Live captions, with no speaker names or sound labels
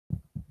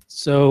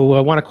So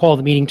I want to call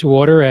the meeting to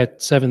order at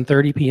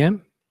 7:30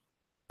 p.m.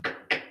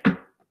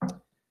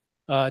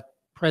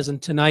 Present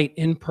tonight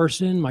in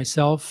person,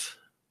 myself,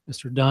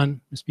 Mr.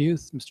 Dunn, Ms.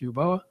 Buth, Mr.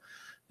 Uboa,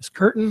 Ms.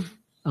 Curtin.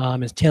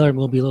 Ms. Taylor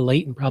will be a little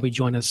late and probably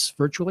join us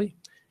virtually.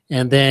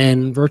 And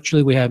then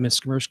virtually we have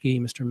Ms.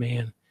 Skomersky, Mr.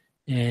 Mann,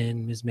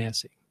 and Ms.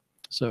 Massey.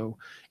 So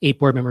 8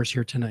 board members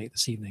here tonight,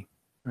 this evening.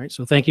 All right,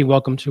 so thank you.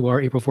 Welcome to our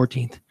April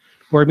 14th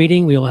board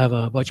meeting. We will have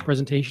a budget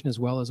presentation as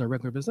well as our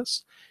regular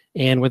business.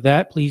 And with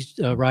that, please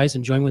rise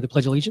and join me with the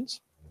Pledge of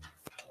Allegiance.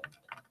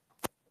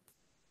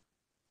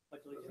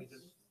 Pledge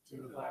allegiance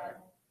to the flag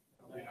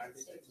of the United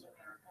States of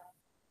America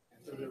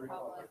and to the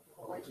republic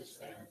for which it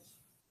stands,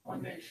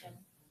 one nation,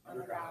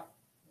 under God,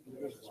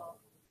 indivisible,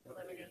 with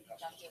liberty and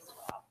justice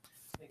for all.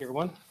 Thank you,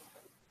 everyone.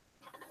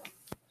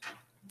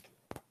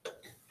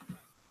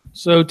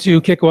 So to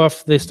kick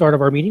off the start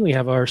of our meeting, we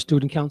have our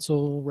student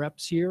council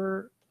reps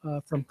here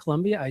from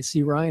Columbia. I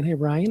see Ryan. Hey,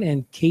 Ryan.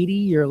 And Katie,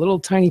 your little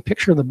tiny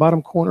picture in the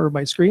bottom corner of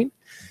my screen.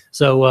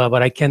 So,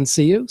 but I can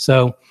see you.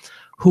 So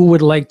who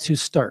would like to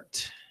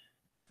start?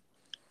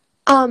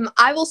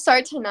 I will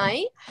start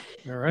tonight.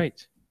 All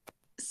right.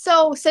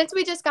 So since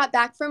we just got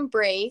back from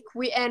break,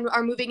 and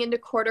are moving into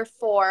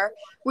Q4,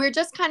 we're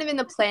just kind of in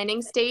the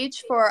planning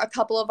stage for a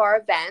couple of our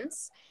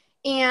events.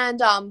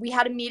 And we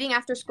had a meeting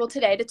after school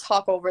today to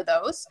talk over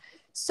those.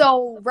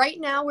 So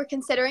right now we're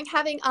considering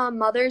having a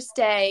Mother's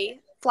Day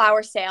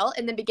flower sale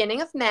in the beginning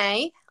of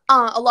May,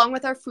 along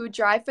with our food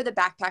drive for the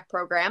backpack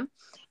program.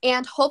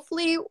 And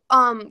hopefully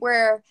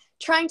we're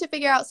trying to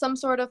figure out some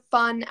sort of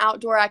fun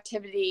outdoor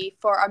activity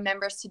for our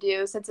members to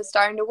do since it's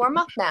starting to warm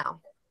up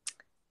now.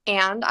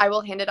 And I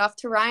will hand it off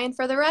to Ryan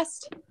for the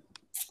rest.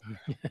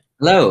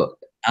 Hello.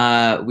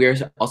 We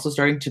are also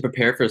starting to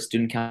prepare for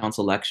student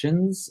council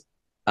elections,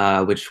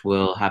 which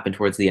will happen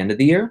towards the end of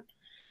the year.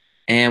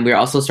 And we're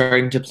also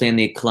starting to plan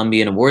the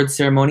Columbian Awards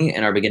ceremony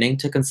and are beginning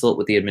to consult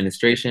with the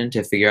administration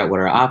to figure out what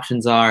our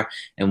options are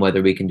and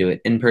whether we can do it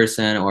in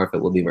person or if it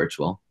will be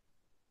virtual.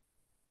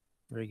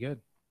 Very good.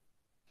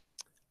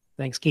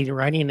 Thanks, Katie and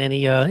Ryan.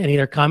 Any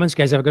other comments? You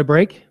guys have a good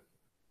break?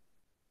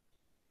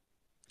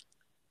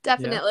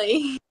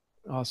 Definitely.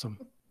 Yeah. Awesome.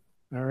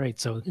 All right.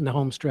 So in the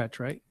home stretch,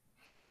 right?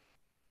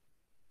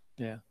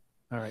 Yeah.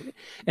 All right.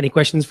 Any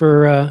questions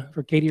for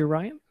Katie or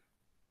Ryan?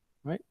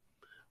 All right.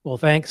 Well,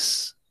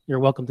 thanks. You're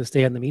welcome to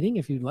stay on the meeting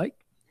if you'd like,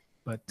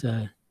 but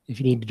if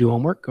you need to do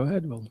homework, go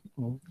ahead.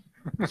 We'll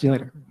see you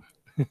later.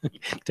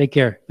 Take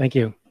care. Thank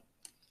you.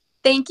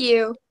 Thank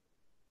you.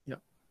 Yeah.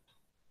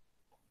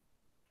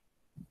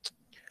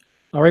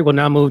 All right, we'll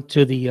now move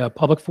to the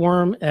public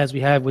forum. As we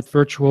have with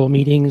virtual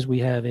meetings, we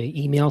have an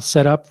email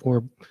set up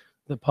for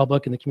the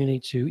public and the community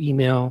to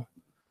email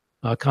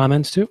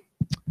comments to.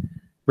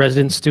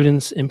 Residents,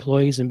 students,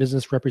 employees, and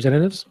business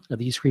representatives of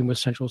the East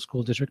Greenbush Central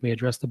School District may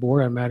address the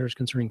board on matters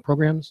concerning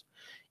programs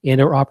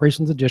and/or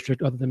operations of the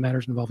district other than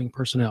matters involving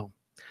personnel.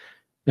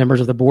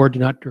 Members of the board do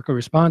not directly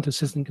respond to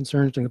citizen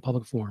concerns during the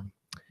public forum.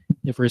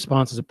 If a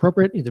response is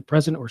appropriate, either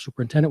president or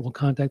superintendent will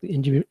contact the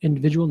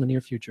individual in the near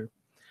future.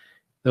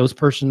 Those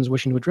persons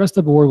wishing to address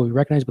the board will be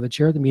recognized by the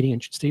chair of the meeting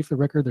and should state for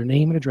the record their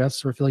name and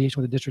address or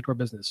affiliation with the district or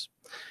business.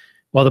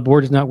 While the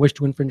board does not wish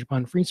to infringe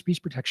upon free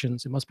speech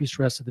protections, it must be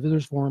stressed that the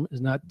visitors forum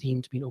is not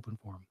deemed to be an open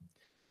forum.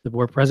 The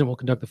board president will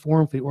conduct the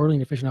forum for the orderly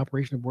and efficient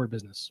operation of board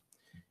business.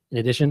 In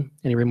addition,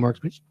 any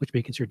remarks which may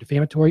be considered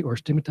defamatory or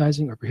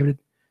stigmatizing or prohibited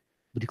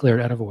will be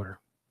declared out of order.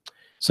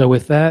 So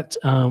with that,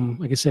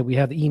 like I said, we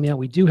have the email.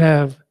 We do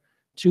have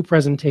 2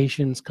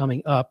 presentations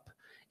coming up,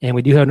 and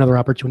we do have another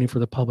opportunity for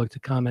the public to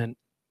comment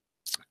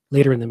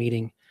later in the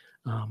meeting.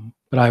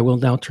 But I will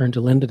now turn to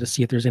Linda to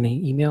see if there's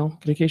any email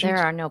communications. There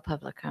are no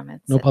public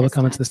comments. No public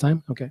comments this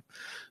time? Okay.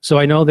 So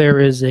I know there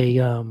is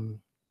a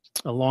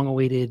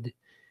long-awaited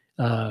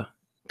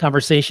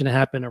conversation that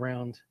happened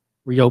around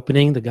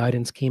reopening. The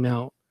guidance came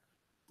out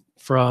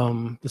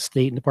from the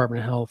State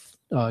Department of Health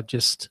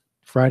just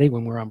Friday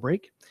when we're on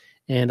break.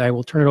 And I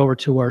will turn it over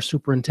to our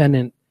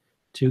superintendent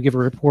to give a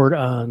report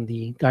on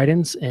the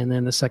guidance. And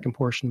then the second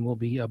portion will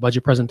be a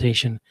budget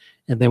presentation.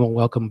 And then we'll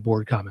welcome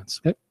board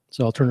comments. Okay.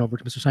 So I'll turn it over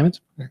to Mr.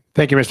 Simons.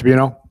 Thank you, Mr.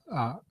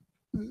 Buno.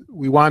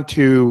 We want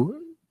to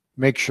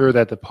make sure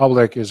that the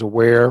public is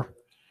aware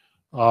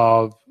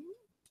of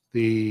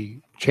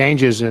the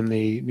changes in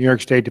the New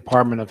York State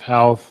Department of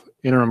Health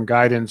interim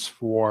guidance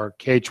for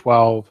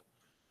K-12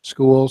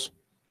 schools.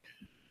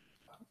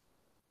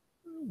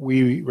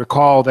 We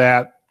recall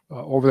that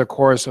over the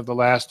course of the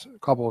last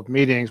couple of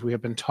meetings, we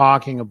have been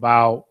talking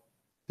about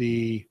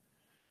the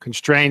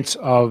constraints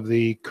of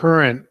the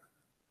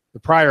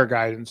prior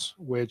guidance,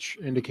 which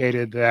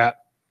indicated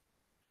that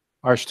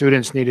our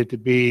students needed to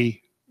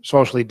be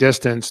socially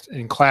distanced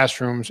in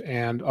classrooms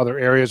and other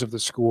areas of the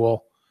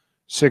school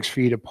 6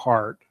 feet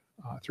apart.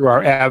 Through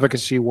our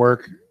advocacy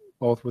work,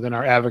 both within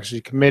our advocacy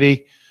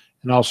committee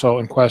and also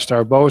in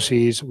Questar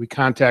BOCES, we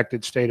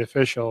contacted state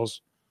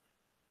officials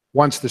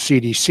once the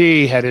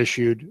CDC had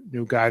issued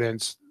new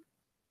guidance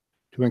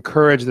to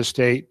encourage the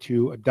state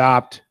to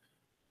adopt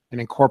and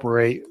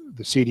incorporate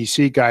the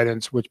CDC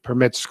guidance, which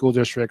permits school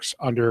districts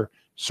under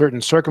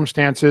certain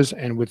circumstances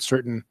and with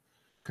certain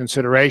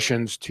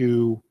considerations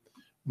to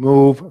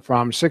move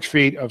from 6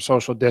 feet of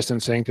social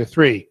distancing to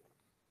 3.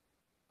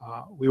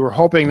 We were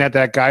hoping that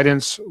that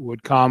guidance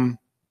would come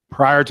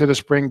prior to the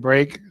spring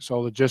break,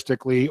 so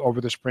logistically over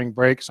the spring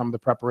break, some of the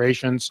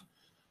preparations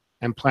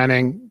and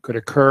planning could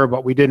occur,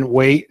 but we didn't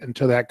wait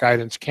until that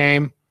guidance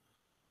came.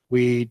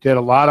 We did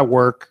a lot of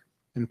work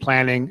in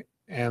planning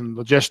and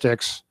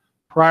logistics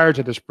prior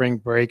to the spring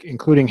break,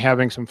 including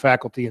having some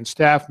faculty and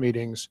staff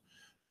meetings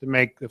to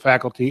make the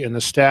faculty and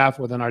the staff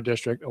within our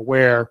district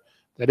aware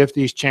that if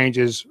these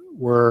changes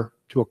were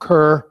to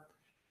occur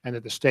and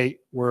that the state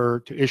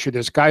were to issue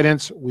this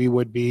guidance, we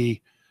would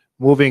be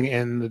moving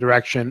in the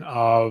direction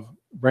of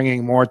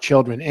bringing more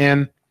children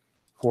in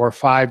for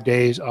 5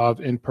 days of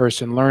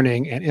in-person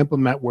learning and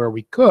implement where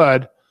we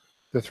could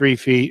the 3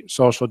 feet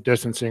social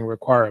distancing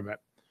requirement.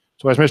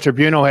 So as Mr.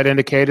 Buno had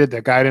indicated,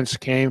 the guidance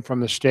came from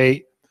the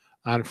state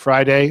on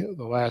Friday,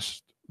 the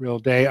last real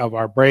day of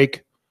our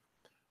break.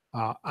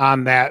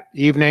 On that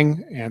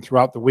evening and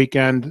throughout the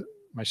weekend,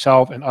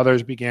 myself and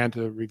others began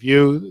to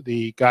review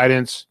the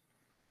guidance.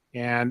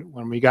 And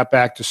when we got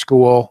back to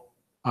school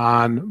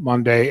on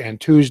Monday and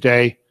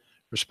Tuesday,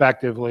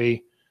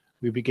 respectively,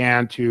 we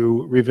began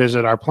to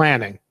revisit our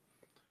planning.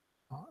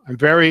 I'm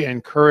very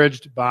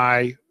encouraged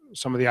by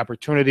some of the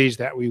opportunities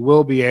that we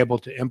will be able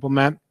to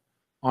implement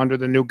under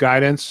the new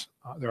guidance.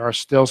 There are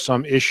still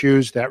some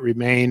issues that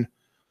remain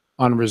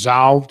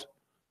unresolved.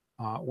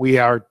 We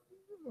are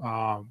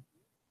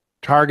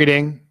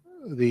targeting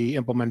the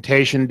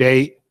implementation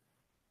date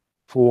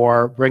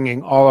for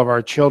bringing all of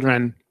our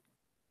children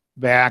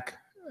back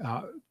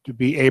to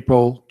be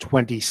April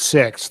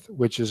 26th,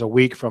 which is a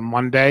week from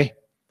Monday.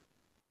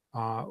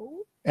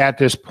 At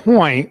this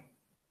point,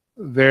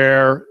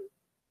 there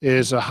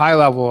is a high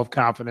level of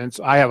confidence,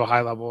 I have a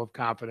high level of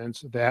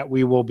confidence that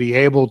we will be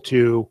able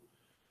to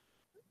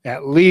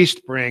at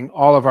least bring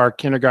all of our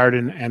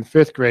kindergarten and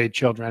 5th grade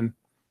children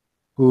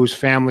whose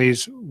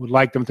families would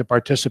like them to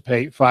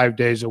participate 5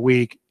 days a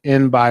week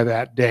in by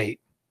that date.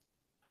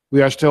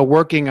 We are still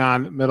working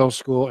on middle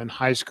school and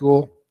high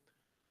school.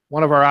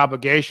 One of our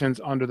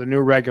obligations under the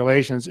new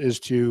regulations is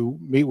to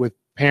meet with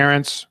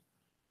parents,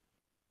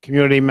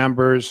 community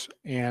members,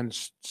 and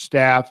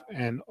staff,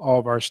 and all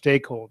of our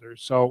stakeholders.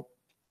 So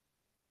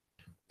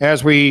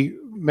as we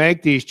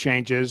make these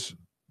changes,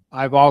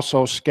 I've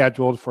also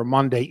scheduled for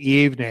Monday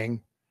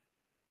evening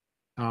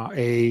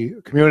a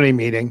community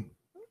meeting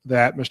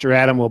that Mr.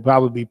 Adam will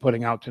probably be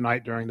putting out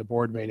tonight during the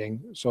board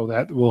meeting, so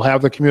that we'll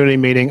have the community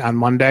meeting on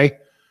Monday,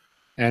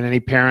 and any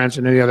parents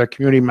and any other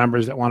community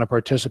members that want to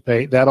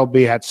participate, that'll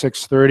be at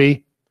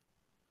 6:30.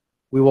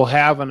 We will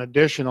have an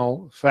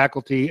additional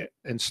faculty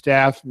and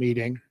staff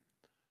meeting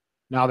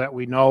now that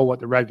we know what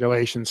the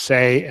regulations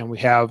say and we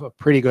have a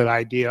pretty good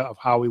idea of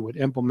how we would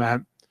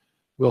implement.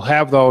 We'll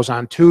have those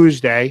on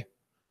Tuesday,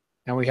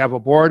 and we have a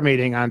board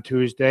meeting on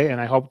Tuesday,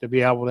 and I hope to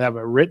be able to have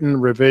a written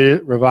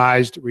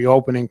revised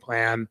reopening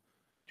plan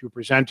to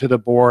present to the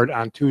board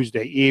on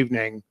Tuesday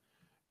evening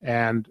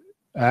and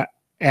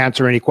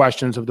answer any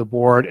questions of the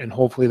board, and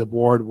hopefully the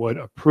board would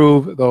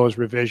approve those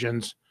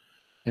revisions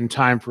in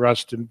time for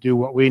us to do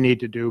what we need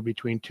to do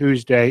between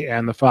Tuesday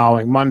and the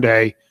following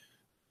Monday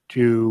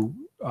to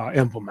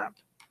implement.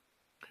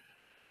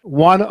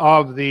 One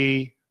of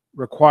the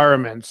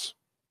requirements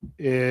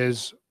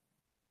is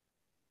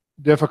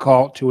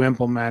difficult to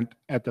implement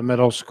at the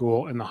middle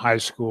school and the high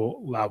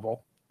school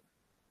level,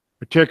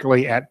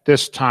 particularly at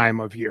this time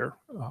of year.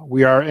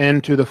 We are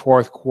into the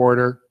 4th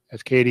quarter,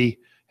 as Katie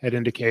had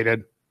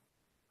indicated.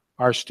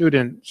 Our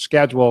student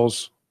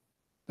schedules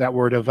that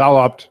were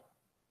developed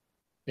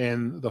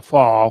in the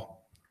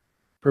fall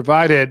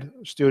provided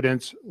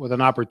students with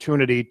an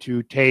opportunity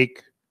to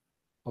take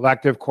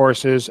elective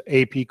courses,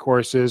 AP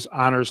courses,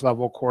 honors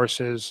level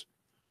courses,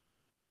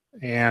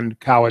 and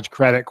college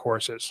credit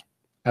courses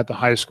at the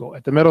high school.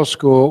 At the middle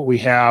school, we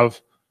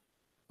have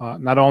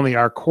not only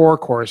our core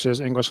courses,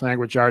 English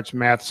language arts,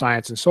 math,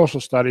 science, and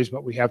social studies,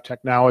 but we have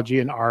technology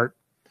and art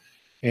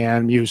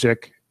and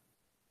music,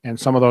 and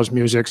some of those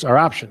musics are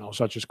optional,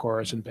 such as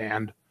chorus and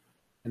band,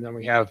 and then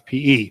we have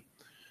PE.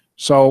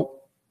 So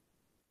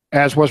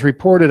as was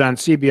reported on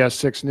CBS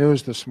 6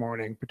 News this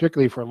morning,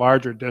 particularly for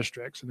larger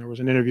districts, and there was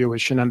an interview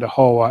with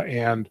Shenandoah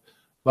and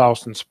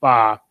Ralston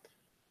Spa,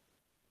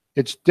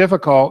 it's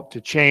difficult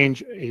to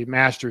change a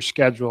master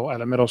schedule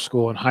at a middle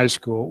school and high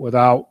school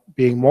without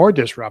being more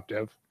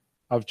disruptive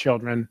of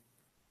children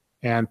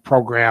and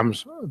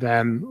programs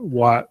than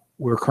what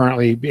we're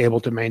currently able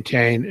to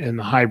maintain in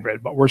the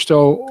hybrid, but we're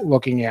still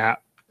looking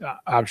at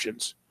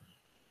options.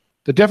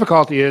 The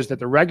difficulty is that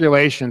the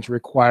regulations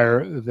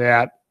require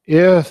that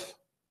if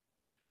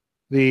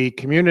the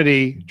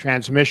community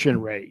transmission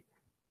rate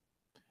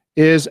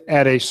is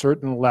at a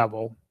certain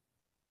level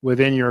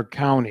within your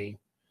county,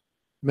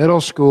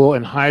 middle school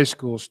and high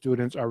school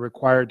students are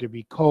required to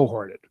be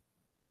cohorted.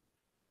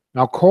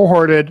 Now,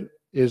 cohorted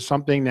is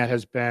something that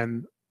has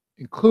been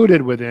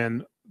included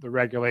within the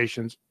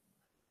regulations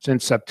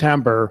since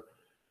September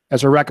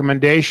as a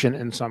recommendation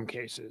in some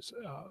cases.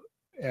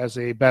 as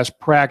a best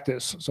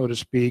practice, so to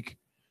speak,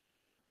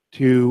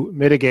 to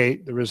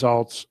mitigate the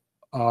results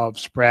of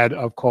spread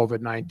of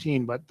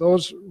COVID-19. But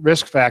those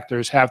risk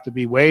factors have to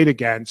be weighed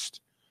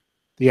against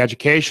the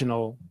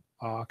educational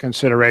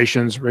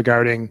considerations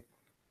regarding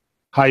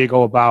how you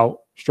go about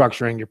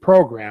structuring your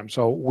program.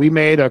 So we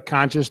made a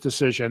conscious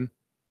decision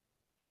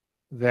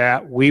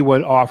that we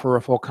would offer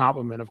a full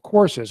complement of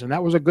courses. And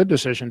that was a good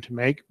decision to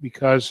make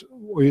because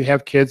we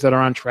have kids that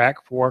are on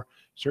track for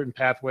certain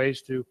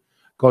pathways to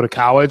go to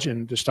college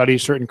and to study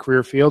certain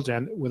career fields.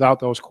 And without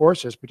those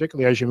courses,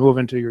 particularly as you move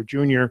into your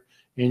junior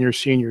and your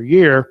senior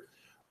year,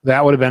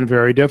 that would have been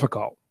very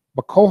difficult.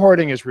 But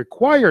cohorting is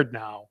required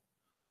now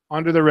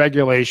under the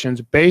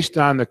regulations based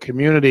on the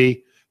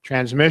community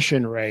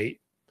transmission rate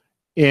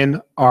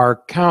in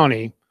our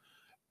county,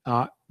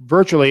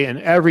 virtually in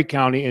every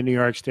county in New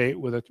York State,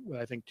 with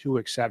I think 2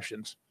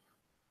 exceptions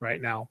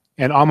right now,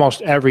 and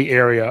almost every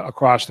area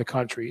across the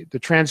country. The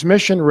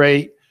transmission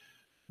rate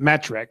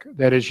metric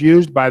that is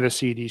used by the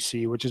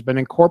CDC, which has been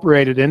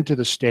incorporated into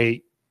the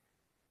state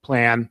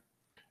plan,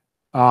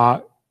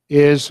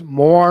 is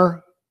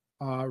more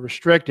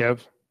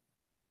restrictive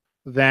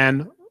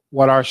than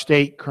what our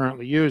state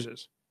currently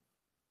uses.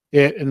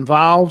 It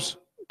involves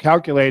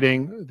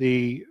calculating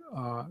the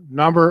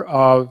number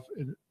of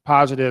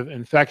positive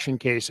infection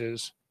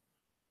cases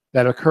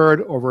that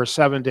occurred over a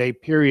 7-day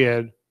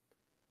period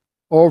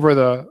over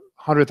the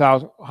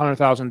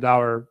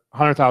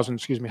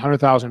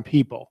 100,000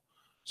 people.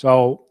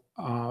 So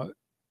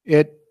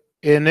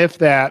if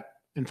that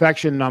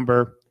infection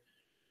number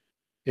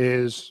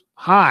is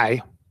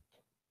high,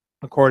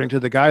 according to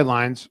the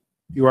guidelines,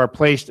 you are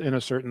placed in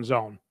a certain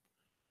zone.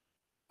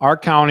 Our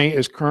county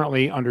is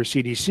currently under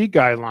CDC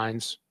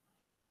guidelines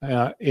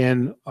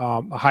in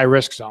a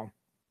high-risk zone,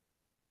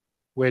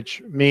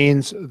 which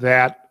means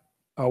that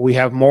we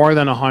have more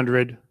than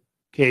 100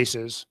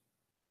 cases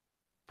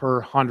per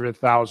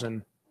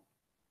 100,000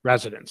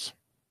 residents.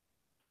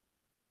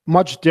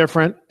 Much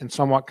different and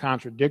somewhat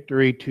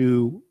contradictory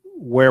to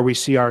where we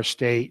see our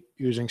state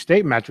using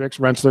state metrics.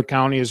 Rensselaer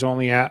County is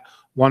only at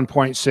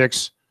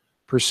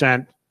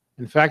 1.6%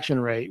 infection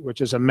rate,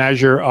 which is a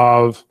measure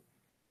of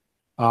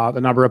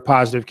the number of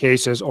positive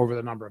cases over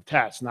the number of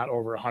tests, not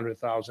over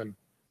 100,000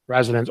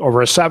 residents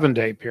over a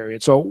 7-day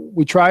period. So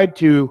we tried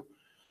to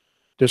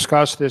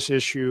discuss this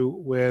issue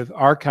with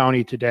our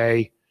county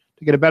today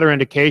to get a better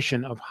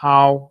indication of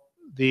how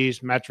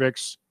these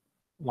metrics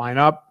line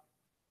up,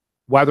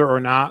 whether or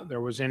not there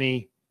was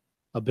any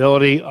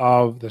ability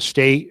of the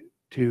state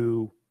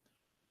to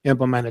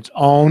implement its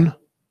own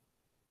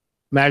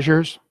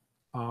measures,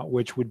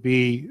 which would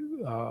be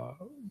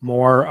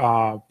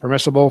more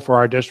permissible for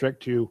our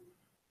district to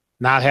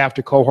not have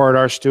to cohort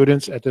our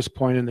students at this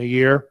point in the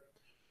year.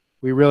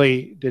 We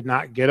really did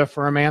not get a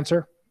firm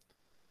answer,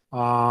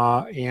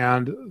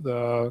 and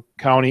the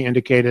county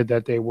indicated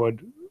that they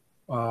would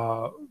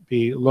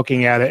be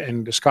looking at it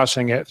and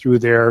discussing it through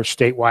their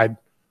statewide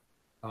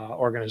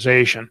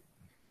organization.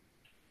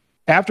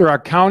 After our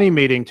county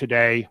meeting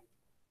today,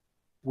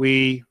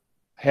 we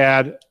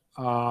had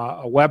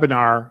a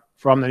webinar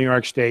from the New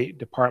York State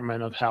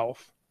Department of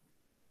Health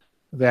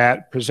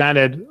that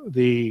presented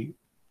the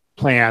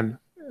plan.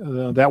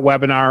 That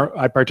webinar,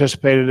 I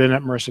participated in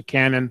it. Marissa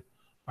Cannon,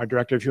 our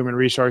Director of Human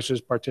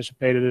Resources,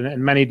 participated in it,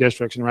 and many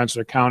districts in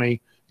Rensselaer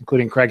County,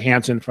 including Craig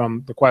Hansen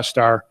from the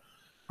Questar,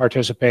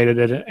 participated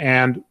in it.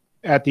 And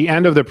at the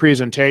end of the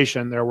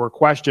presentation, there were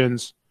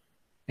questions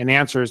and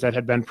answers that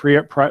had been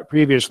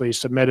previously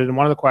submitted. And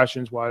one of the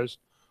questions was,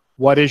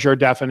 what is your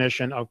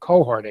definition of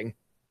cohorting?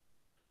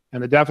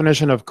 And the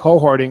definition of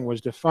cohorting was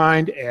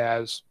defined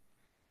as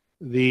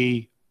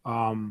the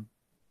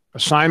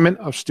assignment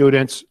of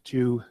students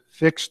to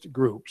fixed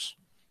groups,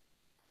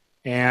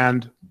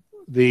 and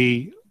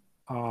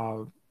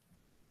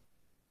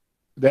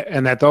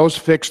that those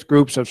fixed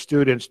groups of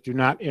students do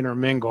not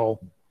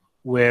intermingle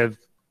with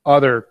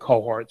other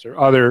cohorts or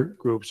other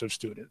groups of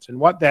students. And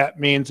what that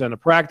means in a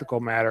practical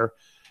matter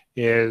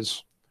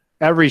is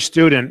every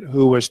student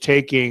who was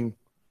taking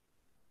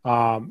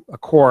a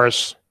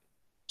course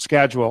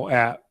schedule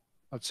at,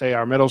 let's say,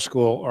 our middle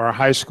school or our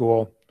high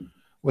school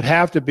would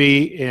have to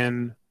be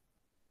in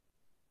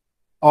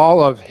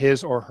all of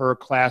his or her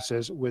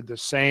classes with the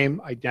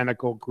same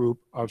identical group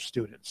of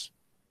students.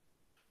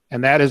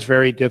 And that is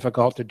very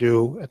difficult to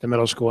do at the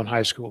middle school and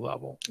high school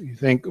level. You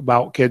think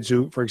about kids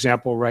who, for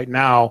example, right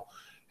now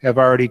have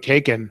already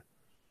taken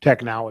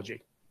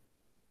technology,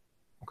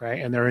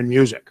 okay, and they're in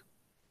music,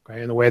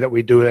 okay, in the way that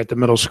we do it at the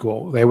middle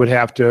school. They would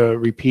have to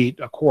repeat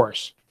a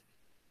course.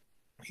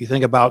 You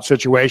think about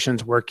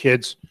situations where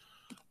kids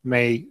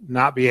may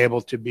not be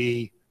able to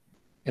be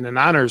in an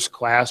honors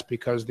class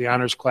because the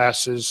honors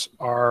classes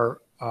are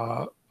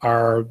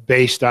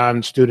based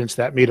on students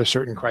that meet a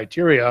certain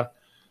criteria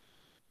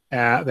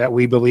that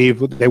we believe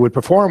they would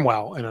perform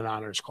well in an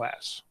honors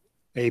class,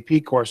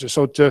 AP courses.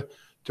 So to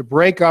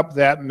break up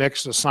that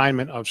mixed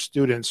assignment of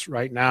students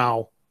right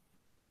now,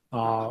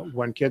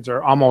 when kids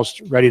are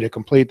almost ready to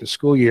complete the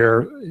school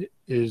year,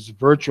 is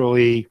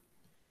virtually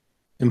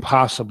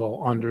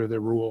impossible under the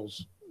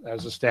rules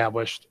as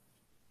established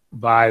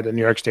by the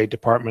New York State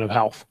Department of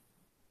Health.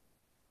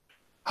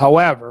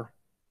 However,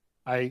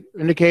 I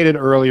indicated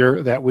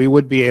earlier that we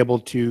would be able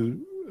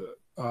to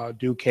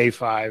do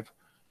K-5.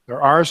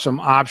 There are some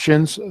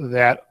options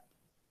that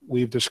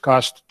we've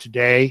discussed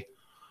today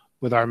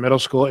with our middle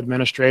school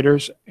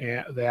administrators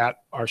that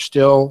are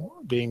still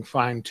being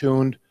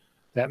fine-tuned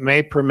that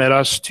may permit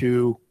us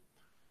to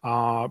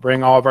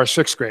bring all of our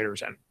sixth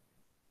graders in.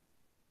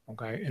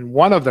 Okay, and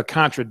one of the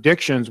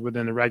contradictions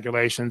within the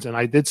regulations, and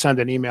I did send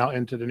an email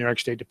into the New York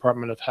State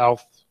Department of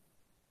Health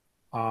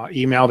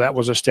email that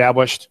was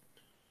established.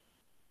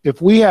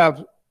 If we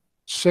have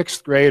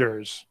sixth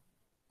graders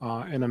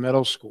in a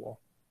middle school,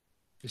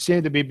 they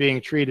seem to be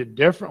being treated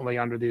differently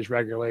under these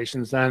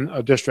regulations than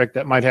a district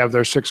that might have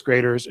their sixth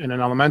graders in an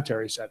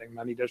elementary setting.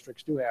 Many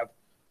districts do have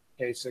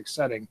K-6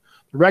 setting.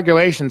 The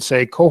regulations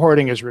say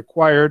cohorting is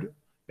required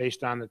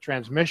based on the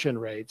transmission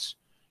rates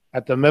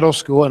at the middle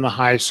school and the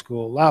high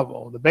school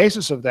level. The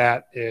basis of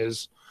that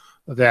is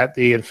that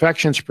the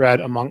infection spread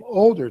among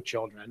older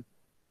children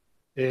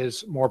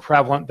is more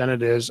prevalent than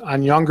it is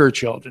on younger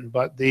children,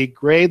 but the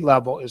grade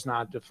level is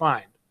not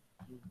defined.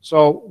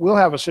 So we'll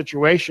have a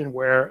situation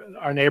where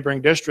our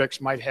neighboring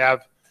districts might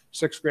have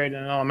sixth grade in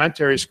an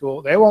elementary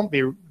school. They won't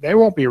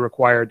be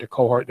required to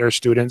cohort their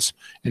students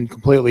and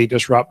completely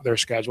disrupt their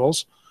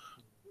schedules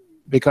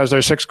because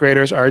their sixth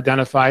graders are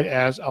identified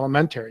as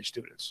elementary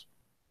students.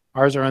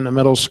 Ours are in the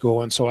middle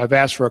school, and so I've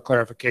asked for a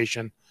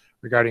clarification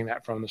regarding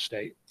that from the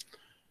state.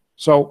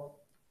 So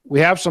we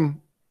have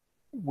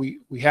we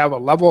have a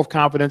level of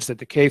confidence that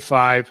the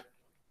K-5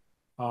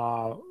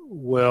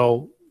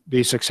 will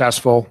be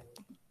successful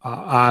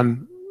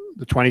on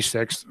the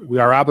 26th. We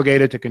are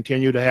obligated to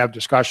continue to have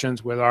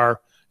discussions with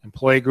our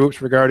employee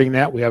groups regarding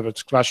that. We have a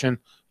discussion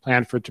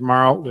planned for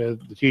tomorrow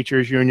with the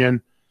teachers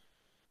union.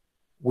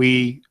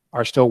 We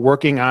are still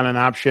working on an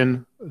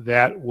option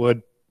that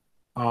would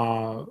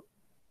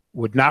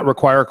not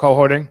require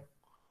cohorting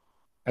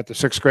at the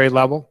sixth grade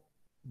level,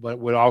 but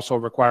would also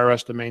require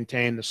us to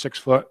maintain the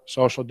 6-foot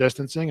social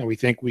distancing, and we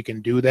think we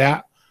can do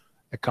that.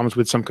 It comes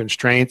with some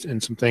constraints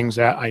and some things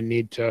that I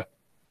need to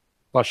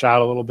flush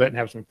out a little bit and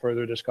have some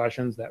further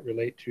discussions that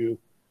relate to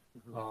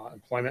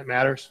employment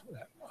matters.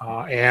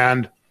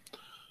 And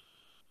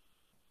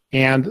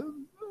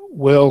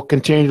we'll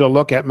continue to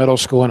look at middle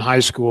school and high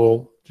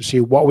school to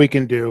see what we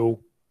can do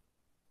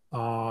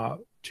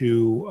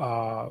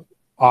to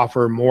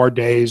offer more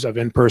days of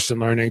in-person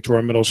learning to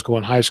our middle school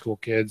and high school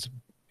kids,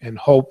 and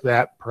hope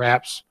that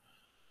perhaps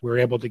we're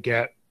able to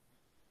get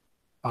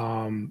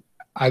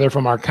either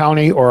from our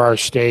county or our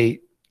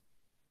state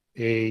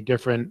a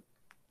different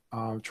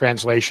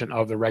translation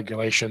of the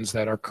regulations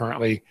that are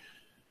currently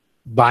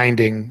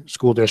binding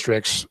school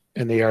districts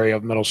in the area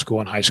of middle school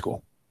and high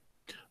school.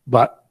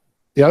 But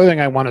the other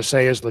thing I want to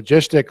say is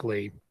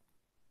logistically,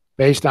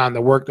 based on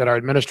the work that our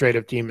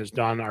administrative team has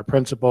done, our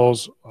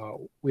principals,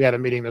 we had a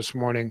meeting this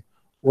morning,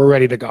 we're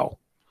ready to go.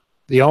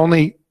 The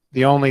only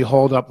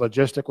hold up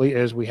logistically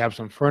is we have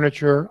some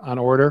furniture on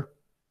order,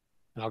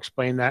 and I'll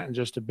explain that in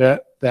just a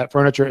bit. That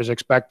furniture is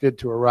expected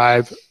to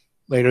arrive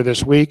later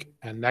this week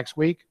and next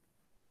week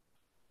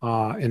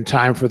in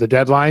time for the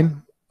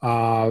deadline.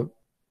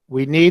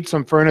 We need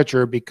some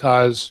furniture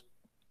because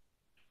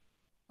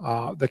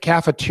the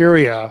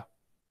cafeteria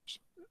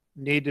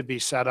need to be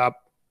set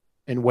up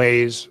in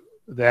ways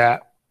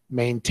that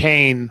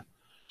maintain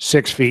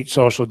 6 feet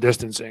social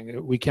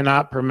distancing. We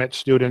cannot permit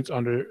students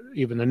under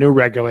even the new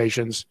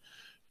regulations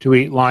to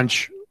eat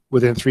lunch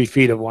within 3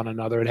 feet of one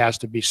another. It has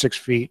to be 6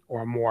 feet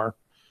or more.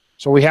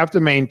 So we have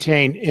to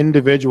maintain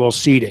individual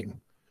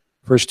seating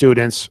for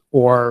students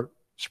or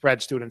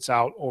spread students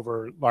out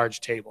over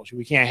large tables.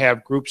 We can't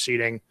have group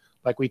seating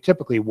like we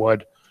typically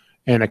would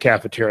in a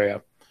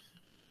cafeteria.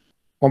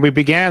 When we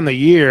began the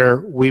year,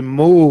 we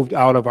moved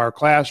out of our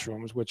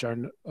classrooms, which are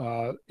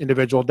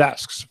individual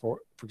desks. For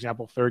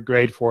example, 3rd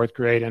grade, 4th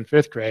grade, and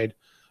 5th grade,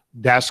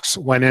 desks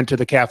went into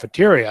the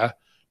cafeteria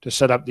to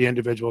set up the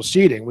individual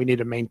seating. We need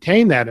to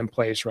maintain that in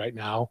place right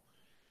now,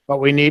 but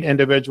we need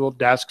individual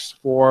desks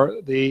for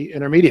the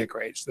intermediate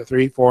grades, the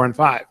 3, 4, and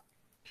 5.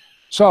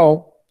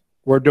 So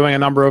we're doing a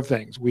number of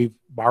things. We've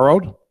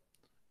borrowed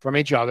from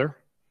each other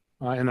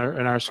in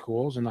our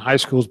schools, and the high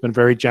school's been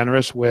very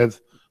generous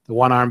with the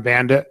one-arm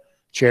bandit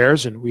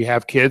chairs, and we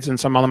have kids in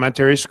some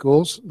elementary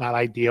schools, not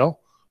ideal,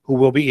 who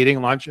will be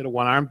eating lunch at a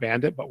one-armed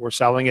bandit, but we're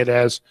selling it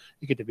as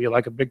you get to be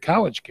like a big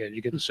college kid.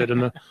 You get to sit in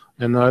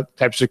the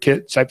types of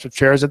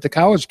chairs that the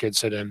college kids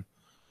sit in.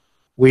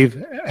 We've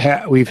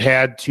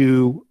had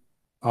to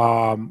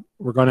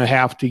we're going to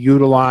have to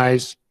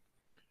utilize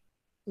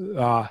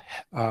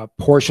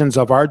portions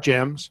of our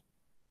gyms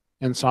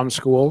in some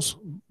schools,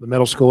 the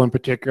middle school in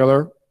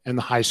particular, and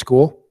the high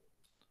school,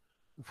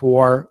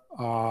 for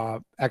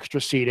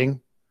extra seating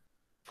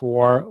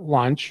for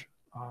lunch.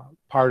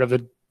 Part of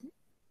the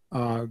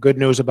good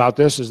news about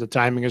this is the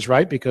timing is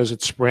right because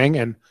it's spring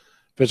and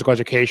physical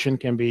education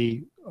can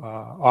be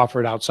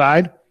offered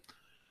outside,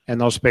 and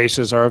those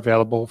spaces are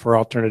available for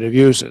alternative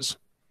uses.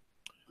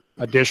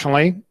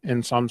 Additionally,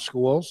 in some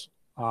schools,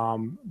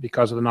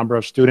 because of the number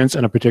of students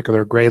in a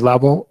particular grade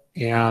level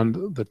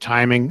and the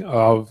timing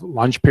of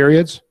lunch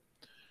periods.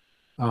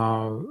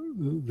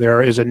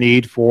 There is a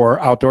need for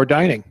outdoor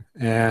dining,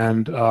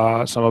 and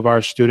some of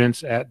our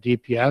students at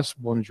DPS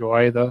will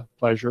enjoy the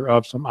pleasure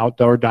of some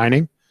outdoor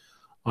dining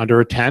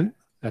under a tent.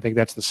 I think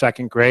that's the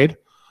second grade.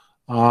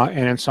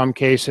 And in some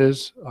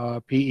cases,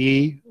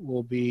 PE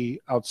will be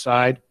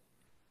outside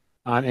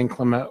on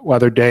inclement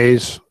weather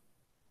days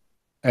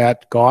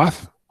at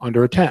Goth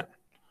under a tent.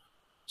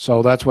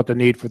 So that's what the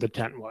need for the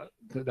tent was.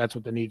 That's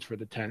what the needs for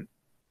the tent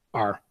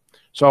are.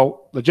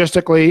 So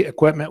logistically,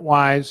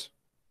 equipment-wise,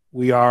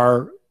 we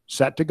are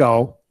set to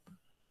go.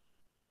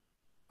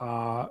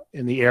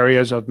 In the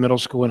areas of middle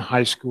school and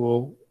high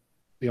school,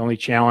 the only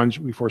challenge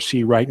we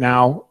foresee right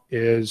now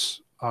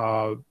is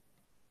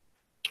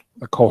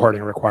the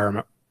cohorting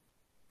requirement.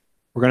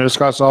 We're going to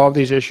discuss all of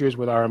these issues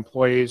with our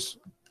employees.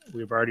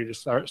 We've already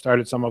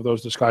started some of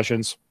those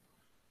discussions.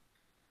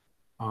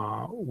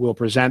 We'll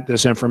present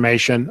this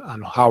information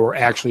on how we're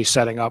actually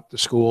setting up the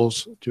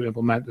schools to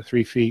implement the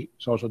 3 feet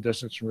social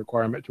distancing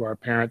requirement to our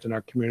parents and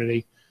our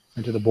community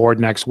and to the board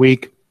next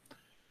week.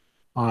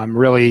 I'm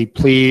really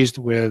pleased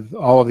with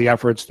all of the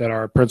efforts that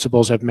our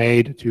principals have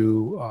made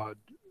to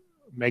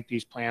make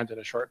these plans in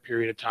a short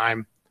period of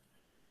time.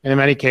 And in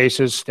many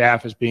cases,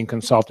 staff is being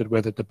consulted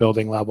with at the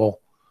building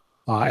level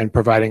and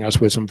providing us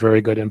with some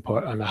very good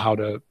input on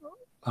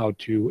how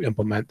to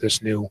implement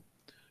this new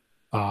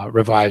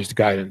revised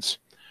guidance.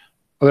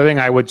 Other thing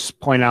I would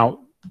point out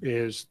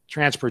is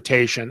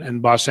transportation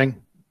and busing.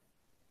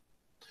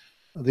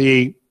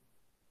 The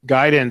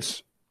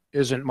guidance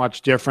isn't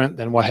much different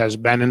than what has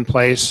been in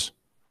place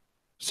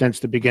since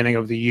the beginning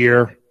of the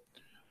year.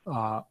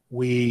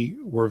 We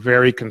were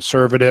very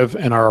conservative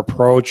in our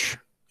approach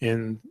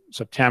in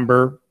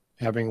September,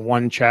 having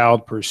 1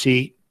 child per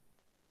seat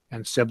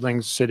and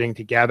siblings sitting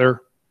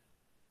together.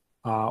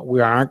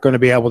 We aren't going to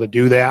be able to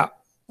do that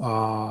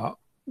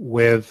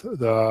with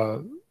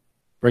the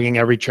bringing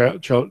every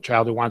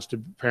child who wants to,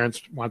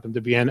 parents want them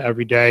to be in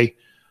every day.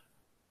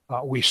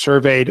 We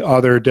surveyed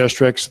other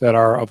districts that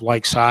are of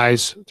like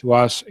size to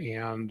us,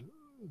 and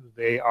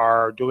they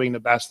are doing the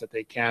best that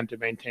they can to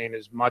maintain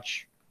as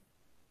much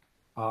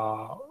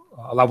a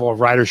level of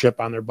ridership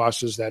on their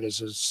buses that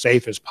is as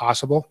safe as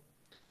possible.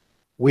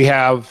 We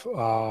have,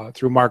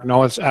 through Mark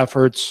Noah's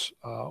efforts,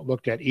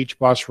 looked at each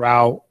bus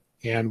route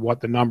and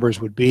what the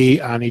numbers would be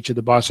on each of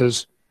the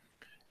buses.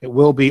 It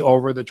will be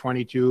over the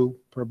 22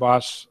 per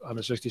bus on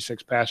a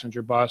 66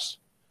 passenger bus.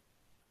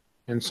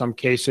 In some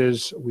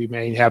cases, we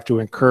may have to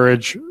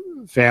encourage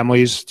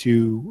families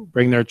to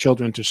bring their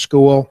children to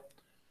school,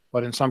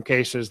 but in some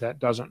cases that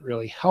doesn't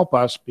really help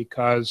us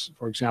because,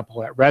 for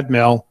example, at Red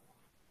Mill,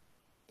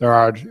 there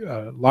are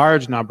a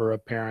large number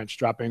of parents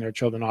dropping their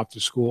children off to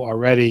school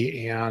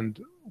already, and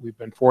we've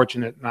been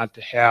fortunate not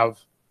to have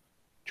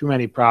too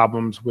many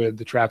problems with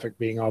the traffic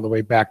being all the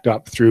way backed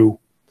up through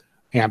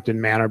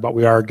Hampton Manor, but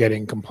we are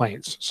getting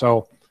complaints.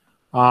 So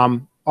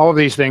all of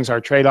these things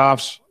are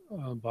trade-offs,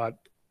 but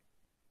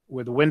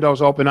with the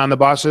windows open on the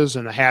buses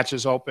and the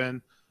hatches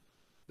open,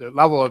 the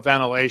level of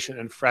ventilation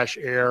and fresh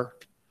air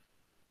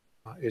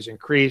is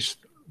increased.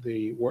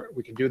 We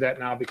can do that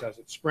now because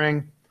it's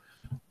spring.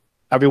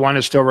 Everyone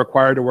is still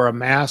required to wear a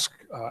mask.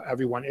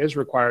 Everyone is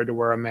required to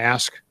wear a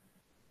mask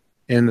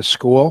in the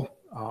school.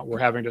 We're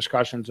having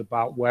discussions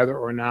about whether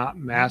or not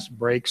mask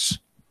breaks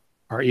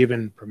are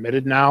even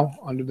permitted now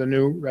under the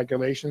new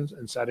regulations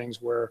in settings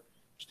where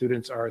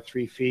students are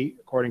 3 feet.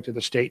 According to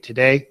the state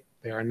today,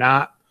 they are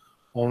not,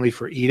 only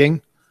for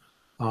eating.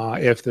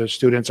 If the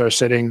students are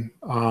sitting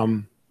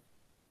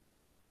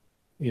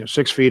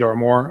 6 feet or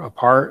more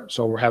apart.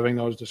 So we're having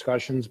those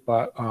discussions,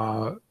 but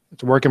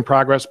it's a work in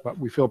progress, but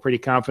we feel pretty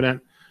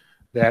confident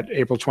that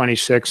April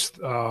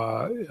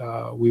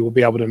 26th, we will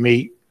be able to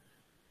meet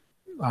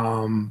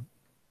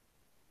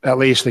at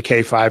least the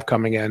K-5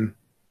 coming in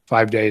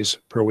 5 days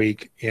per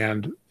week,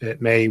 and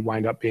it may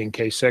wind up being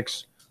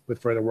K-6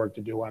 with further work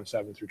to do on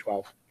 7 through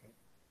 12.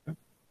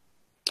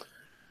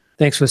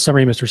 Thanks for the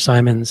summary, Mr.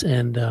 Simons,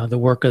 and the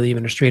work of the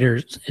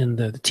administrators and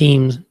the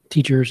teams,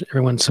 teachers,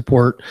 everyone's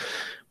support.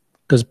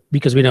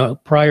 Because we know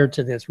prior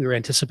to this, we were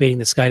anticipating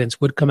this guidance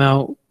would come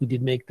out. We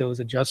did make those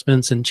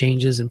adjustments and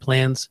changes and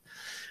plans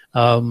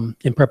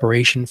in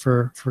preparation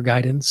for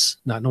guidance,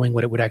 not knowing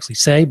what it would actually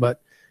say.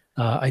 But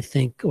I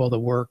think all the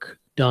work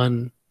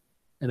done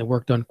and the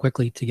work done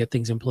quickly to get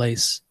things in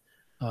place,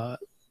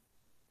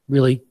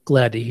 really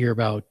glad to hear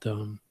about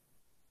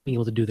being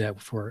able to do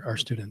that for our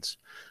students.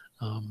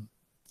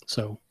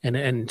 So,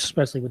 and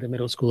especially with the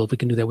middle school, if we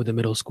can do that with the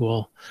middle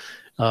school,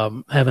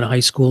 having a high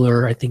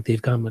schooler, I think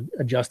they've come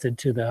adjusted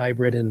to the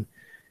hybrid and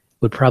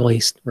would probably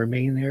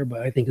remain there.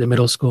 But I think the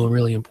middle school is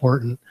really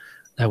important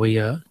that we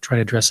try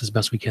to address as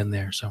best we can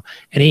there. So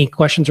any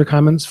questions or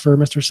comments for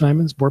Mr.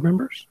 Simons, board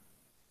members?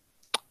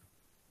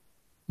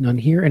 None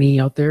here. Any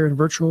out there in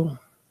virtual?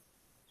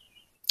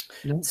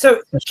 No?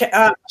 So,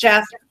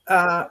 Jeff,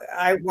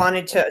 I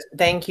wanted to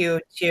thank you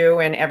too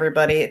and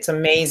everybody. It's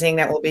amazing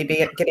that we'll be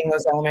getting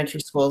those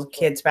elementary school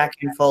kids back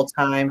in full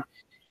time.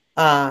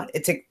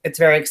 It's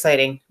very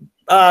exciting.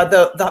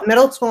 The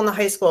middle school and the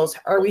high schools,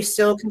 are we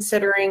still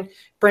considering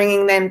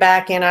bringing them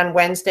back in on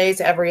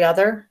Wednesdays every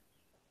other?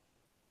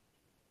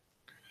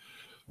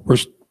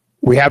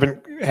 We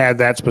haven't had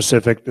that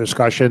specific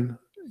discussion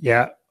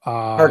yet.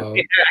 Or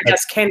I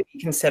guess can we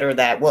consider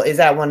that? Well, is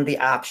that one of the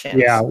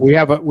options? Yeah, we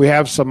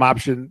have some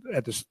option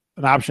at this,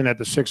 an option at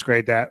the 6th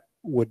grade that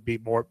would be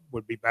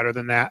better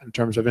than that in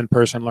terms of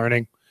in-person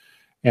learning.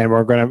 And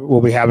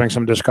we'll be having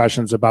some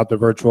discussions about the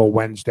virtual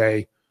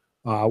Wednesday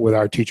with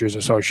our Teachers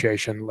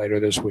Association later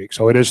this week.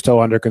 So it is still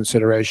under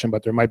consideration,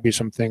 but there might be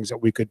some things that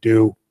we could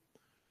do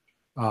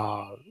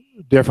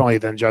differently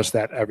than just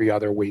that every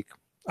other week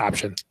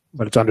option,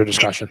 but it's under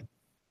discussion.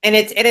 And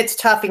it's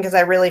tough because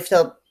I really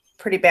feel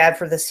pretty bad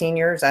for the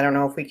seniors. I don't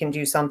know if we can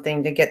do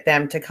something to get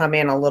them to come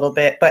in a little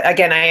bit. But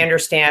again, I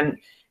understand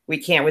we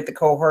can't with the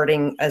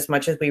cohorting as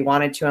much as we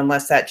wanted to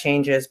unless that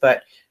changes.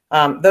 But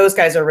those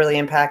guys are really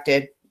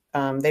impacted.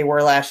 They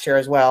were last year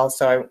as well.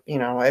 So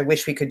I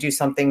wish we could do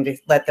something to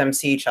let them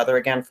see each other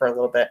again for a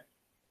little bit.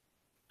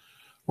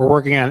 We're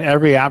working on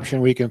every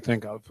option we can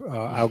think of.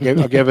 I'll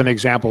give an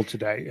example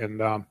today.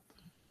 And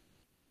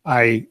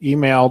I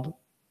emailed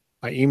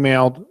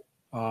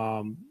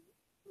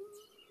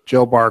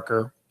Jill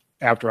Barker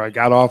after I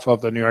got off of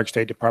the New York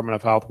State Department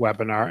of Health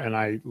webinar, and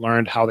I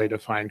learned how they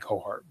define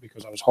cohort,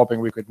 because I was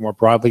hoping we could more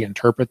broadly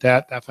interpret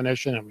that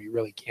definition, and we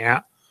really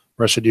can't.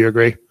 Marissa, do you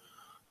agree?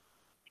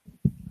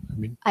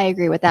 I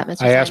agree with that,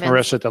 Mr. I asked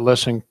Simons. Marissa to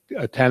listen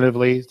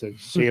attentively to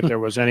see if there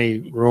was any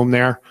room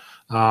there,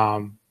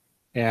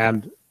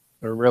 and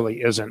there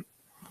really isn't.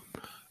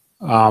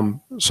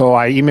 So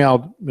I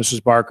emailed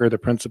Mrs. Barker, the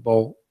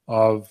principal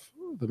of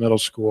the middle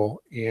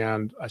school,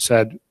 and I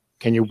said,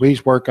 can you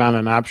please work on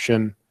an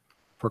option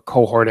for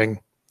cohorting,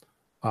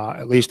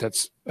 at least at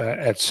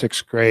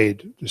 6th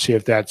grade, to see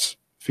if that's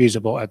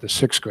feasible at the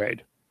 6th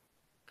grade.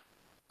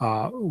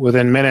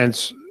 Within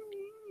minutes,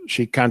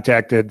 she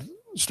contacted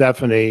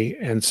Stephanie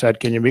and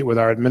said, can you meet with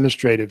our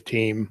administrative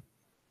team?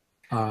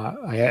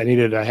 I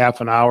needed a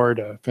half an hour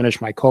to finish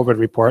my COVID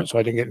report so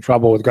I didn't get in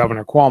trouble with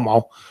Governor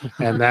Cuomo.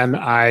 And then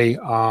I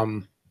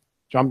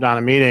jumped on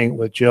a meeting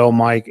with Jill,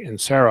 Mike,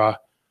 and Sarah.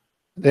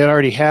 They had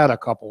already had a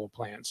couple of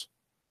plans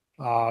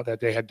that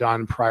they had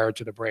done prior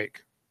to the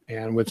break.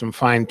 And with some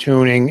fine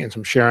tuning and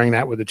some sharing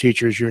that with the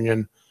teachers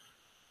union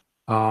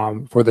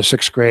for the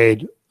 6th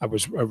grade, I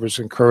was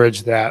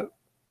encouraged that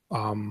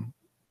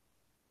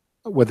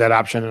with that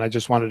option, and I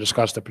just want to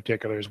discuss the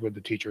particulars with the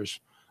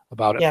teachers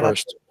about it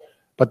first.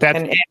 But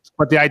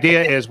the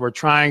idea is we're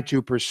trying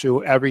to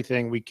pursue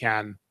everything we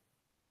can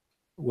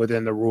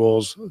within the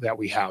rules that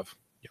we have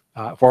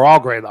for all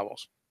grade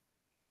levels.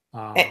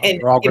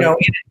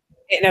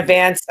 In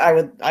advance,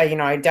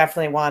 I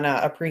definitely want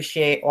to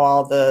appreciate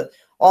all the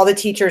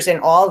teachers in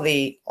all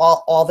the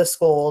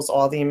schools,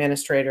 all the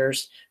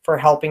administrators for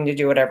helping to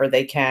do whatever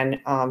they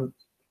can.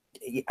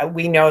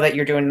 We know that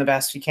you're doing the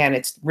best you can.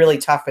 It's really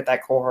tough with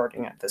that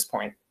cohorting at this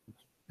point.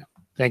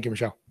 Thank you,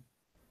 Michelle.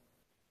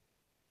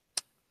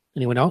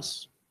 Anyone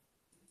else?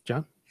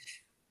 John?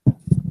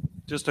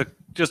 Just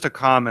a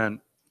comment.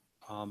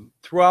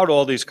 Throughout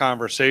all these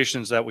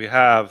conversations that we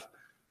have,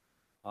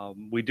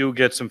 we do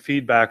get some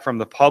feedback from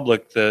the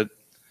public that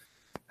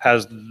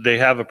they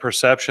have a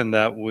perception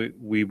that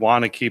we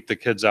want to keep the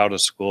kids out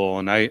of school.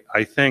 And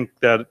I think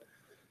that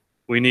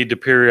we need to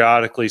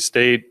periodically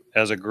state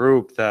as a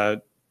group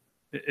that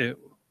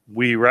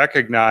we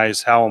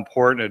recognize how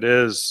important it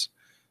is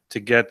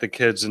to get the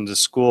kids into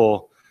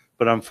school.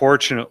 But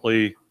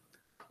unfortunately,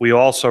 we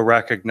also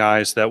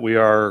recognize that we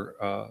are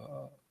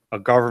a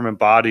government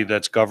body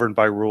that's governed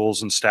by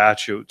rules and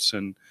statutes.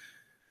 And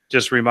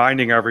just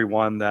reminding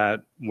everyone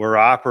that we're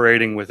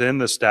operating within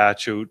the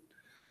statute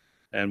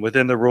and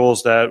within the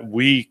rules that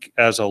we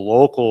as a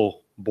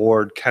local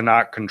board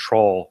cannot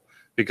control.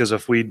 Because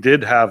if we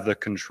did have the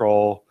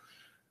control,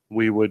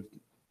 we would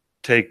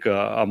take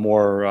a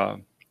more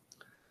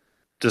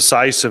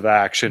decisive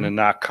action and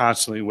not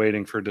constantly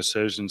waiting for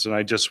decisions. And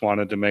I just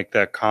wanted to make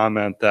that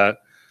comment that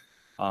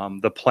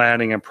the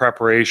planning and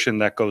preparation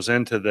that goes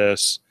into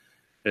this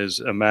is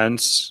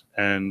immense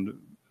and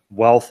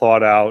well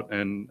thought out,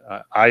 and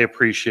I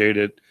appreciate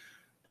it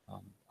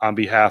on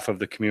behalf of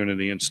the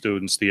community and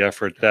students, the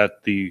effort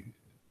that the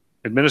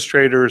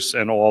administrators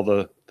and all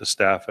the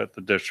staff at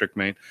the district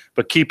made,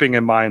 but keeping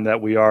in mind that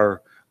we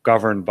are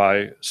governed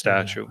by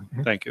statute.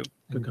 Thank you.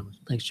 Good comments.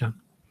 Thanks, John.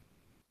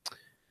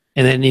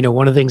 And then,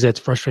 one of the things that's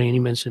frustrating,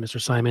 you mentioned Mr.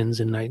 Simons,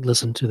 and I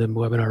listened to the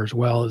webinar as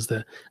well, is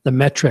the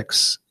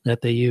metrics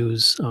that they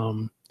use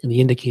and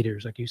the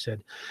indicators, like you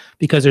said,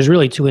 because there's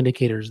really two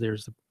indicators.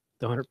 There's the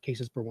 100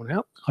 cases per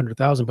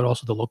 100,000, but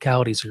also the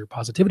localities or your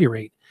positivity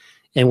rate.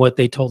 And what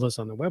they told us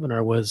on the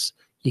webinar was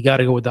you got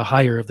to go with the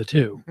higher of the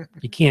two.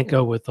 You can't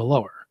go with the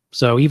lower.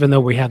 So even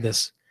though we have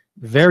this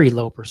very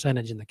low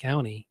percentage in the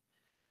county,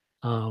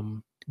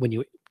 when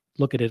you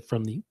look at it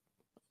from the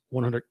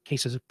 100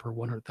 cases per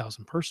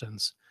 100,000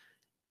 persons,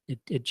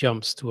 it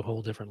jumps to a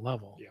whole different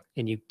level. Yeah.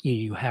 And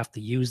you have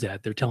to use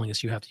that. They're telling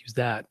us you have to use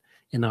that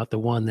and not the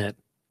one that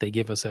they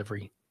give us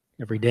every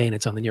every day, and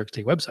it's on the New York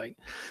State website.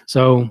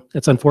 So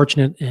that's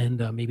unfortunate, and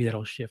maybe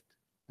that'll shift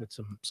with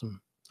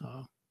some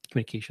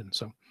communication.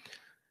 So,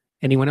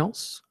 anyone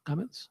else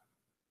comments?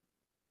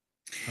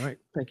 All right,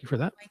 thank you for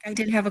that. Mike, I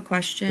did have a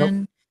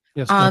question.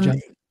 Yes, go ahead,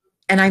 Jen.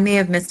 And I may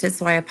have missed it,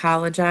 so I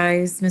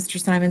apologize, Mr.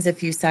 Simons,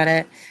 if you said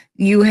it.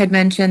 You had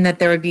mentioned that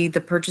there would be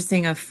the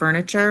purchasing of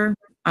furniture,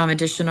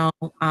 additional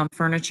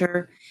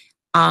furniture.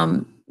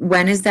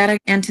 When is that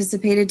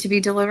anticipated to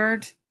be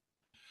delivered?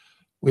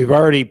 We've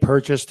already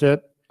purchased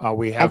it.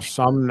 We have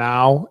some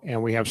now,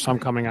 and we have some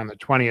coming on the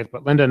 20th,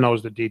 but Linda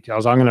knows the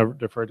details. I'm going to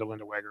defer to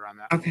Linda Wager on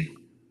that. Okay.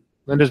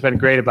 Linda's been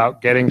great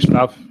about getting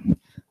stuff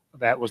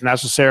that was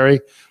necessary,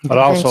 but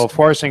also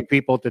forcing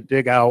people to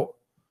dig out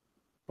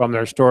from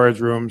their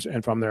storage rooms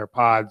and from their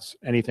pods,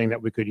 anything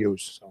that we could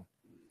use. So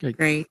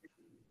Great.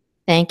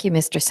 Thank you,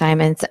 Mr.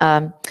 Simons.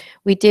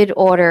 We did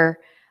order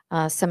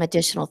some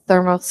additional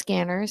thermal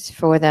scanners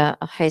for the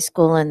high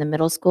school and the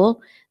middle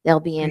school. They'll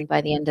be in by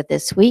the end of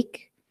this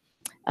week.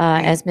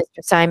 As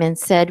Mr.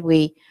 Simons said,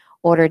 we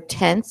ordered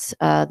tents.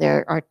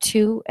 There are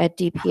 2 at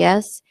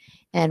DPS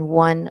and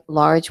 1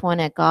 large one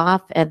at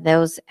Goff, and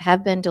those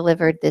have been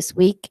delivered this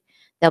week.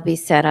 They'll be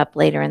set up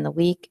later in the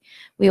week.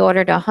 We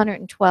ordered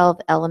 112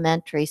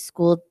 elementary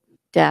school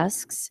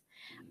desks.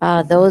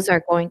 Those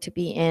are going to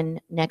be in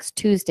next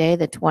Tuesday,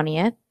 the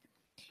 20th.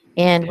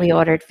 And we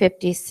ordered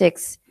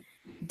 56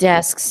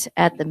 desks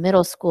at the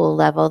middle school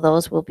level.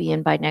 Those will be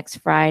in by next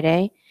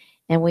Friday.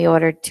 And we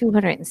ordered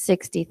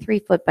 260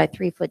 3-foot by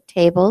 3-foot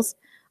tables,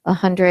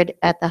 100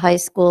 at the high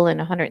school and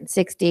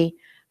 160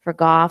 for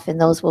Goff,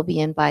 and those will be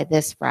in by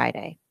this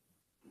Friday.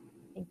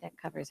 I think that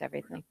covers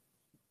everything.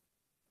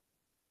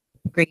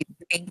 Great.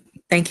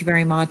 Thank you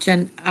very much.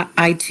 And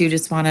I too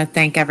just want to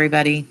thank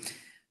everybody.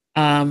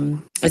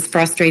 As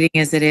frustrating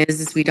as it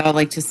is, we'd all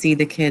like to see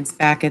the kids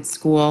back at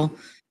school.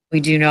 We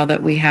do know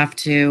that we have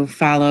to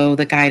follow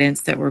the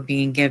guidance that we're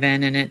being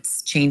given, and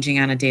it's changing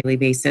on a daily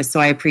basis. So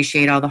I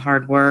appreciate all the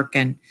hard work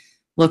and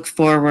look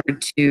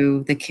forward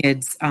to the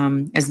kids,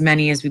 as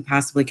many as we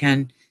possibly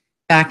can,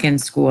 back in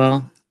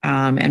school,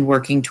 and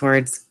working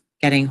towards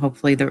getting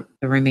hopefully the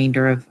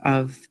remainder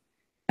of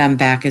them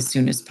back as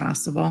soon as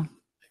possible.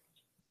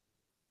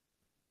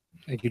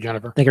 thank you,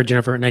 Jennifer. Thank you,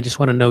 Jennifer. And I just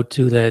want to note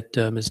too that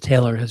Ms.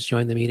 Taylor has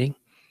joined the meeting.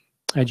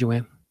 Hi,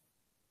 Joanne.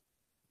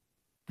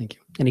 Thank you.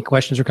 Any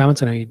questions or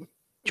comments? I know you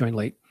joined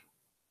late.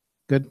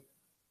 Good.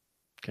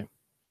 Okay.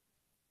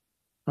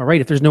 All right.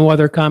 If there's no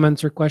other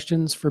comments or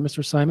questions for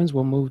Mr. Simons,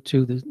 we'll move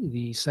to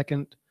the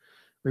second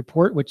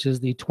report, which is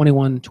the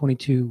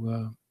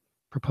 21-22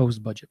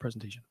 proposed budget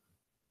presentation.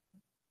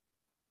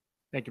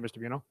 Thank you, Mr.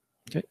 Buno.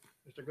 Okay.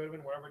 Mr.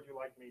 Goodwin, wherever would you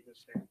like me to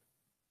stand?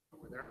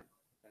 Over there?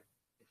 Okay.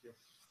 Thank you.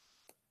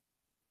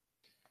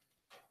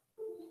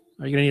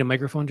 Are you going to need a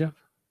microphone, Jeff?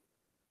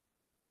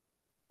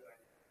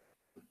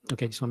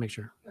 Okay, just want to make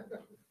sure.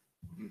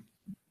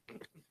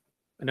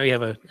 I know you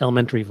have an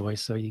elementary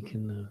voice, so you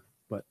can,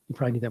 but you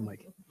probably need that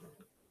mic.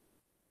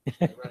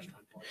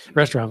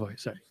 Restaurant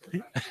voice, sorry.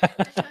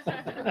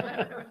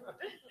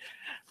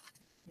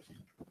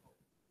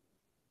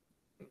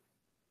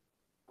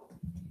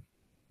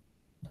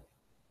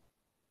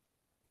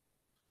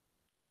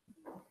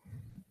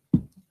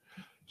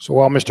 So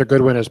while Mr.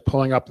 Goodwin is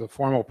pulling up the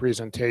formal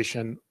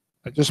presentation,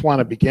 I just want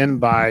to begin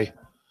by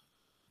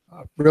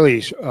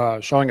really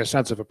showing a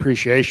sense of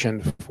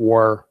appreciation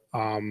for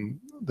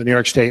the New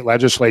York State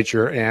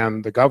Legislature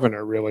and the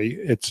governor, really.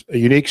 It's a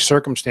unique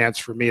circumstance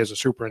for me as a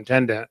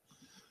superintendent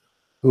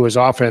who is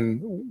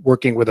often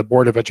working with the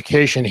Board of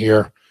Education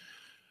here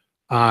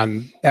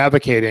on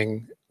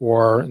advocating,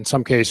 or in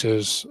some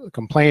cases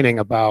complaining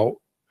about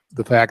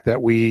the fact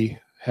that we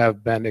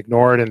have been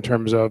ignored in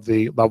terms of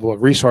the level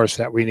of resource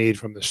that we need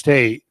from the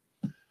state.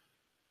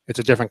 It's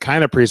a different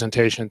kind of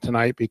presentation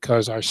tonight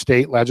because our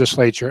state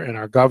legislature and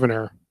our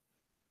governor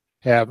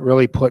have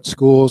really put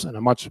schools in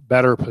a much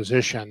better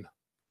position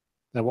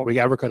than what we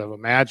ever could have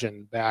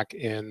imagined back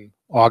in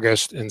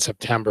August and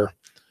September.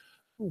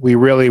 We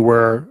really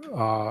were,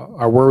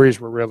 our worries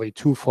were really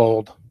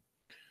twofold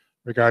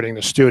regarding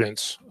the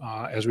students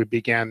as we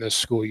began this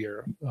school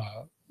year.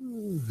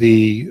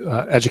 The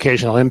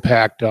educational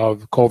impact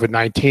of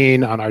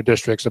COVID-19 on our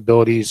district's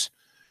abilities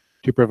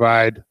to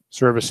provide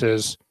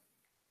services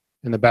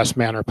in the best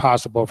manner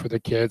possible for the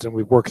kids. And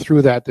we've worked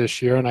through that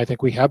this year, and I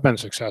think we have been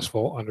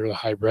successful under the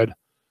hybrid.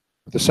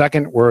 But the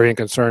second worry and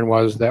concern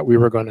was that we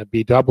were going to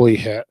be doubly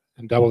hit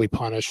and doubly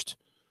punished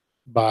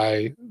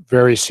by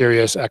very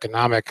serious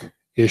economic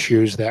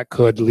issues that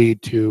could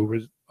lead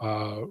to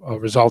a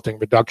resulting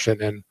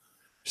reduction in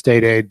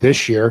state aid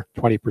this year,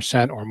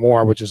 20% or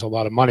more, which is a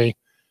lot of money,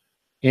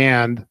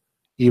 and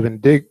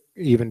even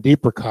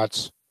deeper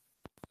cuts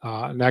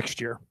next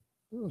year.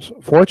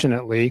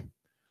 Fortunately,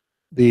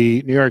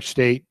 the New York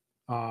State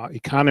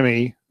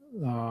economy,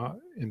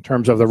 in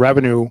terms of the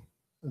revenue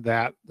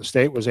that the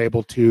state was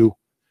able to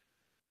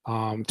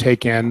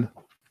take in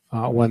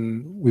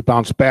when we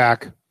bounced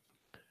back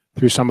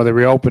through some of the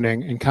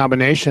reopening, in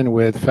combination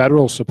with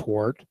federal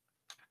support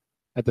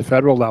at the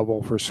federal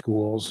level for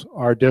schools,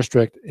 our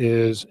district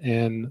is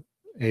in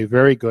a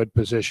very good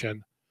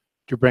position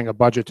to bring a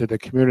budget to the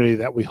community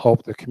that we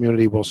hope the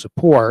community will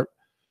support,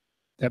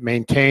 that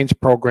maintains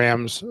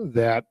programs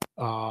that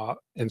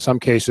in some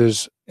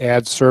cases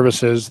adds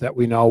services that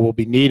we know will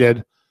be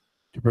needed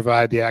to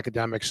provide the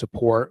academic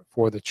support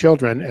for the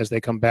children as they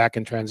come back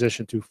and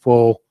transition to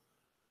full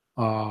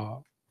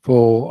time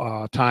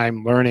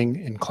learning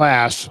in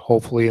class,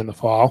 hopefully in the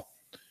fall.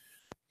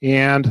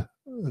 And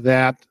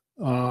that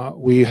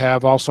we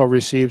have also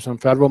received some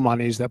federal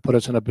monies that put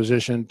us in a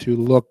position to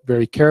look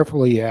very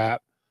carefully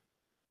at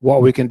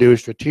what we can do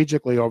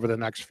strategically over the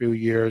next few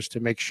years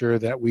to make sure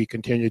that we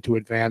continue to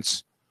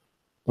advance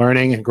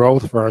learning and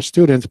growth for our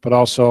students, but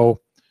also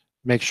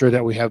make sure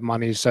that we have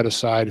money set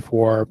aside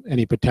for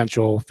any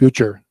potential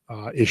future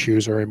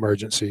issues or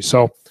emergencies.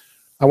 So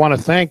I want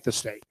to thank the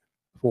state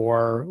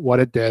for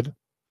what it did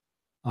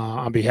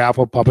on behalf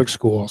of public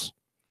schools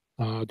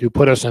to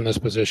put us in this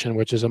position,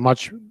 which is a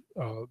much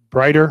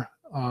brighter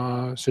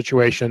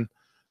situation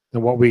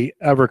than what we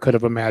ever could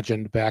have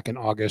imagined back in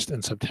August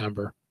and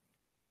September.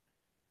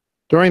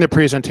 During the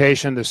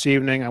presentation this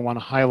evening, I want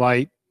to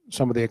highlight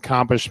some of the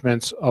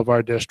accomplishments of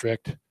our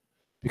district,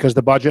 because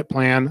the budget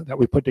plan that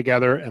we put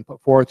together and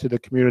put forth to the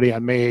community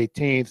on May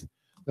 18th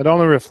not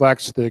only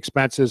reflects the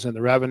expenses and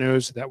the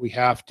revenues that we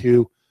have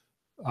to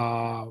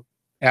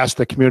ask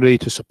the community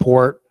to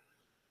support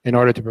in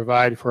order to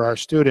provide for our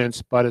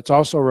students, but it's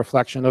also a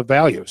reflection of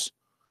values.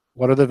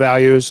 What are the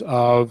values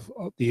of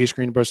the East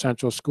Greenbush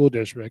Central School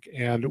District?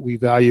 And we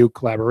value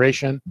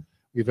collaboration,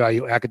 we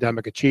value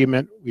academic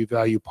achievement, we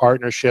value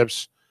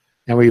partnerships,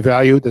 and we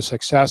value the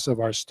success of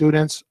our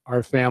students,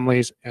 our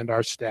families, and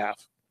our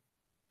staff.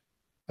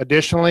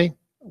 Additionally,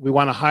 we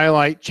want to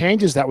highlight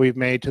changes that we've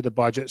made to the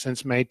budget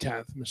since May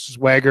 10th. Mrs.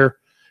 Wager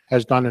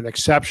has done an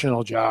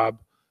exceptional job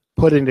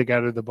putting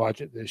together the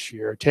budget this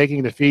year,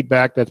 taking the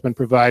feedback that's been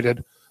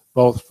provided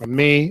both from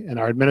me and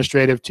our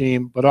administrative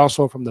team, but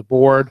also from the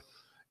board,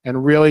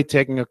 and really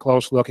taking a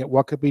close look at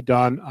what could be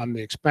done on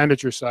the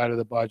expenditure side of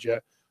the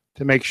budget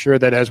to make sure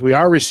that as we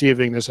are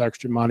receiving this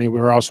extra money,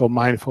 we're also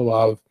mindful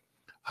of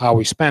how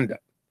we spend it.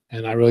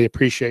 And I really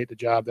appreciate the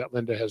job that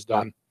Linda has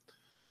done.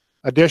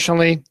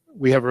 Additionally,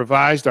 we have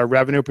revised our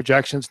revenue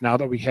projections now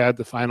that we had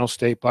the final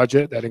state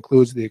budget. That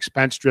includes the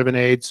expense-driven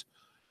aids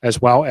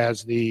as well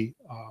as the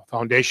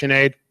foundation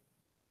aid.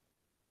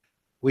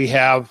 We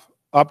have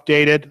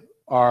updated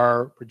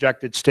our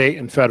projected state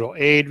and federal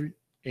aid,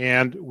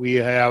 and we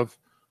have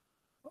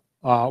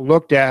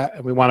looked at,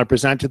 and we want to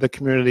present to the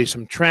community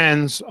some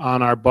trends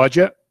on our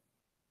budget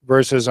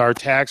versus our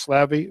tax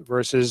levy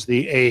versus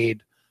the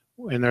aid.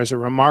 And there's a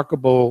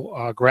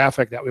remarkable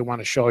graphic that we want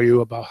to show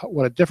you about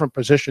what a different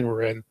position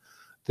we're in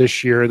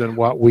this year than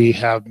what we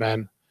have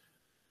been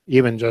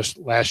even just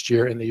last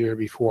year and the year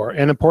before.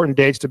 And important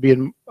dates to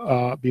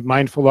be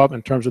mindful of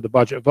in terms of the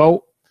budget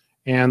vote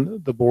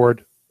and the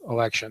board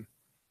election.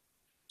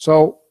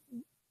 So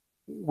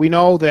we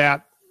know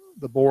that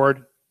the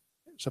board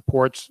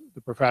supports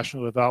the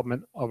professional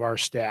development of our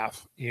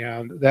staff,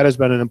 and that has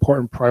been an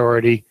important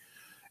priority.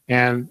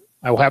 And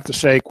I will have to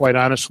say, quite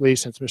honestly,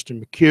 since Mr.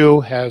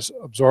 McHugh has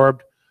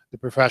absorbed the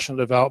professional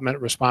development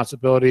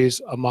responsibilities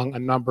among a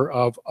number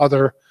of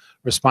other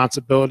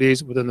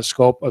responsibilities within the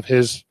scope of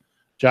his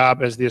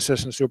job as the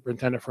Assistant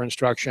Superintendent for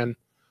Instruction,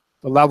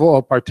 the level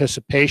of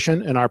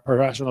participation in our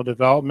professional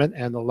development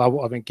and the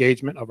level of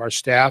engagement of our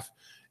staff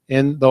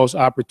in those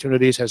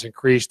opportunities has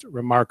increased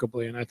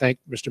remarkably. And I thank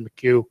Mr.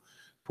 McHugh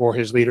for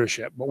his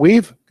leadership. But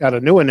we've got a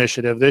new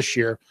initiative this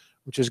year,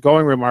 which is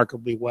going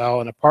remarkably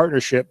well in a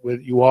partnership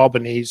with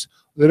UAlbany's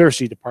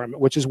literacy department,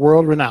 which is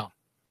world-renowned.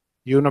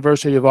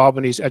 University of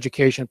Albany's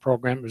education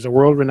program is a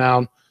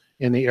world-renowned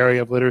in the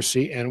area of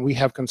literacy, and we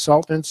have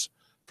consultants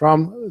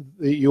from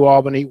the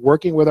UAlbany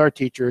working with our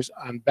teachers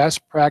on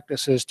best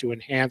practices to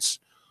enhance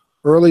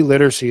early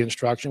literacy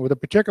instruction with a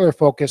particular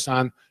focus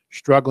on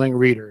struggling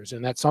readers.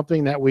 And that's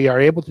something that we are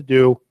able to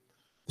do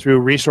through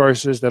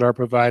resources that are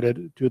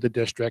provided to the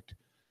district,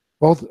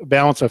 both a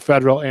balance of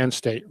federal and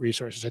state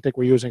resources. I think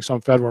we're using some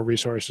federal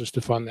resources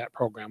to fund that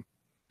program.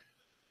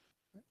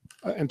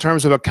 In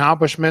terms of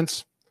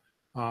accomplishments,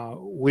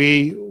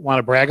 we want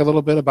to brag a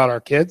little bit about our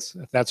kids,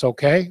 if that's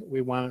okay.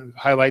 We want to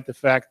highlight the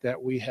fact that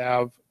we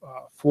have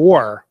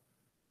 4,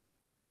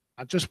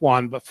 not just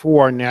 1, but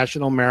 4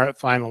 national merit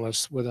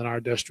finalists within our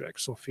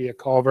district. Sophia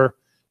Culver,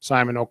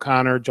 Simon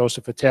O'Connor,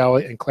 Joseph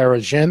Vitale, and Clara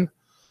Jin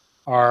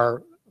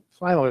are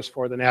finalists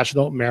for the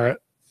National Merit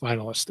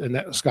Finalist and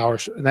that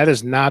scholarship. And that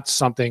is not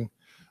something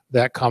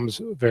that comes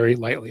very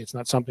lightly. It's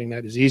not something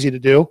that is easy to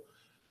do,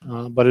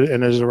 but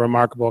it is a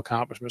remarkable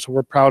accomplishment. So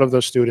we're proud of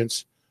those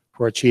students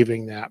for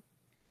achieving that.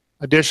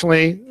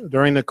 Additionally,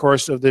 during the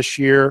course of this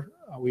year,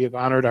 we have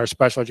honored our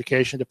special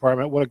education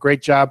department. What a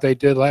great job they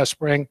did last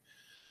spring.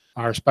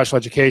 Our special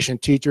education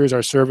teachers,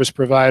 our service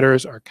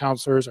providers, our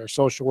counselors, our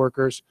social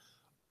workers,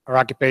 our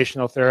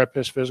occupational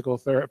therapists, physical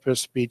therapists,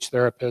 speech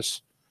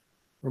therapists.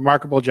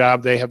 Remarkable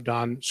job they have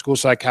done. School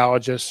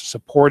psychologists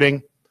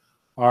supporting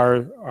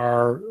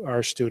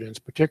our students.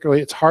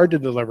 Particularly, it's hard to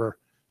deliver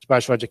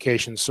special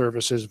education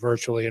services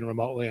virtually and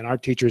remotely, and our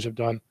teachers have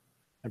done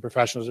and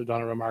professionals have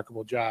done a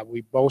remarkable job.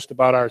 We boast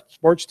about our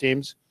sports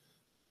teams,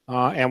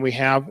 and we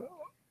have,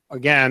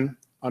 again,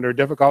 under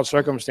difficult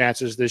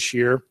circumstances this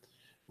year,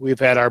 we've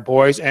had our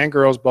boys and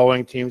girls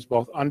bowling teams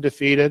both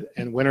undefeated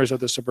and winners of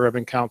the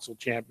Suburban Council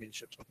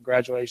Championship. So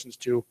congratulations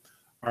to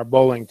our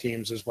bowling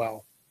teams as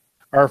well.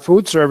 Our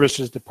food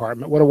services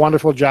department, what a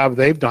wonderful job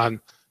they've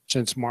done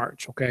since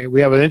March, okay?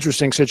 We have an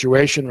interesting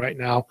situation right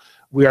now.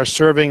 We are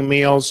serving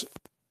meals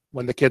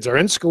when the kids are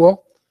in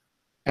school,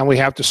 and we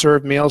have to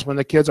serve meals when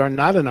the kids are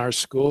not in our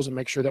schools and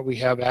make sure that we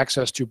have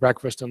access to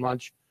breakfast and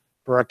lunch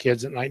for our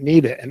kids that might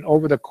need it. And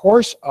over the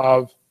course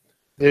of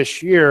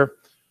this year,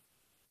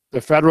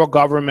 the federal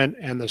government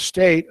and the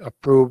state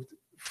approved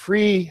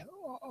free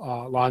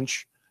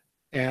lunch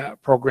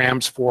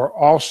programs for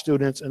all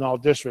students in all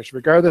districts,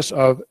 regardless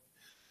of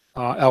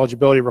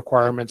eligibility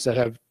requirements that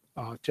have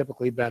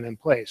typically been in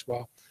place.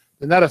 Well,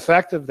 the net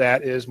effect of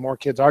that is more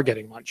kids are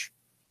getting lunch,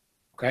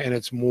 okay, and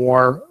it's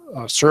more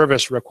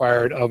service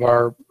required of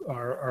our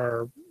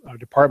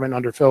department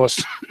under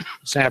Phyllis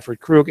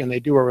Sanford Krug, and they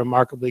do a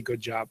remarkably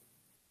good job.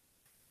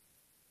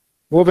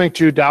 Moving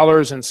to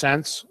dollars and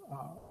cents,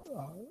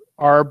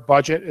 our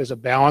budget is a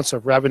balance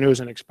of revenues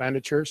and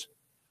expenditures.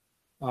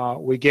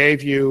 We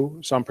gave you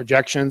some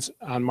projections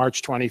on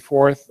March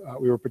 24th.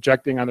 We were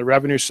projecting on the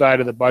revenue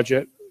side of the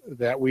budget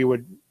that we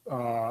were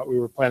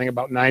planning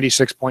about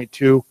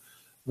 $96.2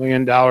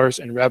 million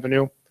in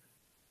revenue.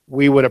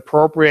 We would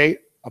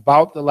appropriate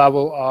about the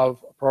level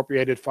of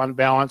appropriated fund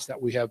balance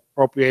that we have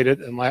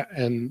appropriated in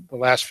the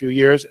last few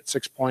years at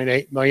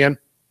 $6.8 million.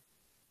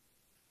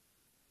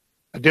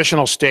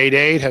 Additional state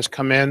aid has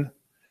come in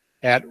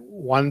at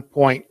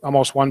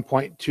almost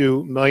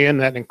 $1.2 million.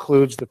 That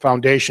includes the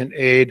foundation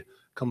aid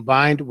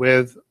combined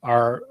with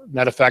our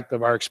net effect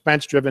of our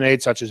expense-driven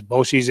aid, such as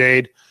BOCES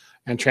aid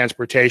and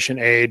transportation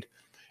aid.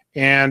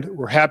 And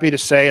we're happy to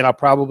say, and I'll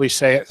probably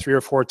say it 3 or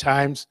 4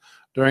 times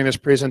during this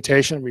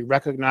presentation, we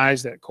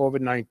recognize that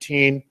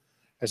COVID-19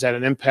 has had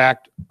an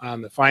impact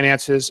on the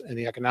finances and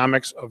the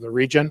economics of the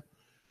region.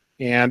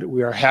 And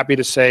we are happy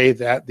to say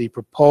that the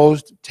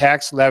proposed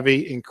tax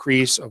levy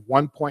increase of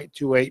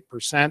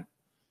 1.28%,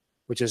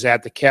 which is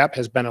at the cap,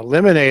 has been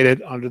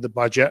eliminated under the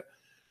budget.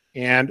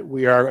 And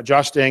we are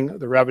adjusting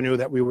the revenue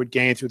that we would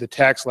gain through the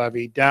tax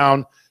levy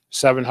down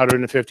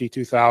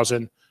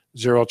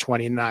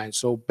 $752,029.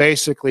 So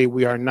basically,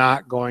 we are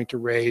not going to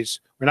raise,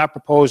 we're not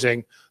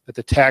proposing that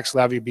the tax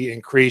levy be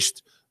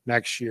increased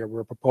next year.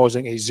 We're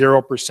proposing a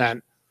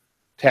 0%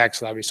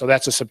 tax levy. So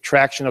that's a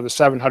subtraction of the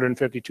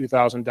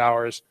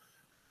 $752,000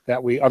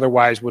 that we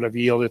otherwise would have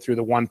yielded through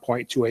the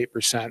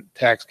 1.28%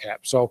 tax cap.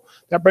 So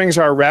that brings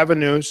our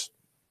revenues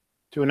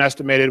to an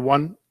estimated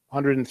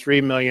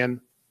 $103.5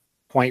 million.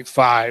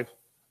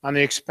 On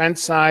the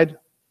expense side,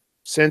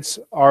 since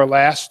our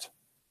last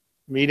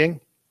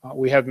meeting,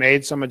 we have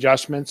made some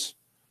adjustments.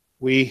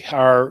 We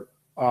are,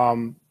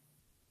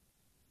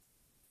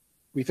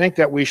 we think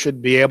that we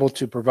should be able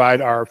to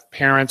provide our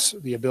parents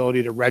the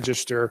ability to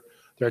register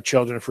their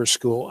children for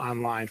school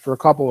online for a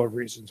couple of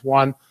reasons.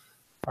 One,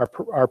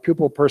 our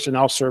pupil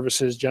personnel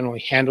services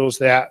generally handles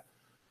that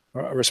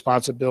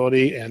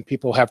responsibility, and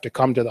people have to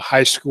come to the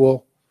high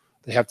school.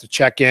 They have to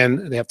check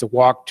in, they have to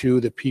walk to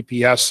the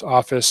PPS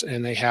office,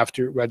 and they have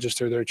to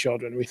register their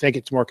children. We think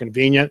it's more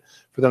convenient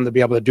for them to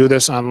be able to do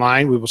this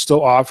online. We will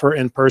still offer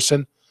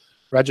in-person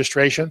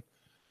registration.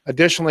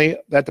 Additionally,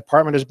 that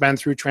department has been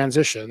through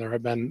transition. There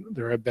have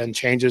been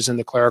changes in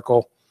the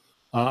clerical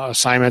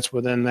assignments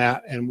within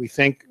that, and we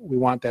think we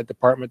want that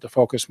department to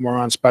focus more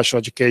on special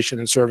education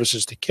and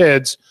services to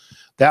kids.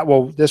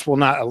 This will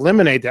not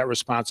eliminate that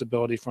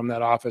responsibility from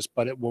that office,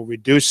 but it will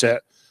reduce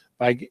it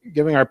by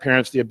giving our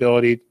parents the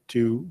ability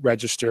to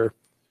register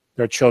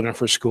their children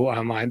for school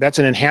online. That's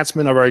an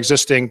enhancement of our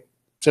existing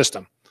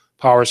system,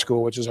 Power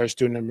School, which is our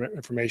student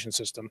information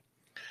system.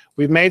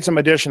 We've made some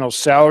additional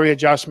salary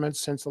adjustments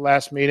since the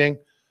last meeting.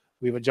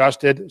 We've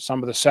adjusted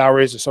some of the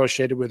salaries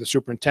associated with the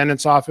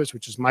superintendent's office,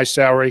 which is my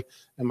salary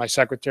and my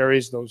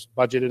secretary's. Those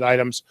budgeted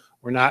items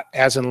were not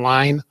as in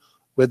line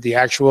with the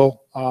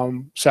actual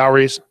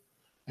salaries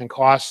and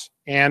costs.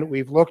 And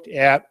we've looked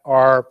at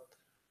our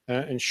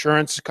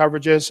insurance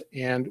coverages,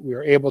 and we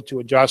were able to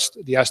adjust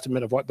the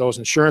estimate of what those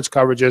insurance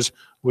coverages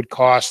would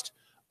cost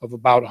of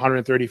about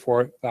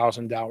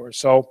 $134,000.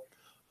 So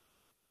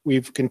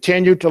we've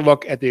continued to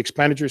look at the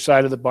expenditure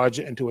side of the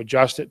budget and to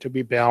adjust it to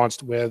be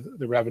balanced with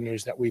the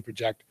revenues that we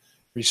project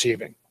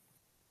receiving.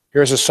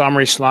 Here's a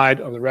summary slide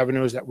of the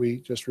revenues that we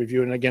just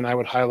reviewed. And again, I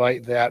would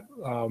highlight that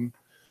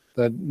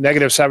the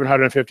negative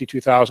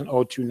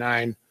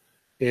 $752,029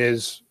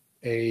 is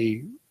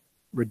a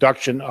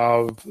reduction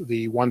of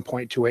the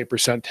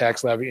 1.28%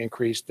 tax levy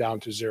increase down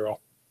to 0.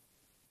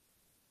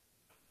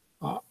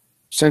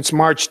 Since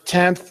March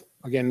 10th,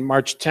 again,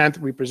 March 10th,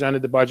 we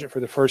presented the budget for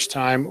the first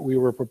time. We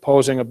were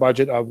proposing a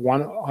budget of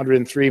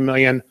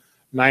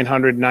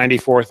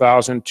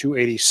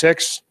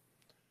 $103,994,286.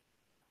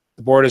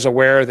 The board is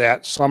aware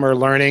that summer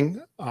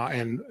learning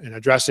and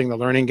addressing the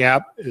learning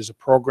gap is a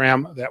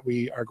program that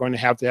we are going to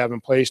have in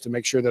place to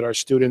make sure that our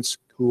students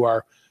who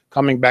are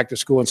coming back to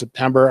school in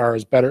September are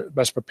as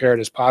best prepared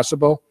as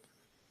possible.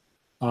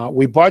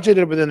 We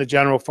budgeted within the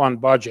general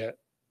fund budget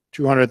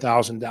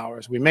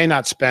 $200,000. We may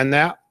not spend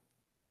that.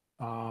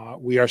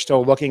 We are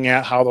still looking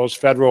at how those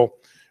federal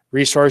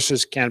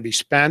resources can be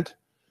spent.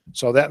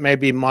 So that may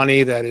be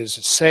money that is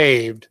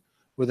saved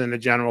within the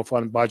general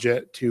fund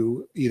budget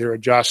to either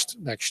adjust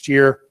next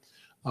year's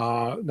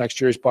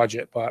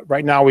budget. But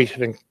right now we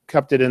have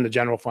kept it in the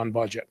general fund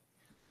budget.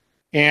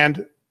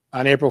 And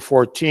on April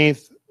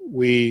 14th,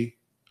 we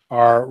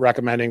are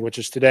recommending, which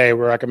is today,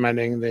 we're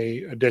recommending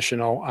the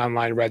additional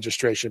online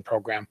registration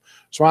program.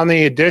 So on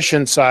the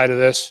addition side of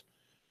this,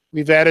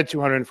 we've added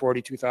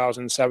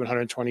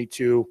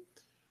 242,722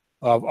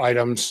 of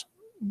items,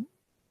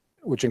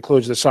 which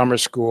includes the summer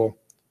school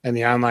and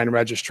the online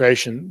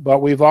registration. But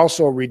we've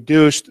also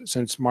reduced,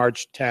 since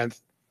March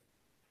 10th,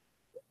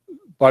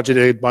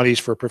 budgeted monies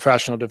for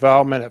professional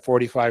development at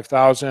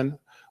 45,000.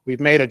 We've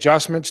made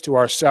adjustments to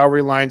our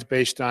salary lines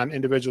based on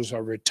individuals who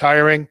are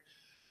retiring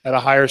at a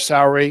higher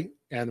salary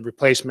and the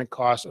replacement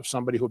cost of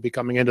somebody who will be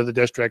coming into the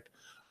district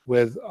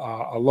with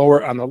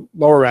on the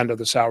lower end of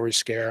the salary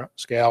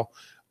scale.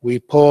 We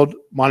pulled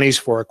monies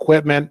for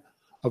equipment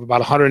of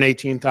about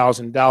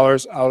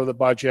 $118,000 out of the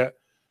budget.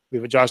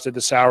 We've adjusted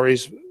the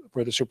salaries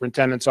for the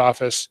superintendent's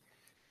office,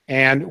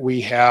 and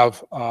we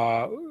have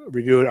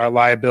reviewed our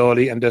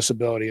liability and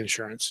disability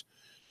insurance.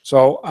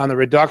 So on the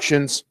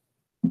reductions,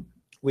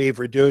 we've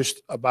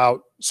reduced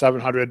about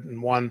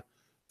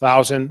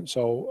 $701,000,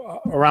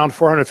 so around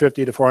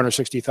 $450,000 to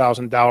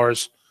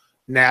 $460,000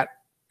 net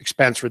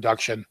expense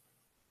reduction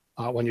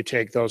when you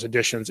take those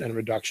additions and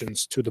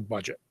reductions to the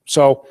budget.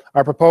 So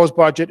our proposed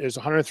budget is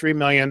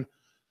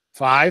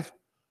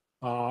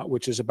 $103,500,000,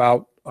 which is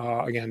about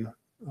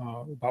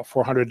about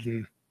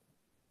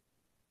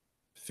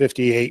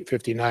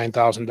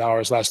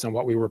 $458,000-$459,000 less than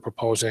what we were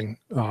proposing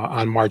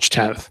on March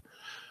 10th.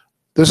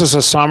 This is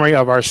a summary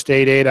of our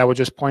state aid. I would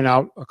just point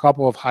out a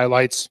couple of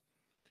highlights.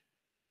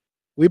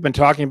 We've been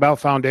talking about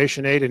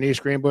foundation aid in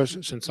East Greenbush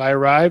since I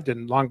arrived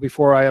and long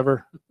before I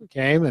ever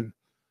came. And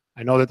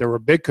I know that there were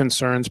big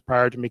concerns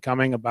prior to me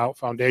coming about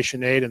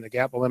foundation aid and the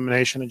gap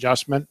elimination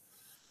adjustment.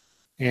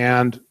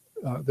 And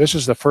this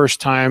is the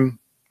first time,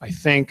 I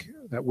think,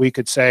 that we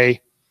could say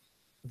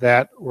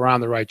that we're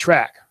on the right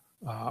track.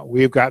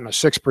 We've gotten a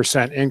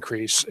 6%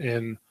 increase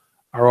in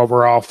our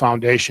overall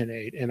foundation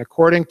aid. And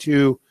according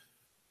to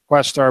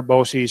Questar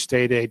BOCES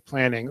state aid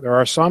planning, there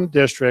are some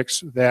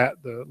districts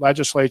that the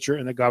legislature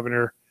and the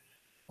governor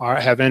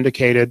have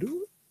indicated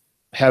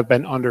have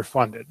been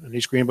underfunded, and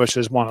East Greenbush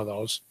is one of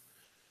those.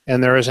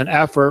 And there is an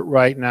effort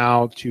right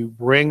now to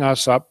bring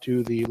us up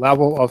to the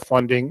level of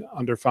funding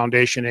under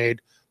foundation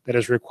aid that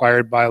is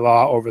required by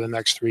law over the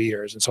next 3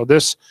 years. And so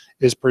this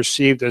is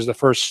perceived as the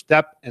first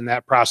step in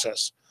that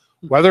process.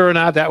 Whether or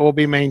not that will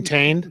be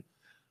maintained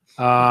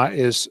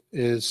is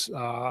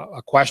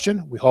a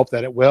question. We hope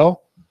that it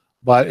will.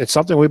 But it's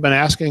something we've been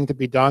asking to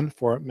be done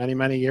for many,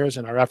 many years,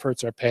 and our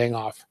efforts are paying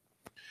off.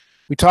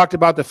 We talked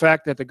about the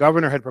fact that the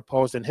governor had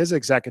proposed in his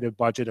executive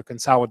budget a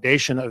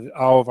consolidation of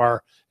all of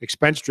our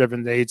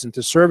expense-driven aids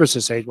into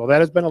services aid. Well, that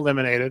has been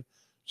eliminated,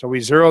 so we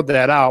zeroed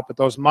that out. But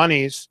those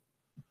monies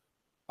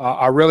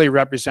are really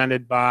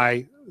represented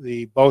by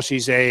the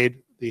BOCES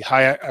aid, the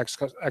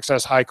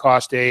excess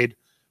high-cost aid,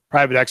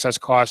 private excess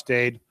cost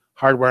aid,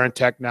 hardware and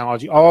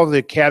technology, all of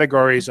the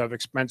categories of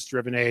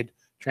expense-driven aid,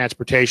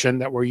 transportation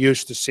that we're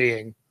used to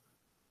seeing.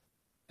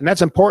 And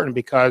that's important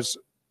because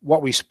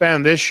what we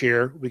spend this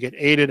year, we get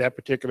aided at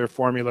particular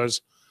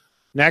formulas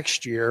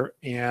next year,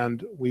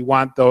 and we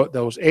want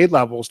those aid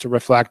levels to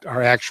reflect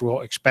our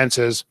actual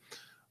expenses.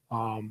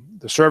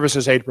 The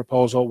services aid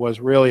proposal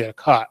was really a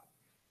cut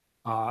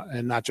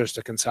and not just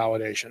a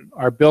consolidation.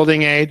 Our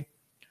building aid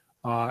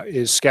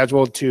is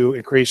scheduled to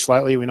increase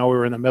slightly. We know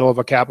we're in the middle of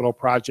a capital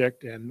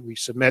project, and we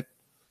submit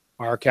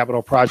our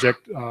capital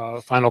project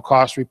final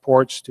cost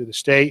reports to the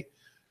state,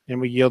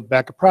 and we yield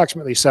back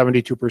approximately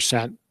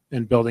 72%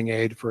 in building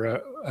aid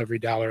for every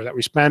dollar that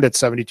we spend. At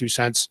 72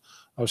 cents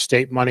of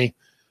state money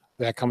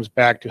that comes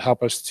back to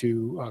help us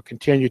to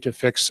continue to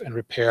fix and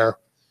repair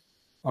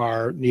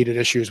our needed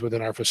issues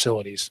within our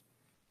facilities.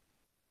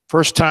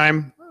 First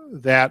time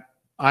that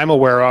I'm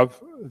aware of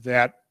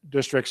that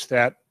districts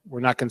that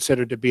were not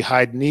considered to be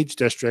high needs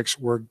districts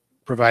were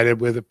provided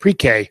with a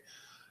pre-K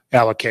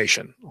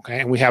allocation.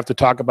 Okay, and we have to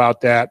talk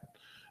about that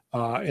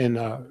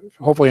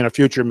hopefully in a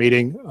future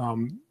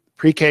meeting.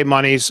 Pre-K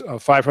monies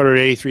of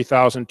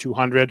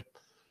 $583,200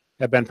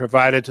 have been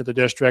provided to the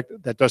district.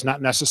 That does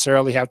not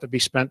necessarily have to be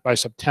spent by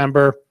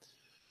September.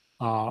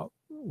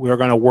 We're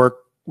going to work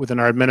within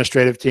our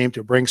administrative team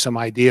to bring some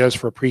ideas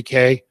for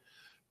pre-K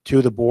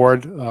to the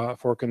board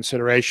for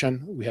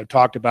consideration. We have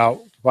talked about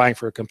applying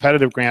for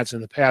competitive grants in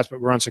the past,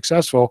 but we're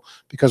unsuccessful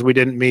because we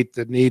didn't meet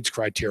the needs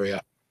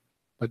criteria.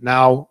 But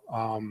now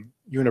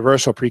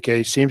universal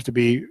pre-K seems to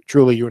be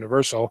truly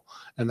universal,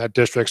 and that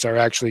districts are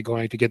actually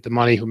going to get the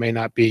money who may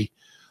not be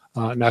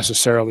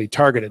necessarily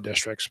targeted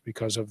districts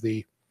because of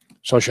the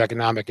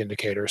socioeconomic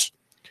indicators.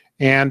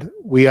 And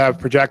we have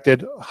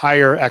projected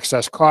higher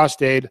excess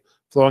cost aid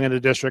flowing into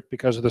the district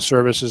because of the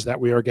services that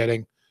we are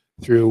getting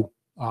through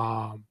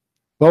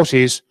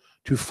BOCES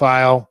to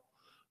file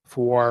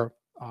for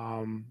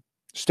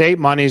state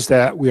monies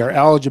that we are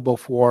eligible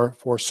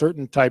for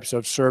certain types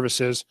of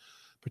services,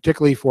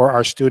 particularly for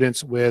our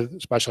students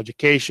with special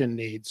education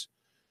needs,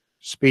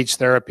 speech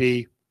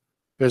therapy,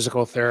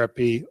 physical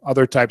therapy,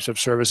 other types of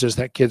services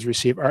that kids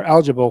receive are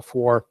eligible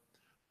for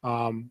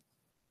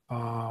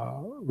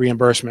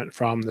reimbursement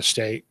from the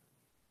state.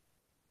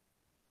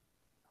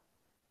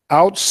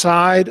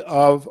 Outside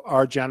of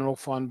our general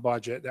fund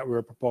budget that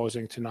we're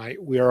proposing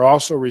tonight, we are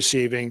also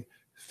receiving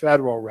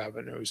federal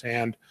revenues,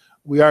 and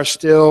we are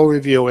still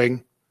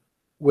reviewing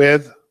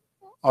with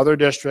other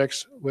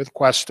districts, with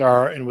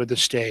Questar, and with the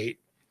state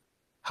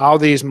how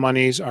these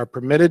monies are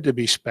permitted to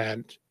be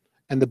spent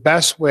and the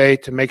best way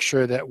to make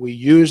sure that we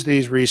use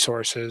these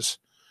resources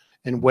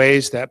in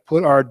ways that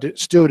put our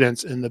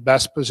students in the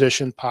best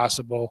position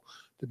possible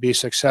to be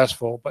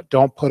successful, but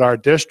don't put our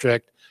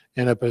district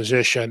in a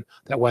position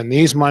that when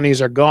these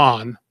monies are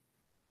gone,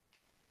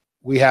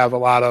 we have a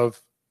lot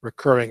of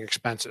recurring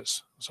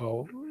expenses.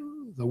 So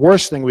the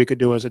worst thing we could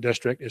do as a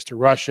district is to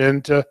rush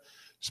into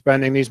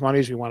spending these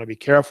monies. We want to be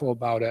careful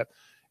about it.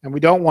 And we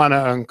don't want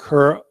to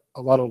incur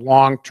a lot of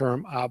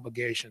long-term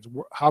obligations.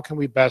 How can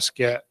we best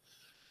get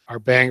our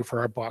bang for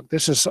our buck?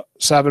 This is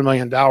 $7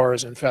 million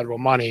in federal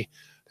money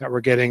that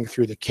we're getting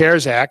through the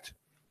CARES Act,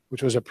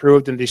 which was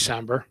approved in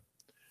December,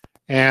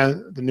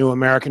 and the new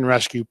American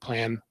Rescue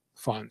Plan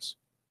funds.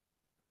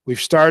 We've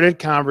started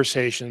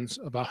conversations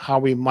about how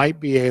we might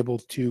be able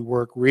to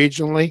work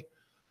regionally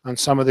on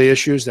some of the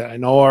issues that I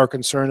know are a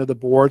concern of the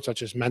board,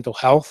 such as mental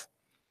health.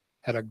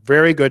 Had a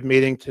very good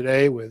meeting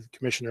today with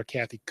Commissioner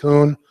Kathy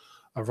Kuhn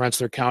of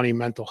Rensselaer County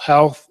Mental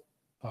Health,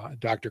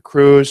 Dr.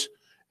 Cruz,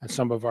 and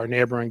some of our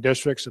neighboring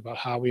districts about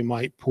how we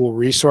might pool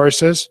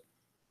resources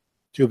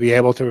to be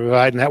able to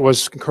provide. And that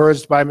was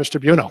encouraged by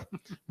Mr. Buno.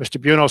 Mr.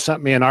 Buno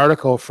sent me an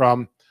article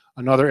from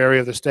another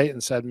area of the state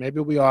and said, maybe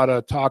we ought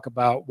to talk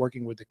about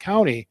working with the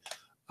county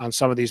on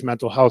some of these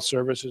mental health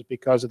services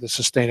because of the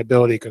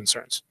sustainability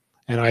concerns.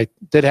 And I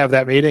did have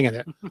that meeting, and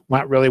it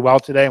went really well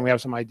today, and we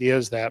have some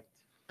ideas that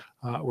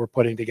we're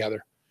putting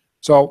together.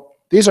 So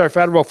these are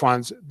federal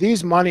funds.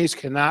 These monies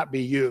cannot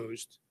be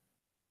used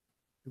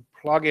to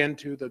plug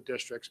into the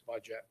district's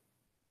budget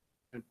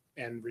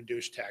and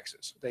reduce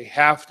taxes. They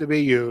have to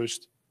be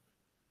used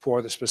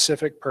for the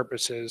specific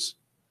purposes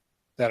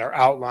that are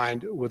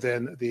outlined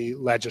within the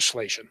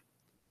legislation.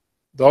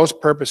 Those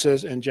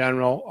purposes in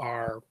general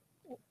are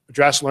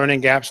address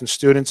learning gaps in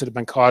students that have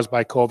been caused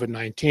by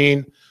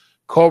COVID-19,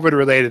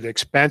 COVID-related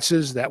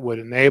expenses that would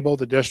enable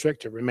the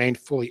district to remain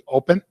fully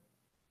open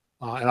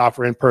and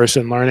offer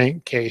in-person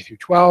learning K through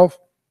 12,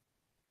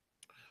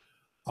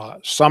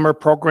 summer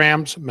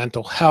programs,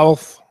 mental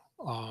health,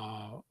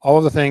 all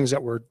of the things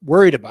that we're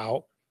worried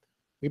about.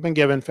 We've been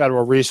given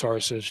federal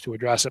resources to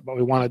address it, but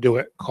we want to do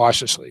it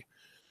cautiously.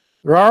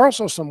 There are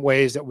also some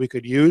ways that we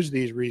could use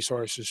these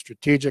resources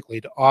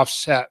strategically to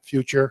offset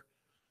future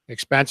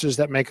expenses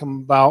that may come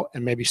about,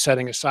 and maybe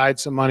setting aside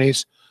some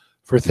monies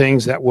for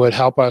things that would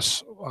help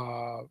us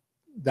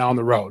down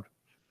the road.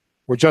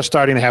 We're just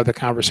starting to have the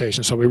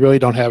conversation, so we really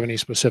don't have any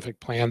specific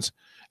plans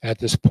at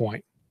this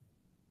point.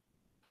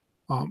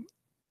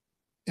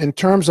 In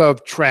terms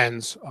of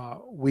trends,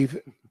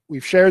 we've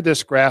shared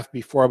this graph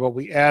before, but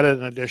we added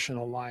an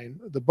additional line.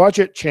 The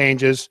budget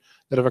changes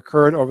that have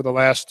occurred over the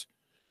last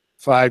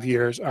 5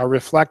 years are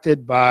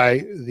reflected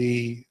by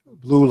the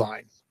blue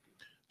line.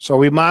 So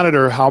we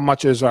monitor how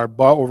much is our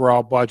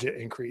overall budget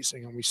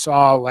increasing. And we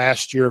saw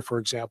last year, for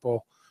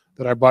example,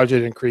 that our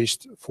budget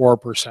increased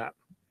 4%.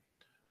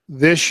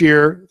 This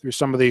year, through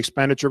some of the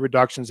expenditure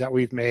reductions that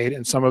we've made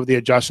and some of the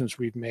adjustments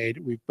we've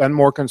made, we've been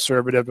more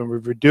conservative, and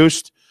we've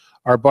reduced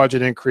our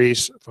budget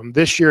increase from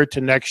this year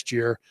to next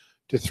year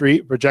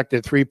to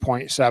projected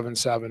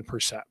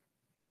 3.77%.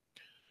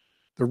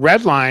 The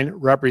red line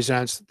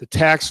represents the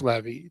tax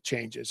levy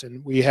changes,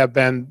 and we have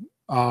been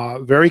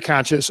very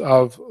conscious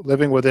of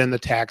living within the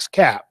tax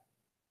cap.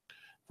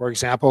 For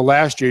example,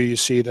 last year you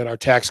see that our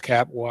tax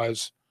cap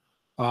was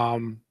a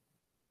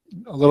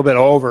little bit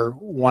over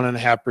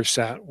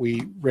 1.5%.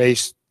 We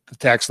raised the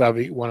tax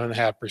levy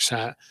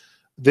 1.5%.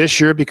 This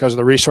year, because of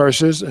the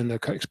resources and the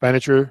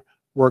expenditure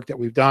work that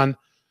we've done,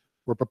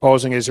 we're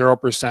proposing a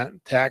 0%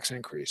 tax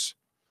increase.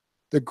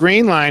 The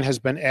green line has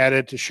been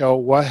added to show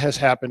what has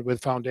happened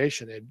with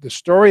foundation aid. The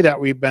story that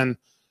we've been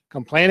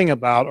complaining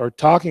about or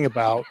talking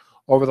about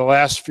over the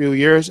last few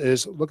years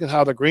is, look at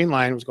how the green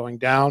line was going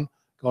down,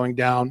 going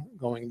down,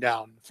 going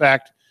down. In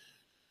fact,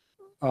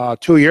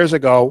 2 years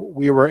ago,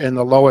 we were in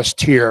the lowest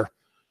tier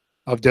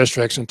of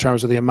districts in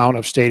terms of the amount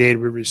of state aid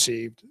we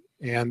received.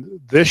 And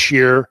this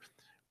year,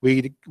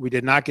 we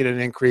did not get an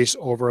increase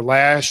over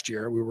last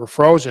year. We were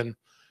frozen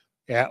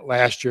at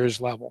last year's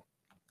level.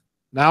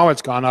 Now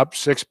it's gone up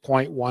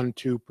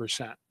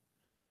 6.12%.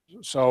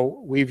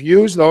 So we've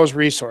used those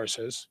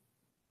resources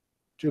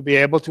to be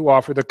able to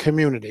offer the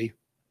community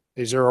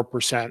a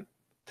 0%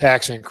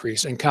 tax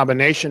increase in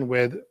combination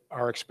with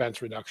our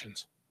expense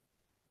reductions.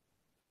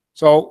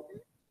 So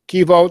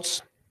key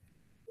votes,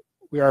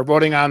 we are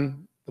voting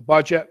on the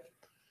budget,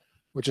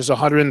 which is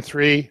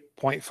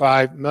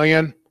 $103.5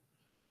 million.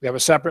 We have a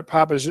separate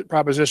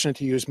proposition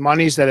to use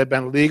monies that have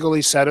been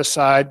legally set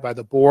aside by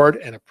the board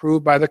and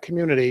approved by the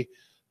community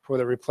for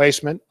the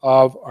replacement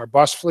of our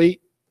bus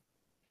fleet.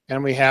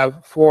 And we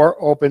have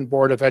 4 open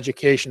Board of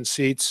Education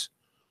seats.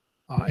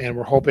 And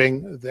we're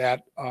hoping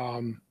that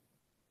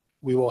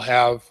we will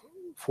have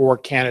 4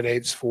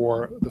 candidates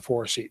for the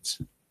 4 seats.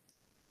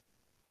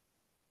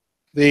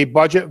 The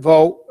budget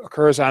vote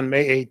occurs on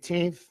May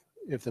 18th.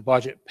 If the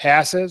budget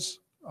passes,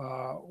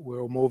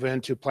 we'll move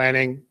into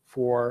planning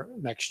for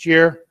next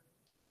year.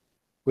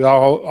 We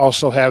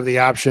also have the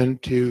option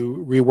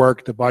to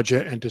rework the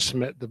budget and to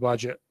submit the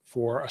budget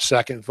for a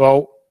second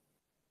vote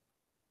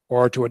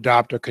or to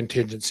adopt a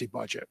contingency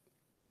budget.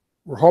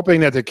 We're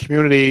hoping that the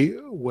community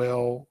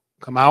will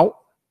come out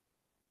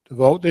to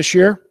vote this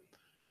year.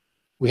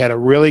 We had a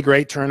really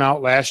great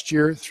turnout last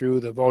year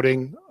through the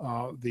voting,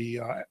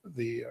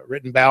 the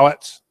written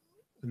ballots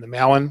and the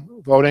mail-in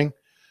voting.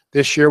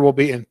 This year will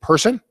be in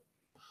person,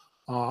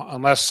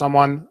 unless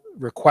someone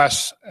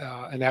requests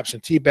an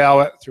absentee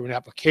ballot through an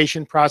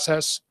application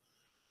process.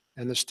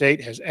 And the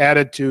state has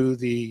added to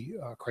the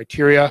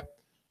criteria,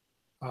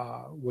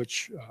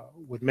 which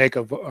would make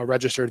a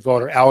registered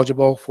voter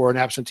eligible for an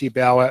absentee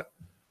ballot,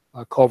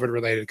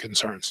 COVID-related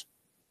concerns.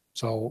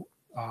 So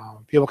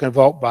people can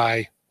vote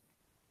by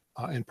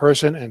in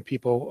person, and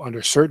people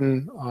under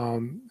certain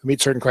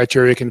meet certain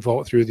criteria can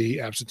vote through the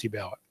absentee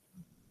ballot.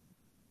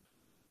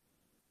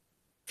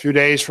 A few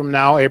days from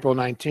now, April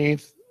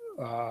 19th,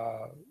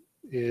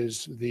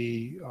 is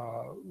the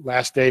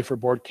last day for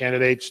board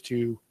candidates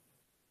to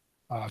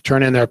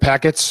turn in their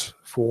packets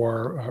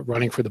for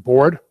running for the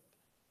board.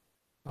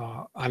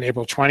 On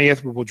April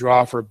 20th, we will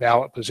draw for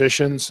ballot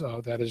positions.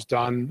 That is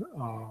done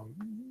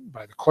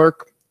by the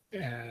clerk,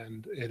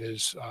 and it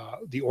is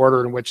the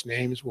order in which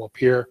names will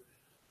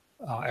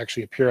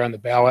actually appear on the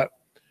ballot.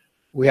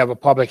 We have a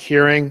public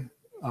hearing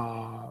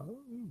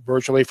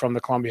virtually from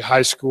the Columbia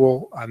High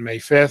School on May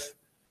 5th.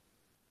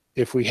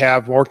 If we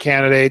have more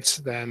candidates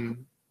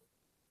than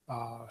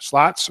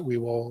slots, we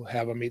will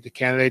have a meet the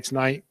candidates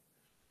night,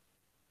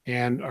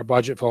 and our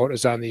budget vote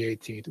is on the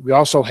 18th. We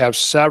also have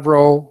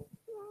several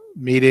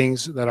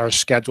meetings that are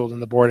scheduled,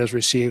 and the board has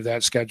received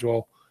that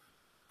schedule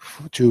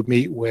to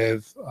meet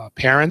with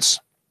parents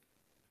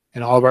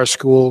in all of our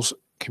schools,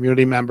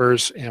 community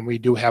members, and we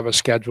do have a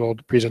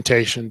scheduled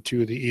presentation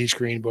to the East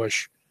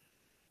Greenbush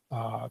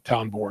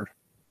Town Board.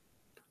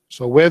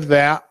 So with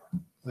that,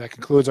 that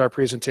concludes our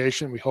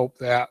presentation. We hope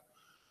that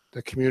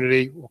the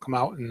community will come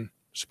out and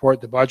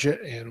support the budget,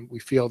 and we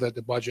feel that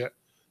the budget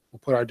will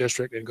put our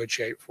district in good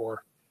shape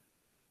for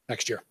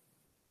next year.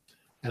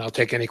 And I'll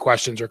take any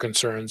questions or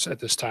concerns at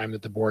this time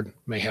that the board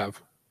may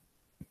have.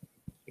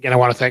 Again, I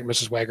want to thank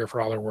Mrs. Wager for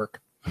all her work.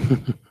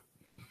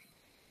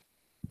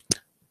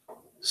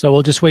 So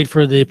we'll just wait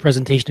for the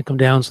presentation to come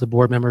down so the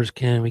board members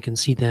we can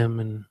see them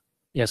and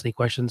ask any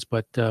questions.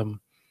 But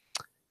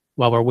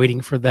while we're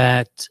waiting for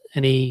that,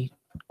 any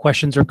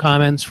questions or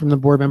comments from the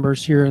board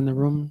members here in the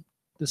room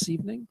this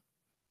evening?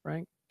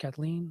 Frank,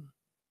 Kathleen,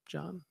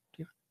 John?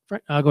 Yeah.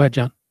 Frank, go ahead,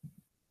 John.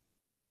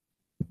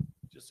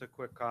 Just a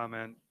quick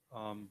comment.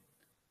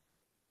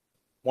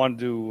 Wanted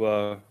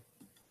to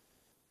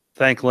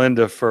thank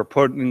Linda for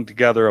putting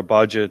together a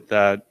budget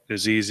that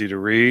is easy to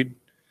read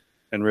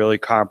and really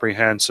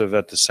comprehensive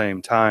at the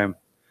same time.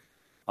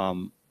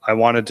 I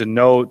wanted to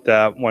note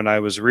that when I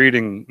was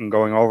reading and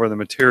going over the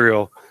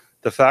material,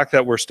 the fact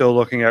that we're still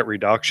looking at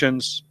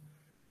reductions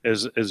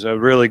is a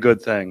really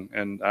good thing,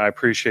 and I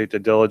appreciate the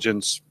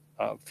diligence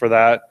for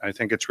that. I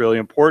think it's really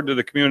important to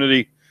the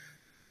community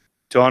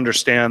to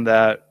understand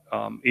that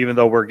even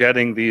though we're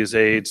getting these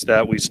aids,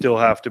 that we still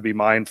have to be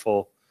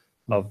mindful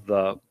of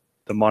the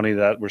money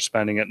that we're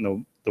spending it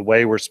and the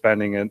way we're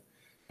spending it,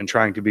 and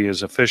trying to be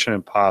as efficient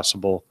as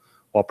possible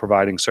while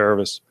providing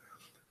service.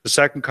 The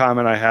second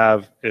comment I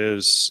have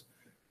is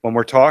when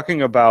we're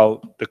talking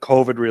about the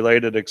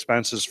COVID-related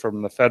expenses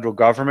from the federal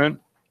government,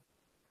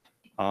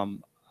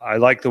 I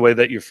like the way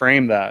that you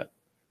frame that,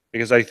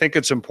 because I think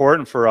it's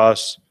important for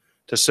us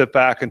to sit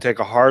back and take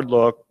a hard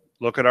look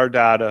at our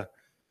data,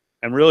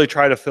 and really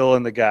try to fill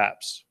in the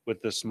gaps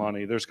with this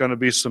money. There's going to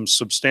be some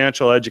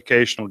substantial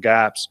educational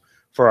gaps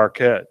for our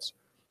kids.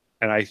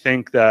 And I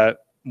think that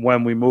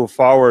when we move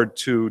forward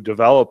to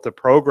develop the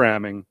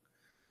programming,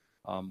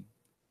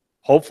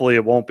 hopefully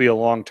it won't be a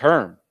long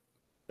term,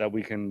 that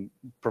we can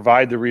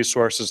provide the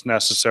resources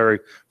necessary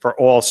for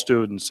all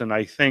students. And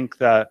I think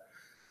that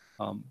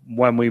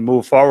when we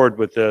move forward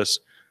with this,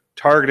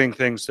 targeting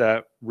things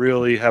that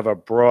really have a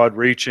broad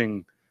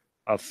reaching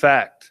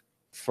effect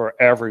for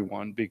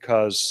everyone,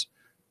 because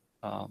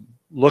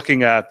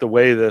looking at the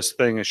way this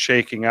thing is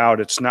shaking out,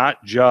 it's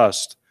not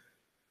just,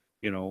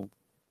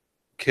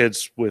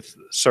 kids with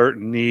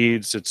certain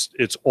needs.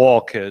 It's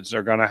all kids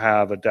are going to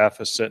have a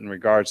deficit in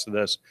regards to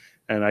this.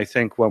 And I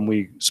think when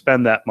we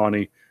spend that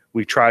money,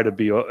 we try to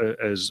be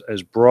as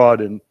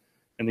broad in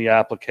the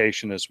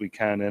application as we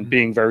can, and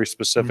being very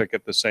specific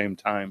at the same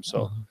time.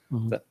 So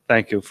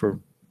thank you for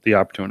the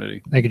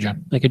opportunity. Thank you,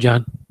 John. Thank you,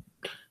 John.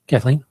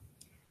 Kathleen?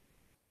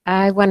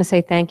 I want to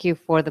say thank you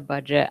for the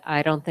budget.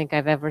 I don't think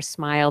I've ever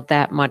smiled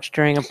that much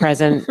during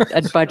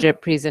a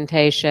budget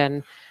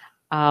presentation.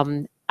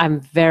 I'm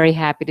very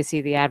happy to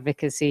see the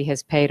advocacy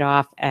has paid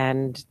off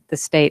and the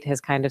state has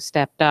kind of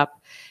stepped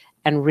up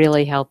and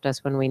really helped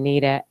us when we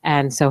need it,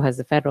 and so has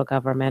the federal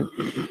government.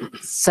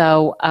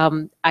 So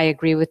I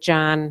agree with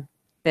John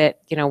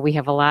that we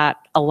have a lot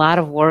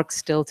of work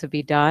still to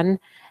be done,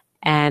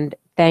 and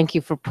thank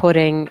you for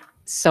putting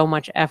so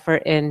much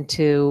effort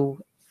into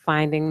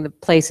finding the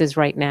places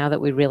right now that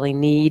we really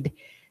need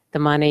the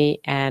money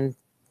and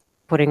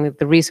putting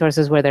the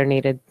resources where they're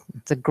needed.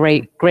 It's a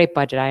great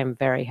budget. I am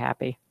very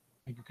happy.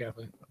 Thank you,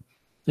 Kathleen.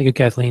 Thank you,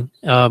 Kathleen.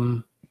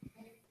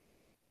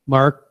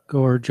 Mark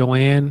or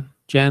Joanne,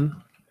 Jen,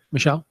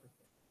 Michelle,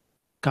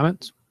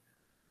 comments?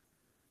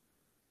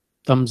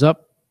 Thumbs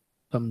up,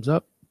 thumbs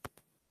up.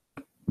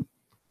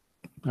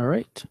 All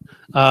right.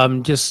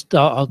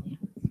 I'll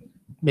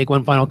make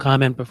one final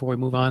comment before we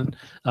move on.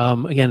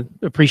 Again,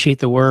 appreciate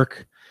the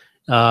work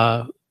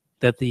that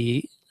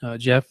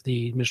Jeff,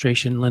 the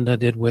administration, Linda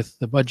did with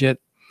the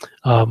budget.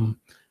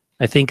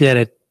 I think that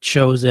it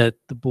shows that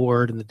the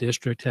board and the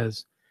district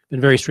has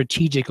been very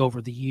strategic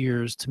over the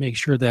years to make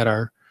sure that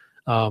our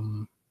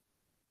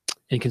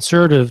and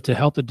conservative to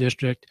help the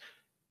district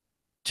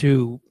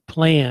to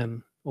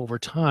plan over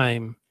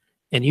time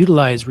and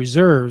utilize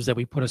reserves that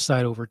we put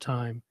aside over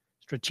time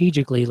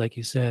strategically, like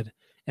you said,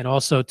 and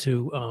also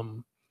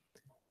to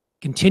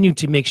continue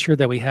to make sure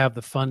that we have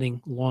the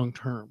funding long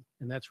term.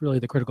 And that's really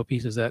the critical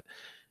piece, is that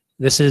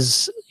this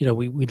is,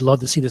 we'd love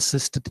to see this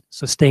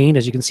sustained,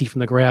 as you can see from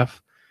the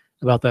graph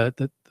about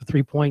the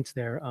 3 points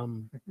there.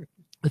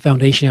 The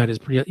foundation out is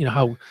pretty,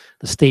 how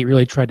the state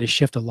really tried to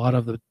shift a lot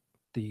of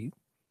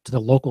to the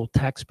local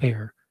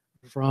taxpayer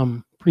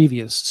from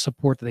previous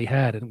support that they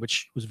had, and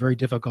which was very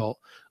difficult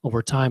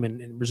over time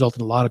and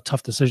resulted in a lot of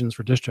tough decisions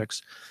for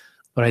districts.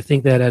 But I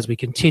think that as we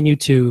continue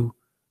to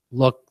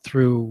look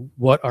through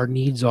what our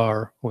needs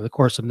are over the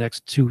course of the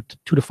next 2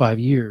 to 5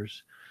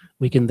 years,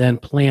 we can then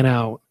plan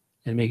out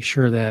and make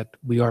sure that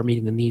we are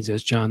meeting the needs,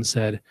 as John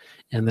said,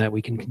 and that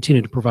we can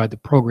continue to provide the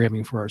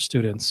programming for our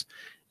students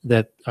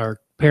that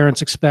our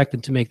parents expect,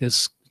 and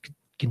to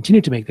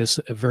continue to make this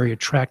a very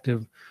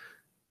attractive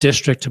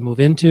district to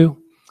move into,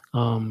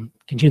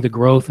 continue the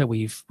growth that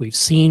we've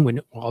seen when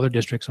other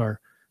districts are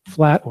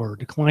flat or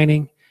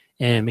declining,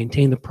 and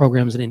maintain the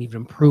programs and even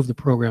improve the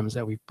programs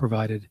that we've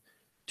provided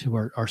to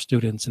our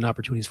students, and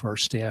opportunities for our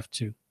staff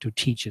to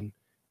teach and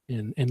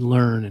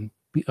learn and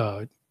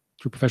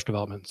through professional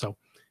development. So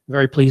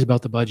very pleased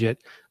about the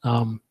budget.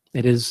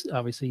 It is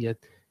obviously a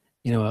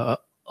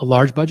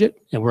large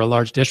budget, and we're a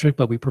large district,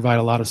 but we provide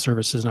a lot of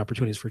services and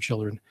opportunities for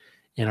children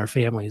and our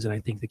families, and I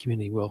think the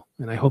community will,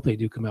 and I hope they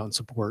do come out and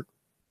support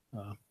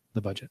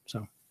the budget.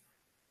 So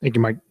Thank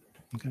you, Mike.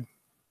 okay.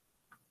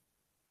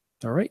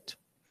 All right.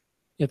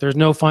 If there's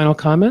no final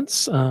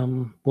comments,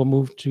 we'll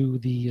move to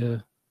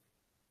the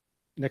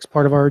next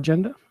part of our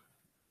agenda.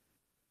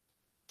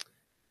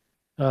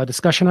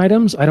 Discussion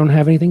items. I don't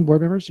have anything.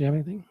 Board members, do you have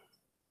anything?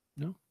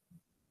 No?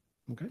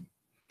 Okay.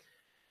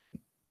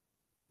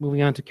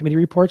 Moving on to committee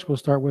reports, we'll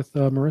start with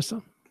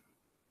Marissa.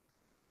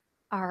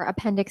 Our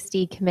Appendix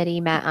D committee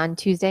met on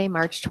Tuesday,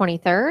 March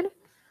 23rd.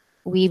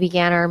 We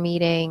began our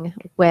meeting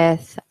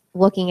with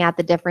looking at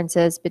the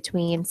differences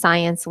between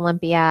Science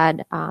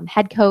Olympiad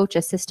head coach,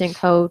 assistant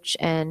coach,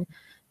 and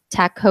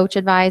tech coach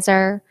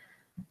advisor.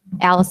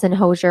 Allison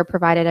Hosier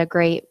provided a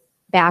great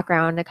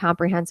background, a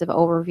comprehensive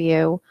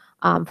overview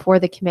for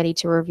the committee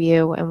to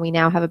review, and we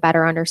now have a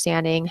better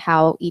understanding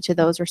how each of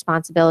those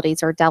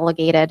responsibilities are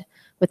delegated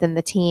within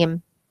the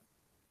team.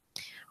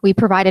 We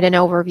provided an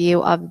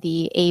overview of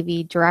the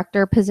AV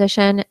director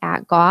position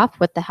at Goff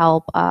with the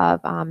help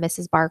of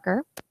Mrs.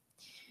 Barker.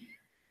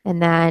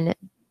 And then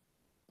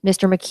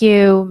Mr.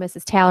 McHugh,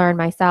 Mrs. Taylor, and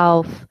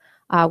myself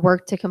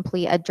worked to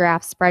complete a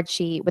draft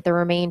spreadsheet with the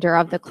remainder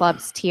of the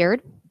clubs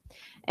tiered.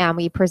 And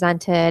we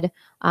presented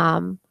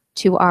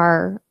to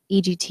our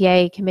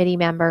EGTA committee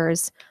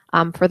members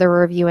for the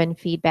review and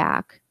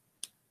feedback.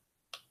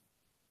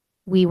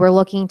 We were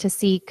looking to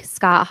seek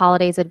Scott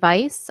Holliday's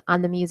advice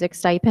on the music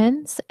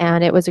stipends,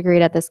 and it was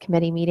agreed at this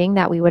committee meeting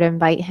that we would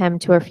invite him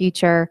to a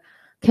future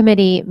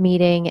committee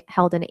meeting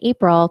held in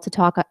April to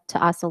talk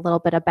to us a little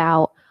bit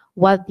about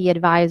what the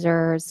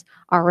advisors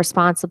are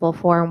responsible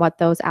for and what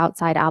those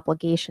outside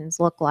obligations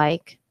look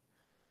like.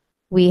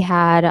 We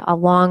had a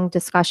long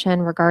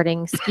discussion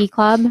regarding Ski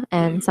Club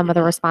and some of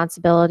the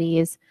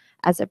responsibilities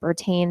as it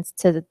pertains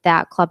to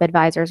that club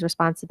advisor's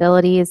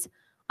responsibilities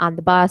on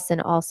the bus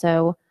and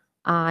also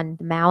on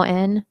the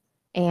mountain.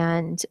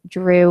 And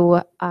Drew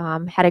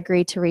had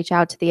agreed to reach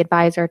out to the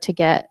advisor to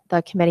get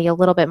the committee a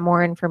little bit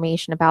more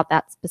information about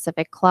that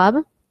specific club.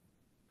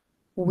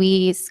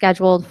 We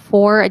scheduled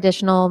 4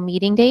 additional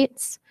meeting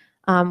dates.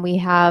 We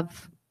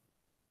have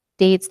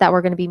dates that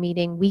we're going to be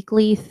meeting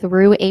weekly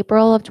through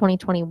April of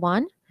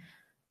 2021.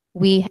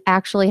 We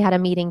actually had a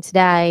meeting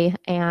today,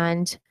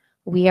 and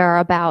we are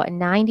about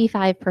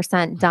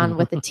 95% done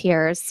with the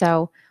tiers.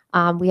 So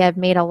We have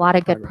made a lot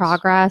of good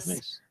progress.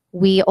 Nice.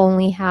 We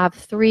only have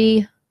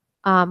 3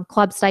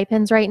 club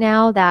stipends right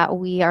now that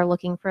we are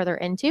looking further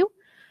into.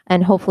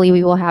 And hopefully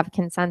we will have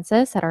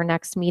consensus at our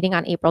next meeting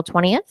on April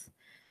 20th.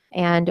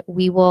 And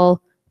we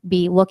will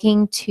be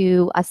looking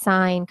to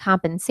assign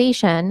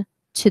compensation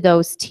to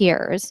those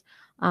tiers.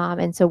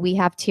 And so we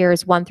have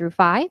tiers 1 through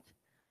 5.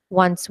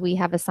 Once we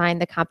have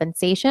assigned the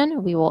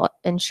compensation, we will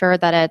ensure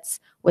that it's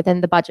within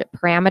the budget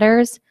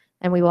parameters,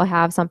 and we will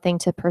have something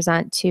to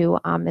present to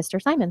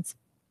Mr. Simons.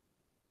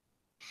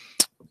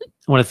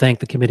 I want to thank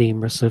the committee,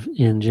 Marissa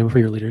and Jim, for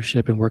your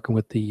leadership and working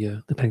with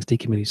the Appendix D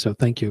committee. So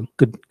thank you.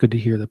 Good to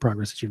hear the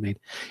progress that you've made.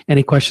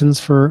 Any questions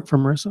for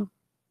Marissa?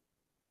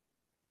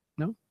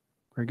 No?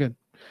 Very good.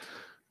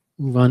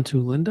 Move on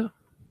to Linda.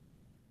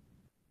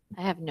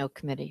 I have no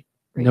committee.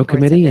 No reports at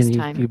committee, this and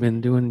time. you've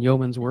been doing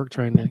yeoman's work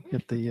trying to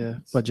get the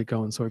budget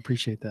going, so I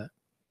appreciate that.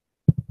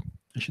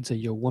 I should say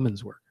yo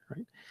woman's work,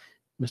 right?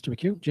 Mr.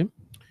 McHugh, Jim?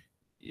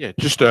 Yeah,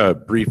 just a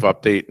brief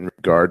update in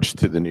regards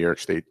to the New York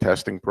State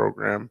testing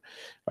program.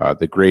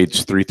 The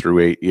grades 3 through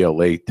 8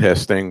 ELA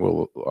testing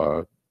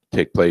will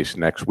take place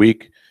next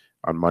week.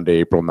 On Monday,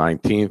 April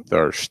 19th,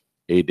 our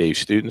A-Day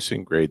students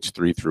in grades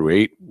 3 through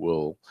 8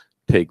 will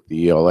take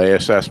the ELA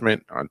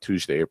assessment. On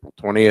Tuesday, April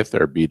 20th,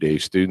 our B-Day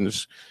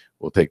students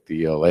will take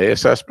the ELA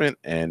assessment,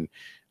 and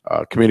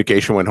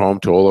communication went home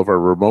to all of our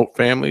remote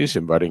families,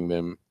 inviting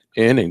them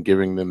in and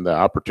giving them the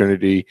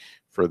opportunity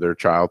for their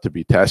child to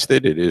be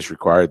tested. It is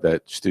required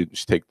that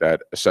students take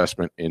that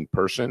assessment in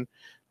person.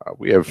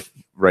 We have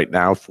right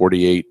now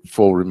 48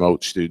 full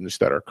remote students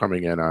that are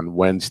coming in on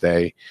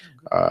Wednesday,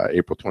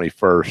 April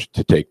 21st,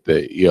 to take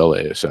the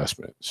ELA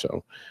assessment.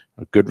 So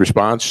a good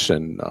response,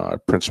 and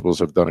principals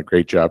have done a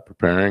great job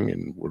preparing,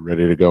 and we're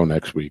ready to go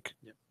next week.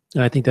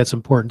 And I think that's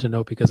important to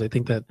know, because I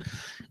think that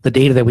the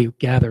data that we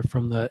gather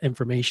from the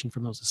information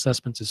from those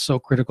assessments is so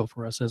critical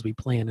for us as we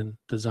plan and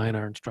design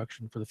our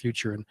instruction for the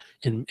future,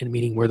 and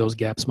meeting where those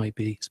gaps might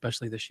be,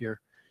 especially this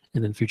year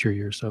and in future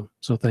years.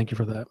 So thank you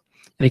for that.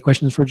 Any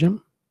questions for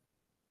Jim?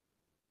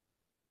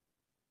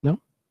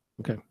 No?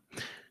 Okay.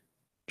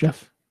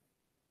 Jeff?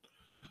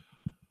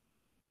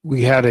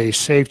 We had a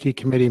safety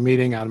committee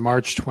meeting on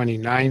March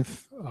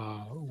 29th.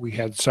 We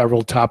had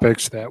several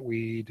topics that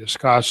we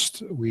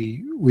discussed.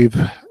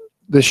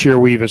 This year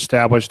we've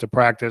established a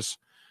practice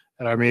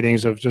at our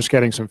meetings of just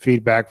getting some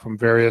feedback from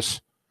various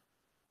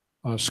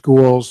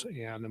schools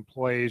and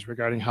employees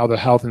regarding how the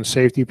health and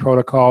safety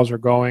protocols are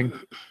going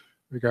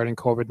regarding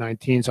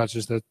COVID-19, such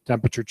as the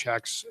temperature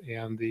checks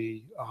and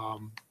the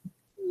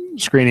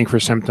screening for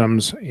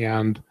symptoms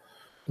and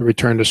the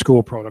return to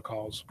school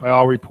protocols. By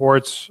all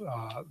reports,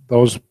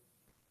 those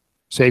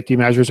safety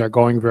measures are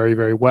going very,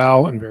 very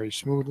well and very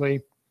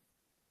smoothly.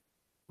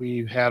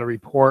 We've had a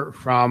report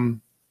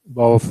from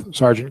both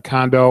Sergeant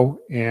Kondo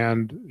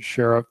and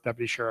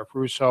Deputy Sheriff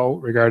Russo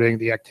regarding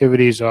the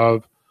activities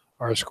of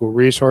our school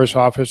resource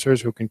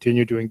officers, who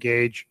continue to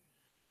engage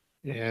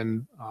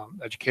in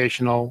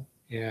educational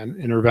and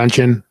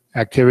intervention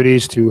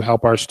activities to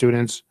help our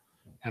students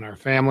and our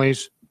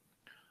families.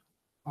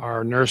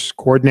 Our nurse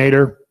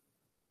coordinator,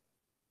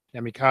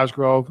 Tammy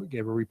Cosgrove,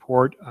 gave a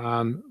report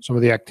on some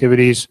of the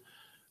activities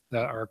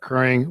that are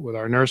occurring with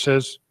our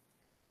nurses.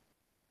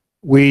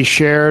 We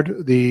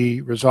shared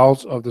the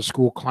results of the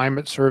school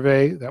climate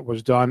survey that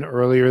was done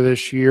earlier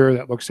this year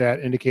that looks at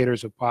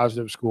indicators of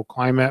positive school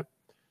climate.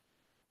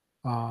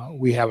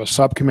 We have a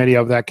subcommittee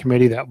of that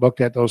committee that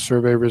looked at those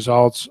survey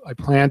results. I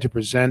plan to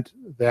present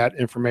that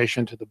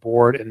information to the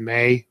board in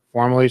May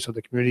formally, so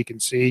the community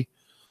can see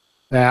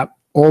that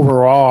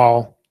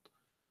overall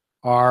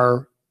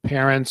our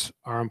parents,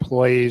 our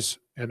employees,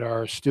 and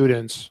our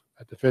students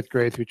at the 5th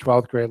grade through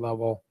 12th grade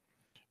level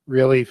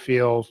really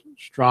feel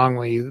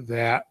strongly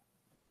that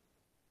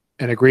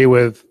and agree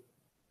with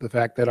the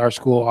fact that our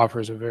school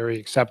offers a very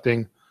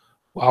accepting,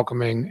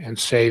 welcoming, and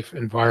safe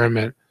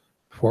environment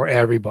for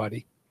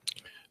everybody.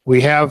 We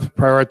have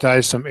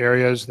prioritized some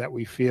areas that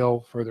we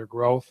feel further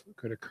growth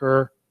could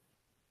occur.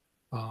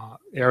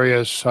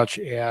 Areas such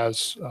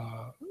as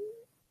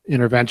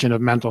intervention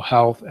of mental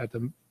health at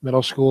the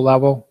middle school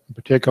level in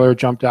particular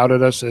jumped out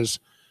at us as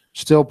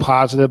still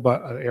positive,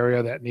 but an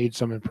area that needs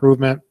some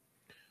improvement.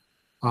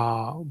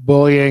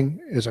 Bullying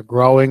is a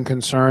growing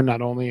concern,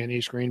 not only in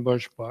East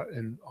Greenbush, but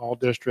in all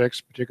districts,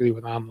 particularly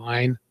with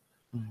online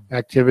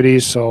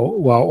activities. So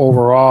while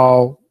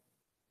overall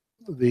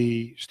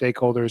the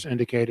stakeholders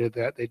indicated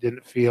that they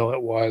didn't feel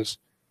it was,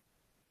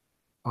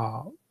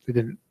 they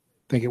didn't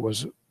think it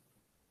was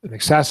an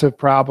excessive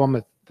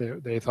problem,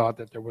 they thought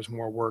that there was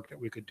more work that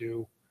we could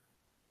do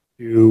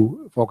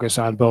to focus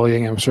on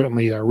bullying. And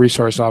certainly our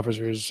resource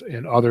officers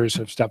and others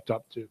have stepped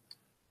up to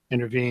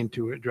intervene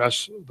to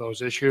address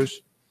those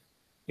issues.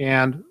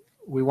 And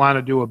we want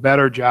to do a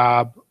better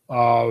job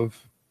of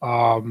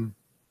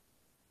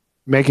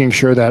making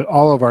sure that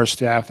all of our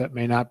staff that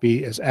may not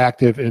be as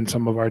active in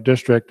some of our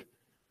district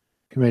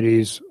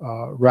committees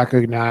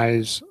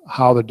recognize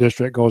how the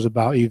district goes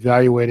about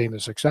evaluating the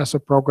success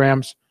of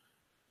programs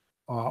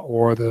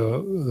or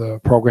the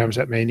programs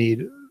that may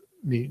need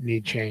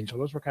need change. So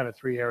those were kind of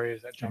three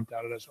areas that jumped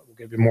out at us that we'll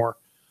give you more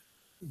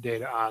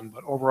data on.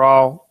 But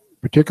overall,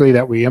 particularly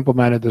that we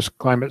implemented this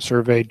climate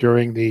survey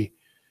during the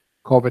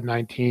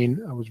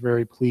COVID-19, I was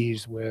very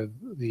pleased with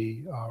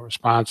the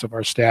response of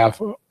our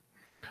staff,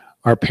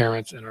 our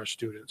parents, and our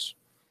students.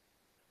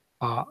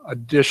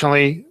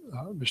 Additionally,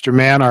 Mr.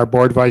 Mann, our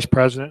board vice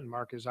president, and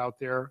Mark is out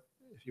there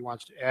if he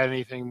wants to add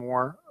anything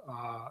more.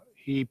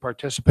 He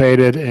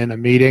participated in a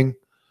meeting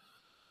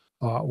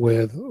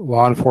with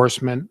law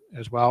enforcement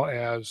as well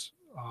as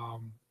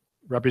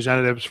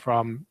representatives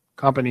from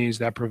companies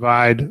that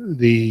provide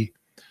the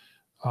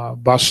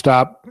bus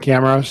stop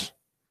cameras.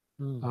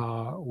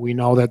 We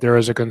know that there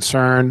is a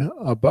concern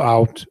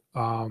about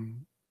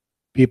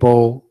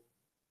people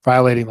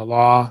violating the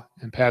law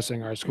and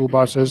passing our school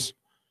buses.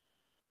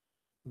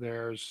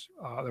 There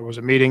was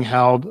a meeting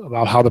held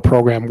about how the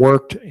program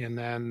worked, and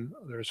then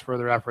there's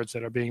further efforts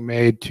that are being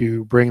made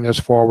to bring this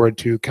forward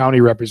to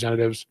county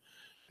representatives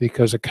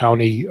because a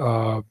county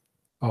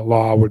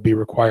law would be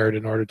required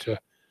in order to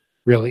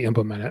really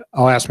implement it.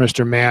 I'll ask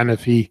Mr. Mann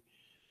if I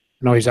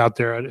know he's out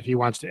there, if he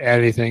wants to add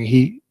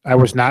anything. I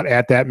was not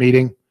at that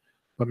meeting,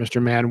 but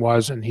Mr. Mann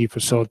was, and he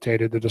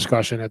facilitated the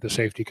discussion at the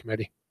safety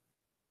committee.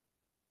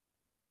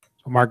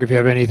 So Mark, if you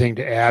have anything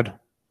to add,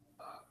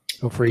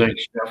 feel free.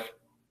 Thanks, Jeff.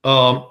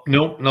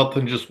 Nope,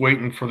 nothing, just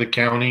waiting for the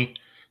county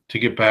to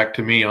get back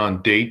to me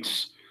on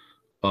dates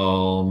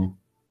so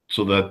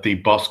that the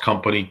bus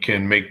company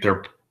can make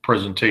their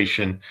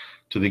presentation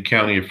to the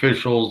county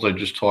officials. I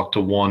just talked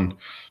to one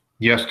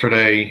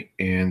yesterday,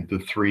 and the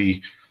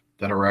three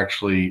that are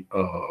actually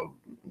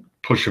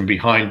pushing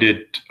behind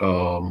it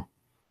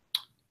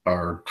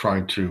are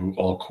trying to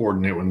all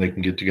coordinate when they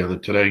can get together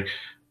today.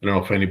 I don't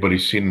know if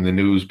anybody's seen in the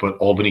news, but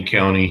Albany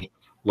County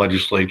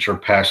legislature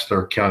passed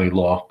their county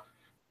law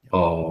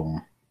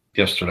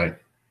yesterday.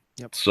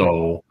 Yep.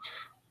 So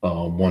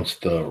once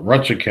the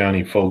Runyon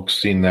County folks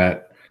seen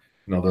that,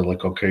 they're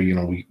like, okay,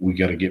 we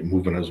got to get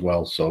moving as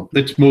well. So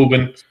it's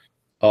moving.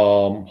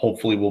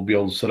 Hopefully we'll be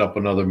able to set up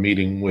another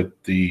meeting with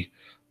the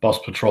bus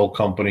patrol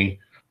company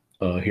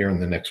here in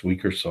the next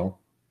week or so.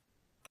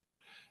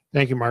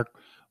 Thank you, Mark.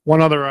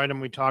 One other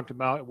item we talked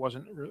about, it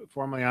wasn't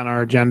formally on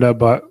our agenda,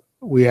 but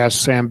we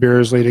asked Sam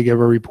Beersley to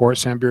give a report.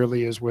 Sam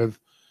Beersley is with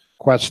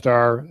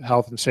Questar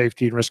Health and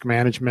Safety and Risk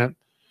Management.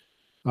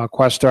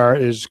 Questar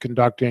is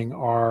conducting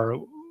our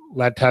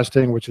lead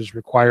testing, which is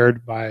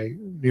required by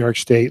New York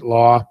State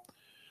law.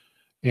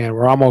 And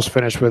we're almost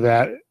finished with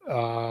that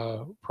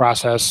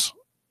process.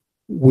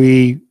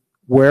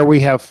 Where we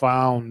have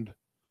found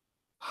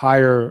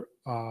higher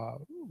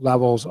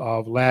levels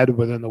of lead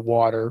within the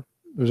water,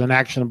 there's an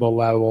actionable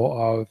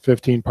level of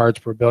 15 parts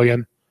per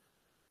billion.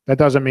 That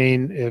doesn't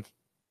mean if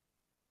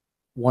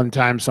one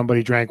time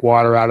somebody drank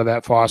water out of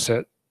that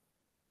faucet,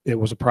 it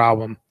was a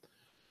problem.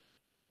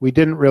 We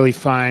didn't really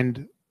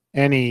find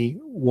any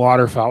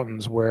water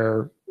fountains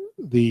that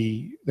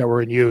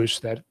were in use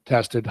that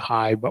tested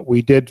high, but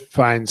we did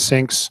find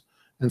sinks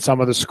in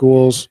some of the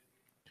schools,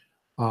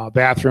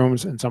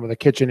 bathrooms, and some of the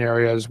kitchen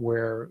areas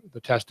where the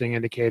testing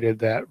indicated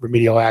that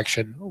remedial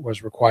action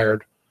was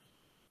required.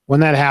 When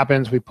that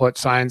happens, we put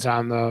signs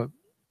on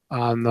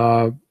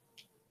the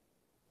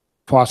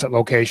faucet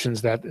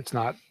locations that it's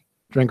not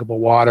drinkable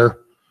water,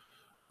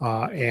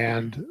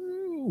 and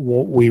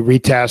we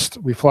retest,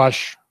 we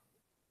flush,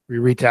 we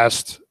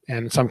retest,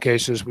 and in some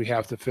cases we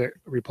have to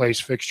replace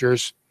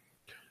fixtures,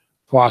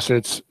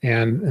 faucets,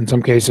 and in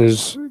some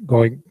cases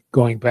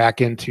going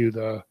back into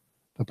the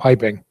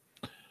piping.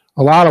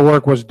 A lot of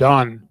work was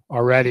done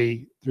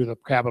already through the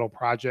capital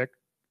project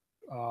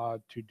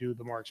to do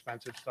the more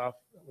expensive stuff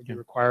that would be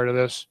required of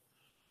this.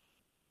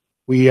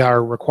 We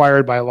are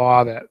required by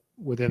law that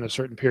within a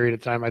certain period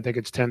of time, I think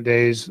it's 10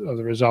 days of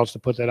the results, to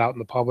put that out in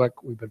the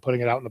public. We've been putting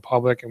it out in the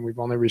public, and we've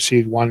only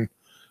received one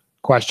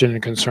question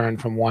and concern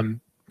from one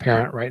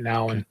parent right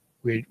now, and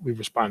we've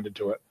responded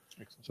to it.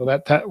 So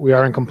that we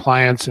are in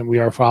compliance, and we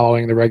are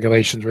following the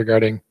regulations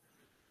regarding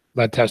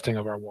lead testing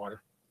of our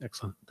water.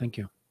 Excellent. Thank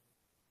you.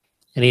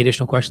 Any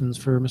additional questions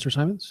for Mr.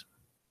 Simons?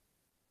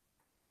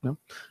 No.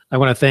 I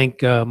want to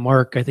thank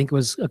Mark. I think it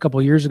was a couple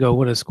of years ago,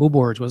 one of the school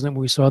boards, wasn't it,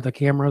 when we saw the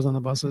cameras on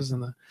the buses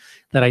and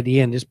that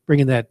idea, and just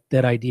bringing that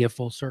idea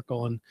full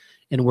circle and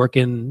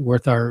working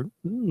with our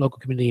local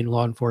community and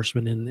law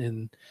enforcement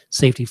and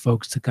safety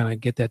folks to kind of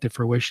get that to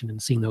fruition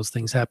and seeing those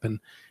things happen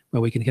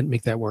where we can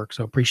make that work.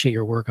 So appreciate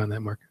your work on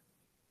that, Mark.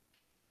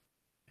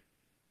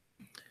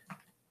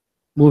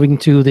 Moving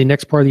to the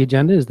next part of the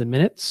agenda is the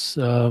minutes.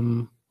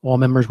 All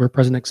members were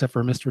present except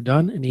for Mr.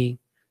 Dunn. Any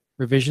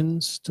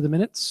revisions to the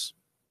minutes?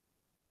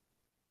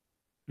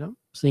 No,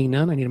 seeing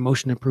none, I need a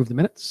motion to approve the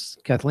minutes.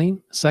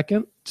 Kathleen,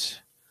 second.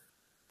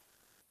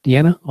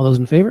 Deanna, all those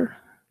in favor?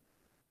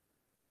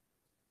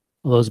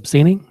 All those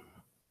abstaining?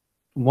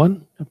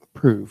 One,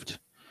 approved.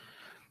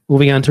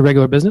 Moving on to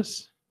regular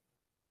business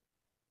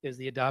is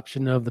the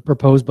adoption of the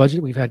proposed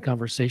budget. We've had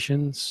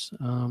conversations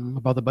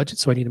about the budget,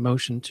 so I need a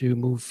motion to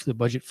move the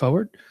budget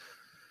forward.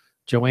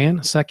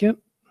 Joanne, second.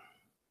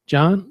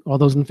 John, all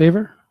those in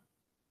favor?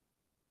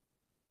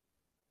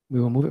 We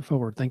will move it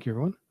forward. Thank you,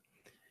 everyone.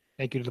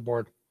 Thank you to the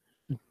board.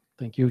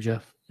 Thank you,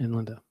 Jeff and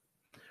Linda.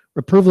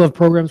 Approval of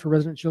programs for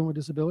resident children with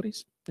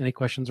disabilities. Any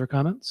questions or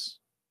comments?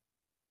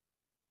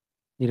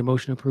 Need a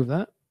motion to approve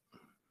that?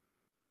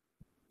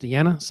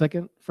 Deanna,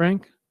 second.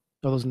 Frank,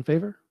 all those in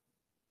favor?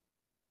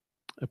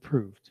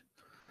 Approved.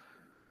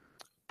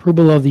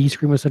 Approval of the East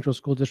Greenbush Central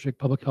School District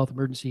Public Health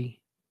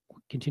Emergency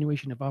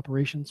Continuation of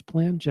Operations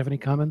Plan. Do you have any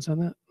comments on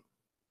that?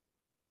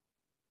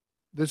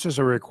 This is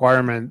a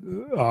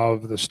requirement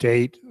of the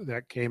state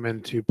that came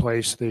into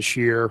place this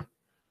year,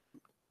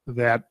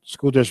 that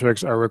school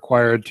districts are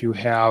required to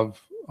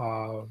have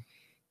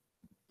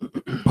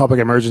public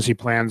emergency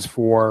plans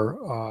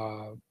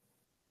for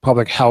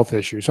public health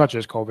issues such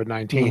as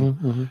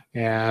COVID-19.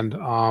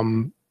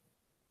 And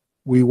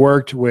we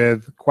worked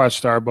with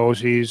Questar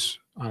BOCES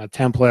on a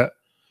template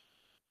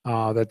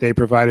that they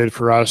provided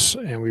for us,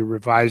 and we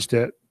revised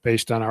it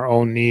based on our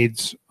own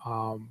needs.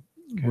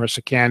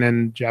 Marissa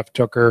Cannon, Jeff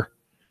Tooker,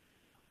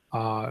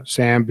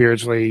 Sam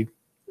Beardsley,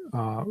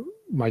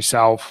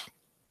 myself,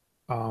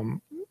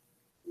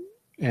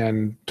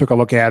 and took a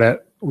look at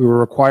it. We were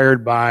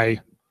required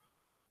by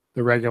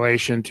the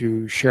regulation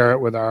to share it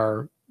with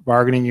our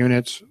bargaining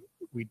units.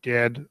 We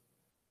did.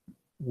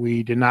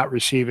 We did not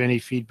receive any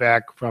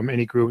feedback from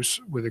any groups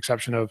with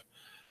exception of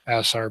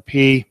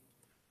SRP.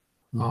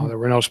 There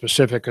were no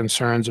specific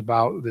concerns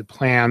about the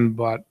plan,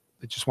 but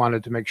I just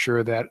wanted to make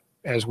sure that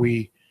if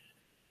we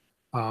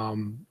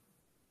were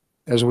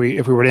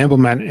to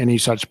implement any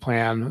such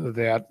plan,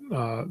 that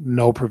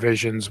no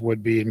provisions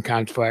would be in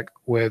conflict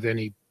with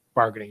any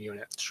bargaining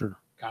unit. Sure.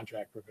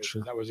 Contract provisions.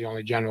 Sure. That was the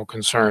only general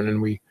concern,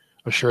 and we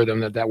assured them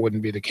that that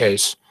wouldn't be the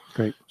case.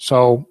 Great.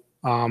 So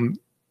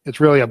it's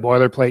really a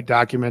boilerplate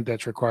document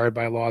that's required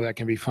by law that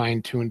can be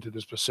fine-tuned to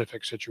the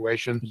specific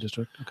situation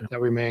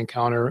that we may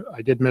encounter.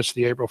 I did miss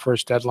the April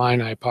 1st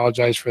deadline. I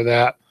apologize for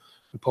that.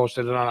 We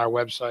posted it on our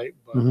website,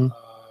 but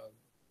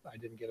I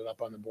didn't get it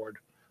up on the board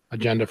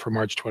agenda for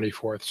March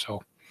 24th.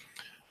 So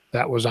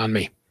that was on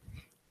me.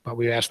 But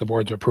we asked the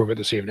board to approve it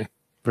this evening.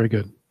 Very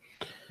good.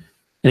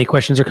 Any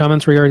questions or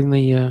comments regarding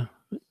the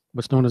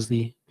what's known as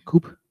the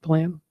COOP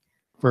plan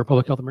for a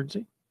public health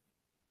emergency?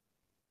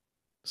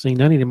 Seeing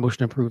none, need a motion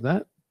to approve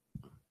that.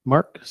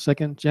 Mark,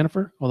 second.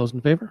 Jennifer, all those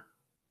in favor?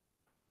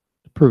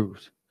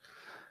 Approved.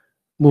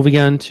 Moving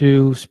on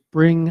to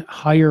spring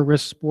higher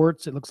risk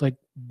sports. It looks like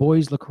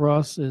boys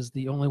lacrosse is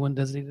the only one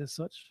designated as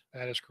such.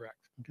 That is correct.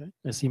 Okay.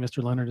 I see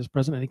Mr. Leonard is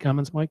present. Any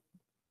comments, Mike?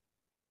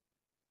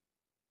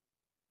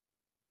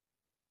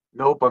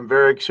 Nope. I'm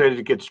very excited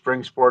to get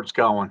spring sports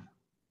going.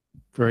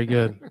 Very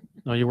good.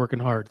 No, you're working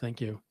hard.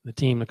 Thank you. The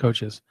team, the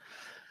coaches.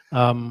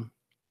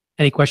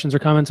 Any questions or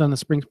comments on the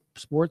spring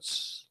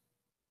sports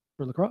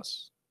for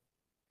lacrosse?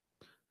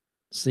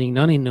 Seeing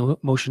none, any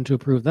motion to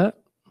approve that.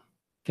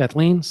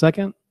 Kathleen,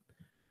 second.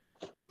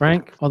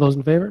 Frank, all those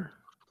in favor?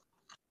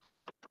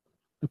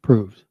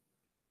 Approved.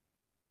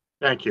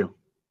 Thank you.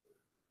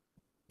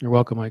 You're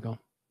welcome, Michael.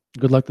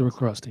 Good luck to the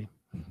lacrosse team.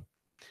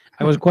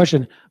 I was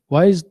questioning,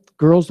 why is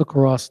girls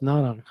lacrosse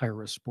not a high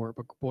risk sport,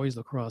 but boys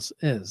lacrosse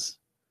is?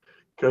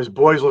 Because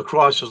boys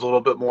lacrosse is a little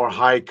bit more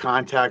high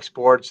contact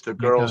sports. The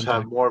girls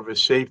have more of a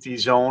safety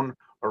zone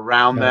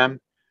around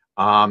them.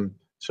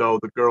 So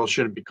the girls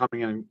shouldn't be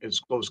coming in as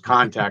close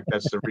contact.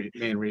 That's the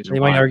main reason. They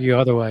might argue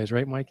otherwise,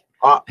 right, Mike?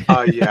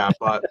 Yeah,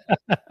 but.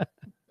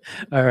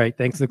 All right.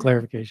 Thanks for the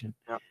clarification.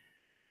 Yep.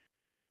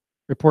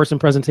 Reports and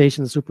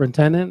presentations,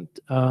 superintendent.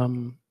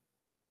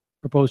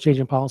 Proposed change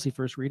in policy,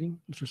 first reading,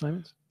 Mr.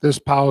 Simons? This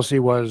policy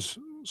was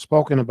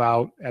spoken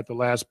about at the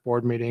last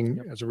board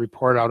meeting as a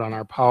report out on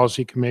our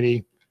policy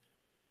committee.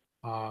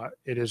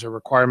 It is a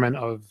requirement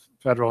of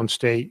federal and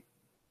state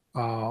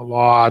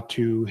law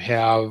to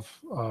have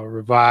a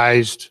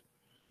revised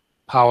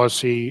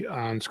policy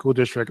on school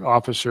district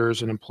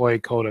officers and employee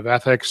code of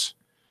ethics.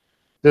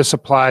 This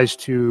applies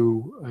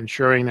to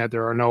ensuring that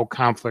there are no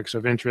conflicts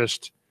of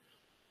interest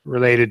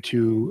related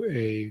to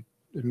a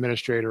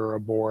administrator or a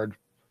board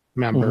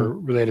member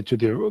related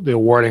to the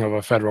awarding of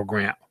a federal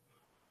grant.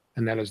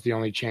 And that is the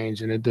only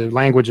change. And the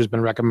language has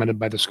been recommended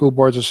by the School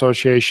Boards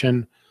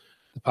Association.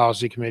 The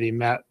policy committee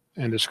met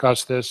and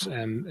discussed this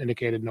and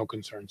indicated no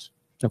concerns.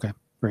 Okay,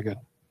 very good.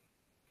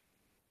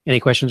 Any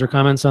questions or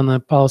comments on the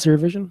policy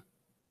revision?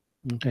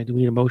 Okay, do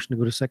we need a motion to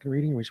go to second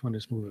reading, or we just want to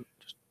just move it?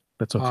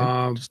 That's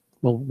okay.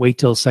 We'll wait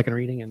till second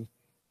reading and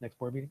next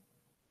board meeting.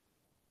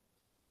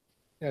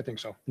 Yeah, I think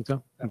so. Think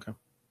so? Okay.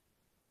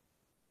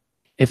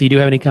 If you do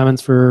have any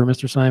comments for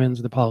Mr. Simons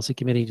or the policy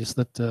committee, just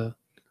let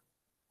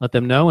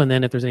them know. And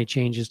then if there's any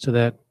changes to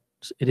that,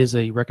 it is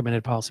a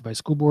recommended policy by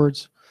school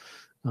boards.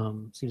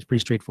 Seems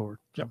pretty straightforward.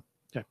 So,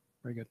 okay,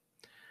 very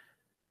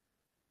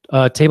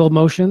good. Table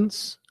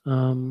motions,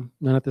 none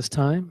at this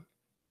time.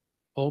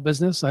 Old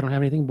business, I don't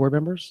have anything. Board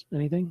members,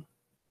 anything?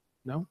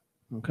 No?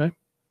 Okay.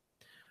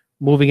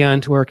 Moving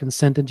on to our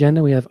consent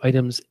agenda, we have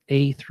items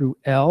A through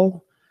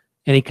L.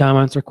 Any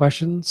comments or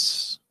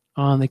questions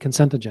on the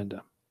consent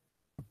agenda?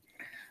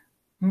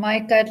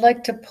 Mike, I'd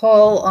like to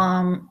pull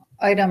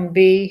item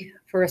B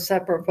for a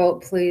separate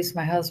vote, please.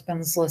 My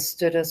husband's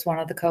listed as one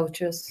of the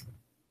coaches.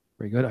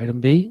 Very good.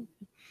 Item B.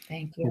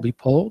 Thank will you. be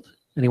polled.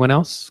 Anyone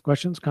else?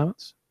 Questions,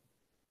 comments?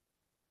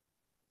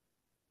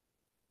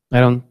 I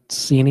don't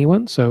see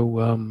anyone,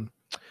 so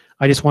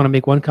I just want to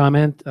make one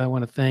comment. I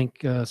want to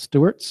thank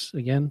Stewart's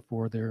again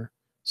for their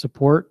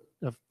support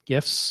of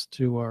gifts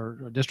to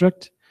our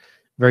district.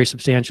 Very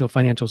substantial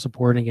financial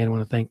support. And again, I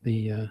want to thank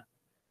the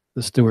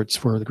Stewarts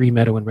for the Green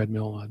Meadow and Red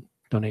Mill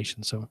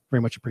donation. So very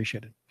much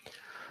appreciated.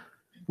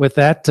 With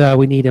that,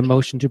 we need a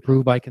motion to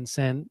approve by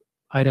consent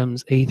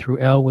items A through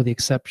L with the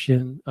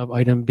exception of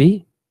item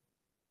B.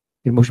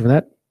 Need a motion for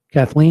that?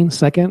 Kathleen,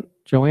 second.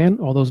 Joanne,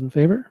 all those in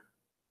favor?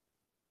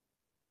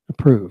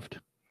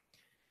 Approved.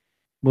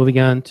 Moving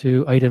on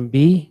to item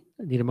B.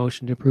 I need a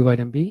motion to approve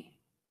item B.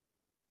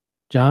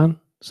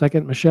 John,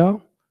 second.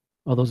 Michelle,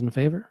 all those in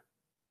favor?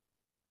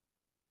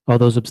 All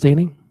those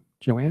abstaining?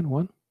 Joanne,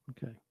 one.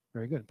 Okay,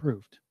 very good.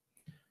 Approved.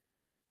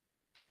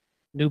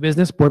 New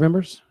business, board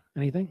members,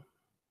 anything?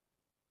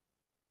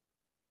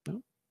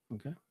 No?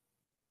 Okay.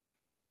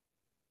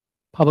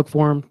 Public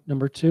forum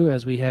number 2,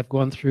 as we have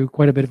gone through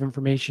quite a bit of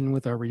information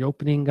with our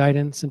reopening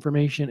guidance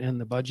information and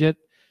the budget.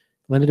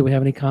 Linda, do we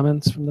have any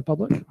comments from the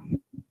public?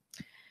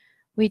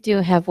 We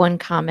do have one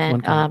comment,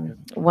 One comment,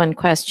 one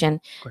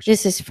question.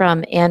 This is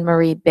from Anne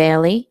Marie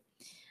Bailey.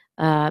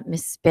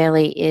 Mrs.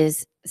 Bailey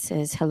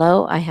says,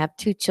 hello, I have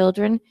 2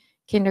 children,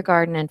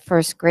 kindergarten and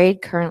first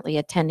grade, currently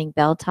attending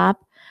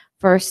Belltop.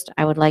 First,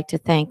 I would like to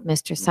thank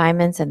Mr.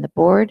 Simons and the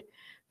board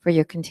for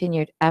your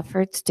continued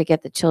efforts to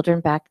get the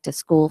children back to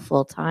school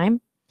full time.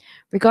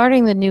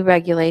 Regarding the new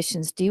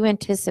regulations, do you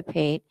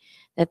anticipate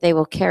that they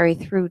will carry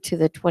through to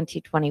the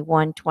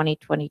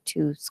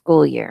 2021-2022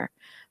 school year?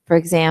 For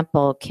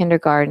example,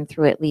 kindergarten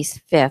through at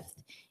least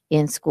 5th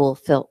in school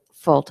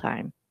full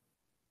time.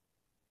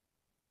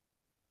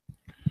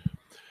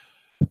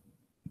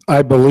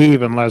 I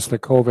believe unless the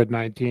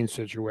COVID-19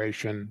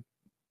 situation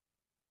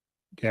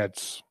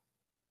gets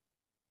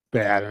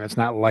bad, and it's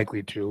not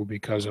likely to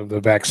because of the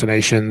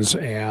vaccinations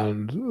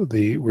and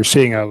we're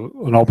seeing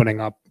an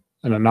opening up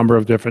in a number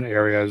of different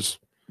areas.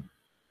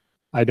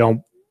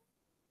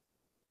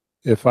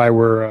 If I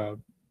were a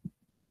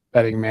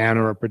betting man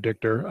or a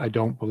predictor, I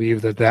don't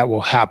believe that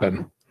will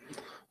happen.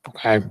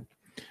 Okay.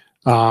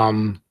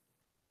 The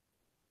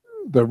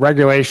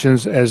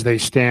regulations as they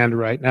stand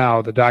right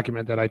now, the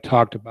document that I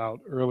talked about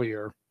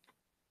earlier,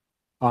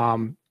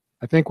 I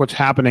think what's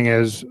happening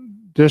is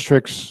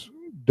districts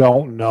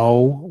don't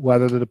know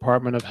whether the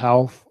Department of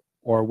Health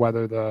or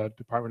whether the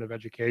Department of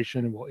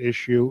Education will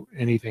issue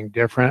anything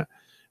different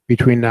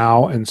between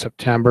now and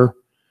September.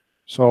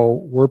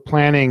 So we're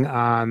planning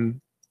on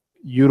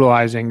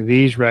utilizing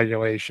these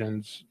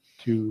regulations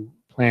to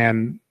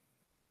plan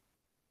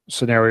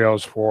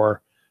scenarios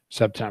for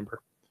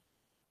September.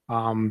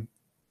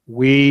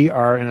 We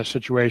are in a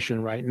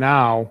situation right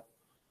now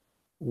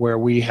where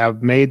we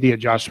have made the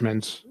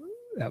adjustments,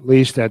 at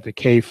least at the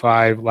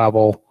K-5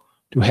 level,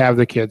 to have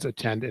the kids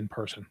attend in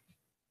person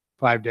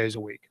 5 days a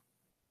week.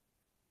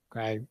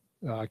 Okay.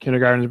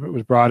 Kindergarten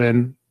was brought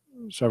in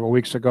several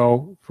weeks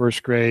ago,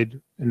 first grade,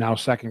 and now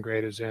second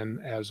grade is in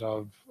as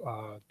of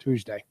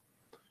Tuesday.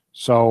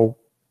 So,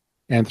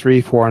 and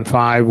 3, 4, and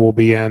 5 will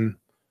be in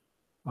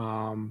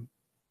on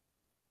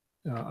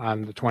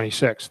the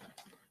 26th.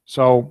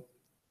 So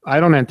I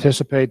don't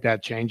anticipate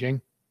that changing.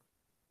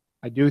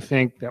 I do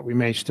think that we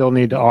may still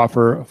need to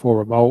offer a full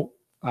remote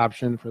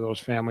option for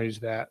those families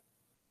that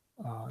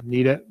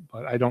need it,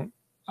 but I don't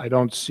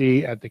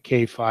see at the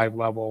K-5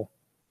 level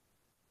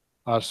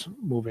us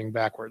moving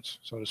backwards,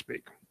 so to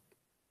speak.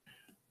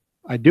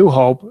 I do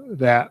hope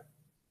that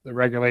the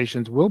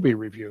regulations will be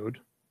reviewed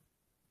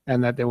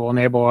and that they will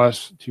enable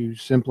us to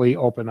simply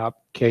open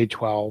up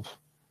K-12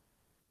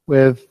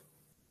 with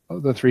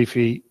the 3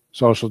 feet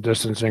social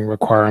distancing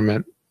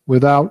requirement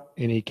without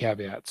any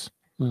caveats.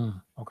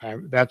 Okay,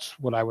 that's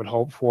what I would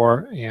hope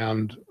for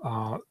and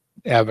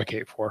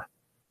advocate for.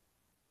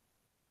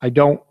 I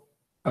don't,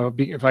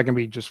 if I can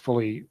be just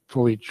fully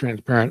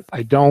transparent,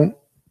 I don't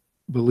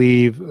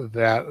believe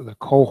that the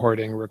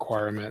cohorting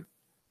requirement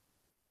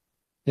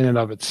in and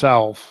of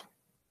itself,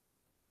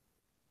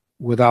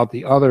 without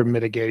the other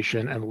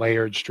mitigation and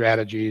layered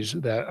strategies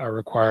that are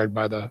required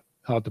by the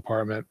health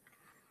department,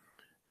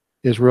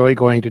 is really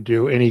going to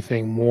do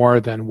anything more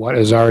than what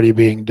is already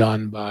being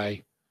done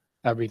by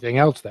everything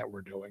else that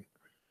we're doing.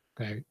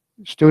 Okay,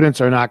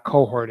 students are not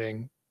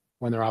cohorting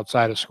when they're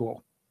outside of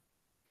school.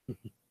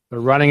 They're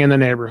running in the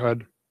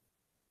neighborhood.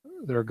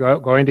 They're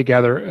going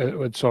together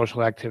with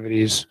social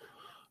activities.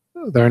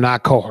 They're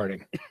not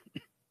cohorting.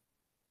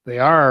 They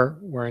are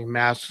wearing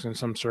masks in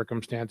some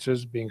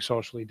circumstances, being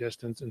socially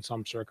distanced in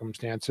some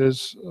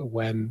circumstances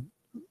when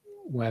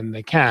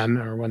they can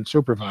or when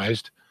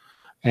supervised.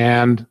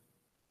 And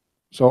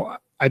so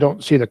I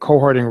don't see the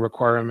cohorting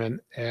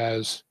requirement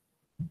as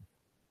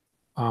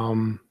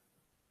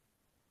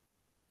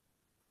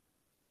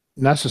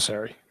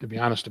necessary, to be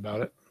honest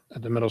about it,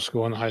 at the middle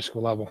school and the high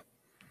school level.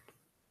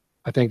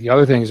 I think the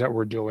other things that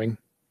we're doing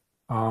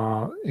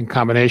in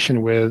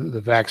combination with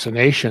the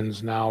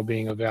vaccinations now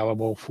being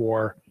available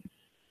for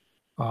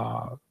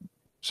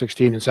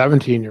 16 and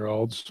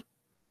 17-year-olds,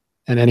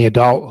 and any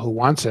adult who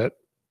wants it,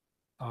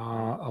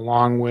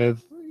 along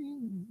with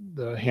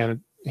the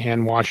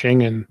hand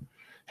washing and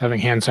having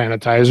hand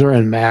sanitizer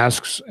and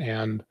masks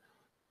and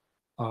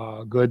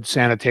good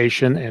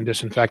sanitation and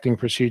disinfecting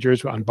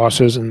procedures on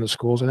buses in the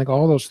schools. I think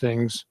all those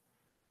things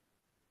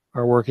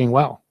are working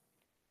well.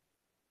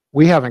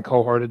 We haven't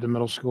cohorted the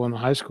middle school and the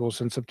high school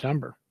since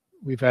September.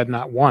 We've had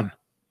not one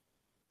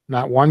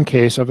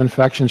case of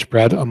infection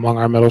spread among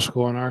our middle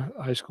school and our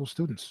high school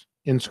students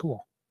in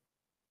school.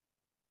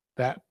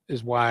 That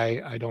is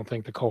why I don't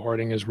think the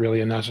cohorting is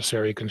really a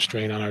necessary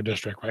constraint on our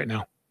district right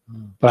now.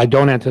 But I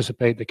don't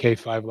anticipate the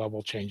K-5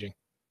 level changing.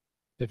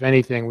 If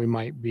anything, we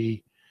might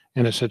be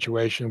in a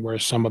situation where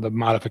some of the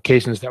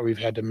modifications that we've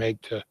had to make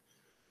to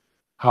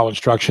how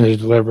instruction is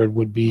delivered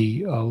would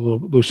be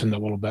loosened a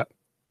little bit.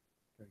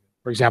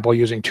 For example,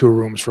 using 2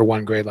 rooms for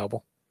 1 grade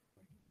level.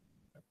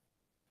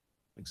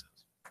 Makes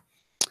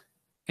sense.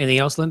 Anything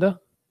else, Linda?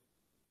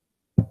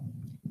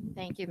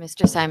 Thank you,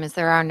 Mr. Simons.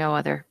 There are no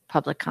other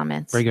public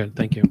comments. Very good.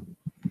 Thank you.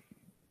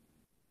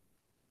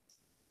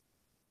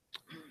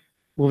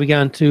 Moving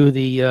on to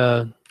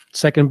the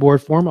second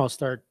board forum, I'll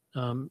start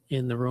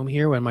in the room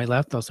here on my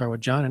left. I'll start with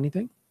John.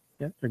 Anything?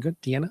 Yeah, you're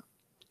good. Deanna,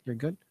 you're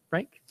good.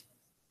 Frank,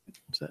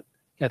 all set.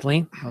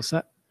 Kathleen, all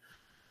set.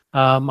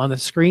 On the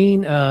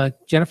screen,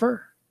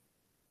 Jennifer,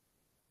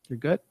 you're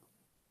good.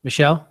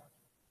 Michelle,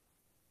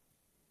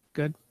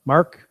 good.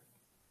 Mark,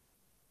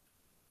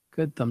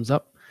 good. Thumbs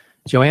up.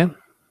 Joanne.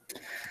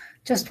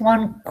 Just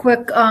one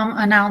quick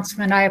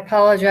announcement. I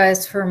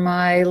apologize for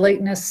my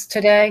lateness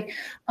today.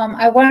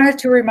 I wanted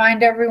to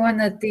remind everyone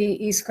that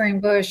the East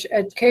Greenbush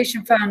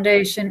Education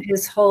Foundation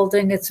is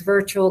holding its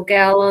virtual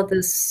gala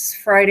this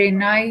Friday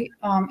night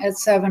at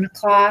 7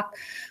 o'clock.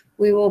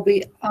 We will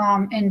be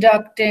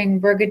inducting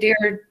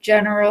Brigadier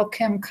General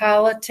Kim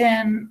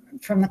Colleton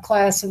from the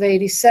class of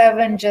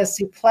 '87,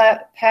 Jesse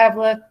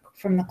Pavlik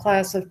from the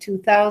class of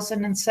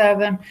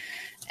 2007,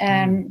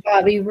 and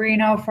Bobby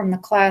Reno from the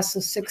class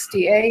of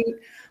 '68.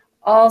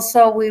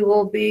 Also, we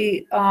will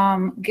be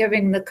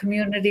giving the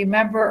Community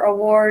Member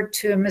Award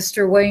to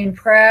Mr. Wayne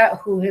Pratt,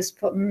 who has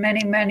put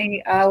many,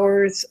 many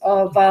hours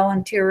of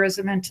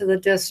volunteerism into the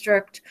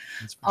district,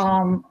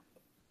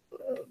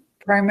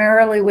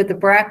 primarily with the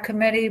BRAC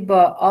committee,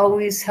 but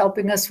always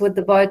helping us with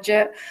the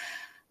budget.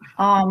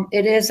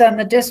 It is on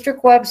the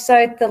district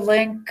website, the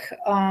link.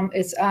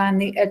 It's on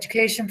the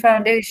Education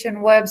Foundation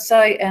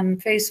website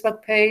and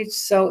Facebook page.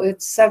 So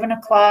it's 7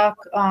 o'clock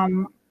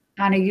on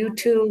a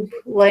YouTube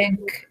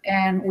link,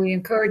 and we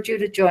encourage you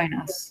to join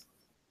us.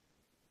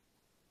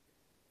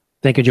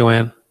 Thank you,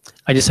 Joanne.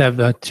 I just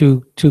have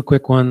two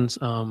quick ones.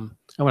 I want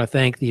to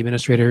thank the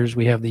administrators.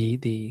 We have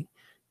the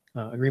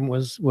agreement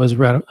was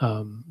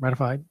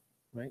ratified,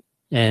 right?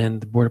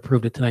 And the board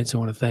approved it tonight. So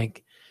I want to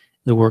thank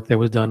the work that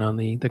was done on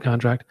the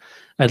contract.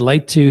 I'd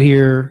like to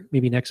hear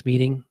maybe next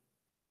meeting,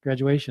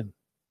 graduation,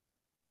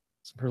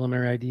 some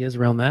preliminary ideas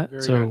around that.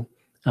 Very so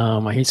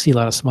I see a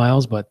lot of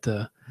smiles, but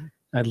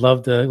I'd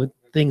love to,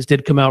 things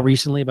did come out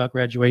recently about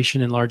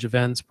graduation and large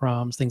events,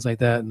 proms, things like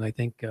that. And I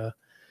think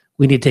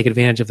we need to take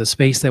advantage of the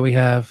space that we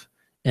have.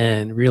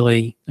 And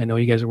really, I know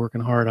you guys are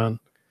working hard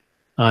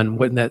on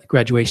what that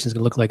graduation is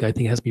going to look like. I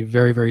think it has to be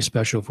very, very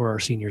special for our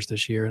seniors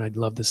this year. And I'd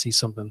love to see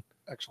something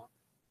Excellent.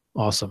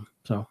 awesome.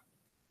 So,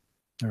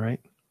 all right.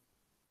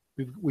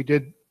 We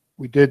did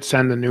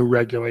send the new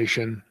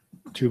regulation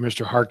to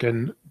Mr.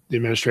 Harkin, the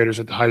administrators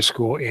at the high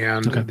school,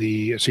 and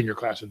the senior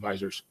class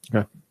advisors.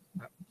 Okay.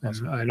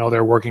 And I know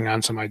they're working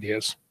on some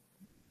ideas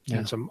Yeah.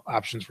 and some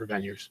options for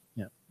venues.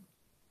 Yeah.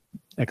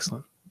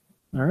 Excellent.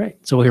 All right.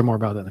 So we'll hear more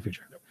about that in the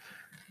future.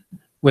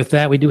 With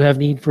that, we do have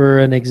need for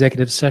an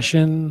executive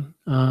session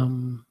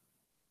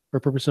for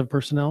purpose of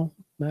personnel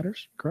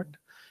matters, correct?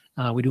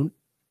 We don't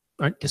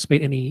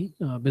anticipate any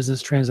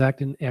business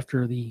transacting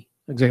after the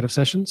executive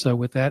session. So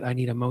with that, I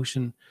need a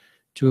motion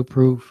to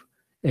approve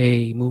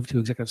a move to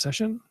executive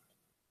session.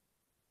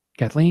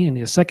 Kathleen, I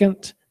need a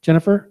second.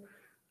 Jennifer,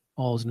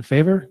 all is in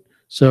favor.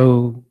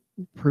 So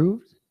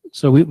approved.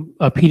 So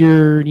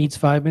Peter needs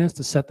 5 minutes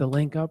to set the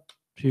link up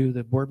to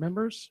the board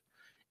members.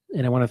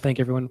 And I want to thank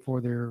everyone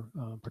for their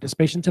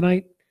participation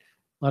tonight.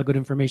 A lot of good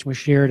information was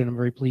shared, and I'm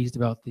very pleased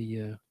about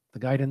the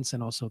guidance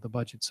and also the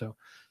budget. So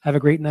have a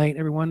great night,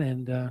 everyone.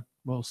 And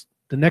well,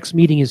 the next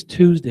meeting is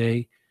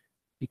Tuesday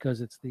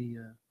because it's the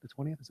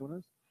 20th. Is that what it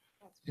is?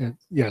 Yeah.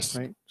 Yes.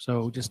 Right.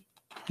 So just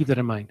keep that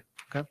in mind.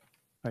 Okay.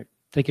 All right.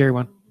 Take care,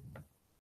 everyone.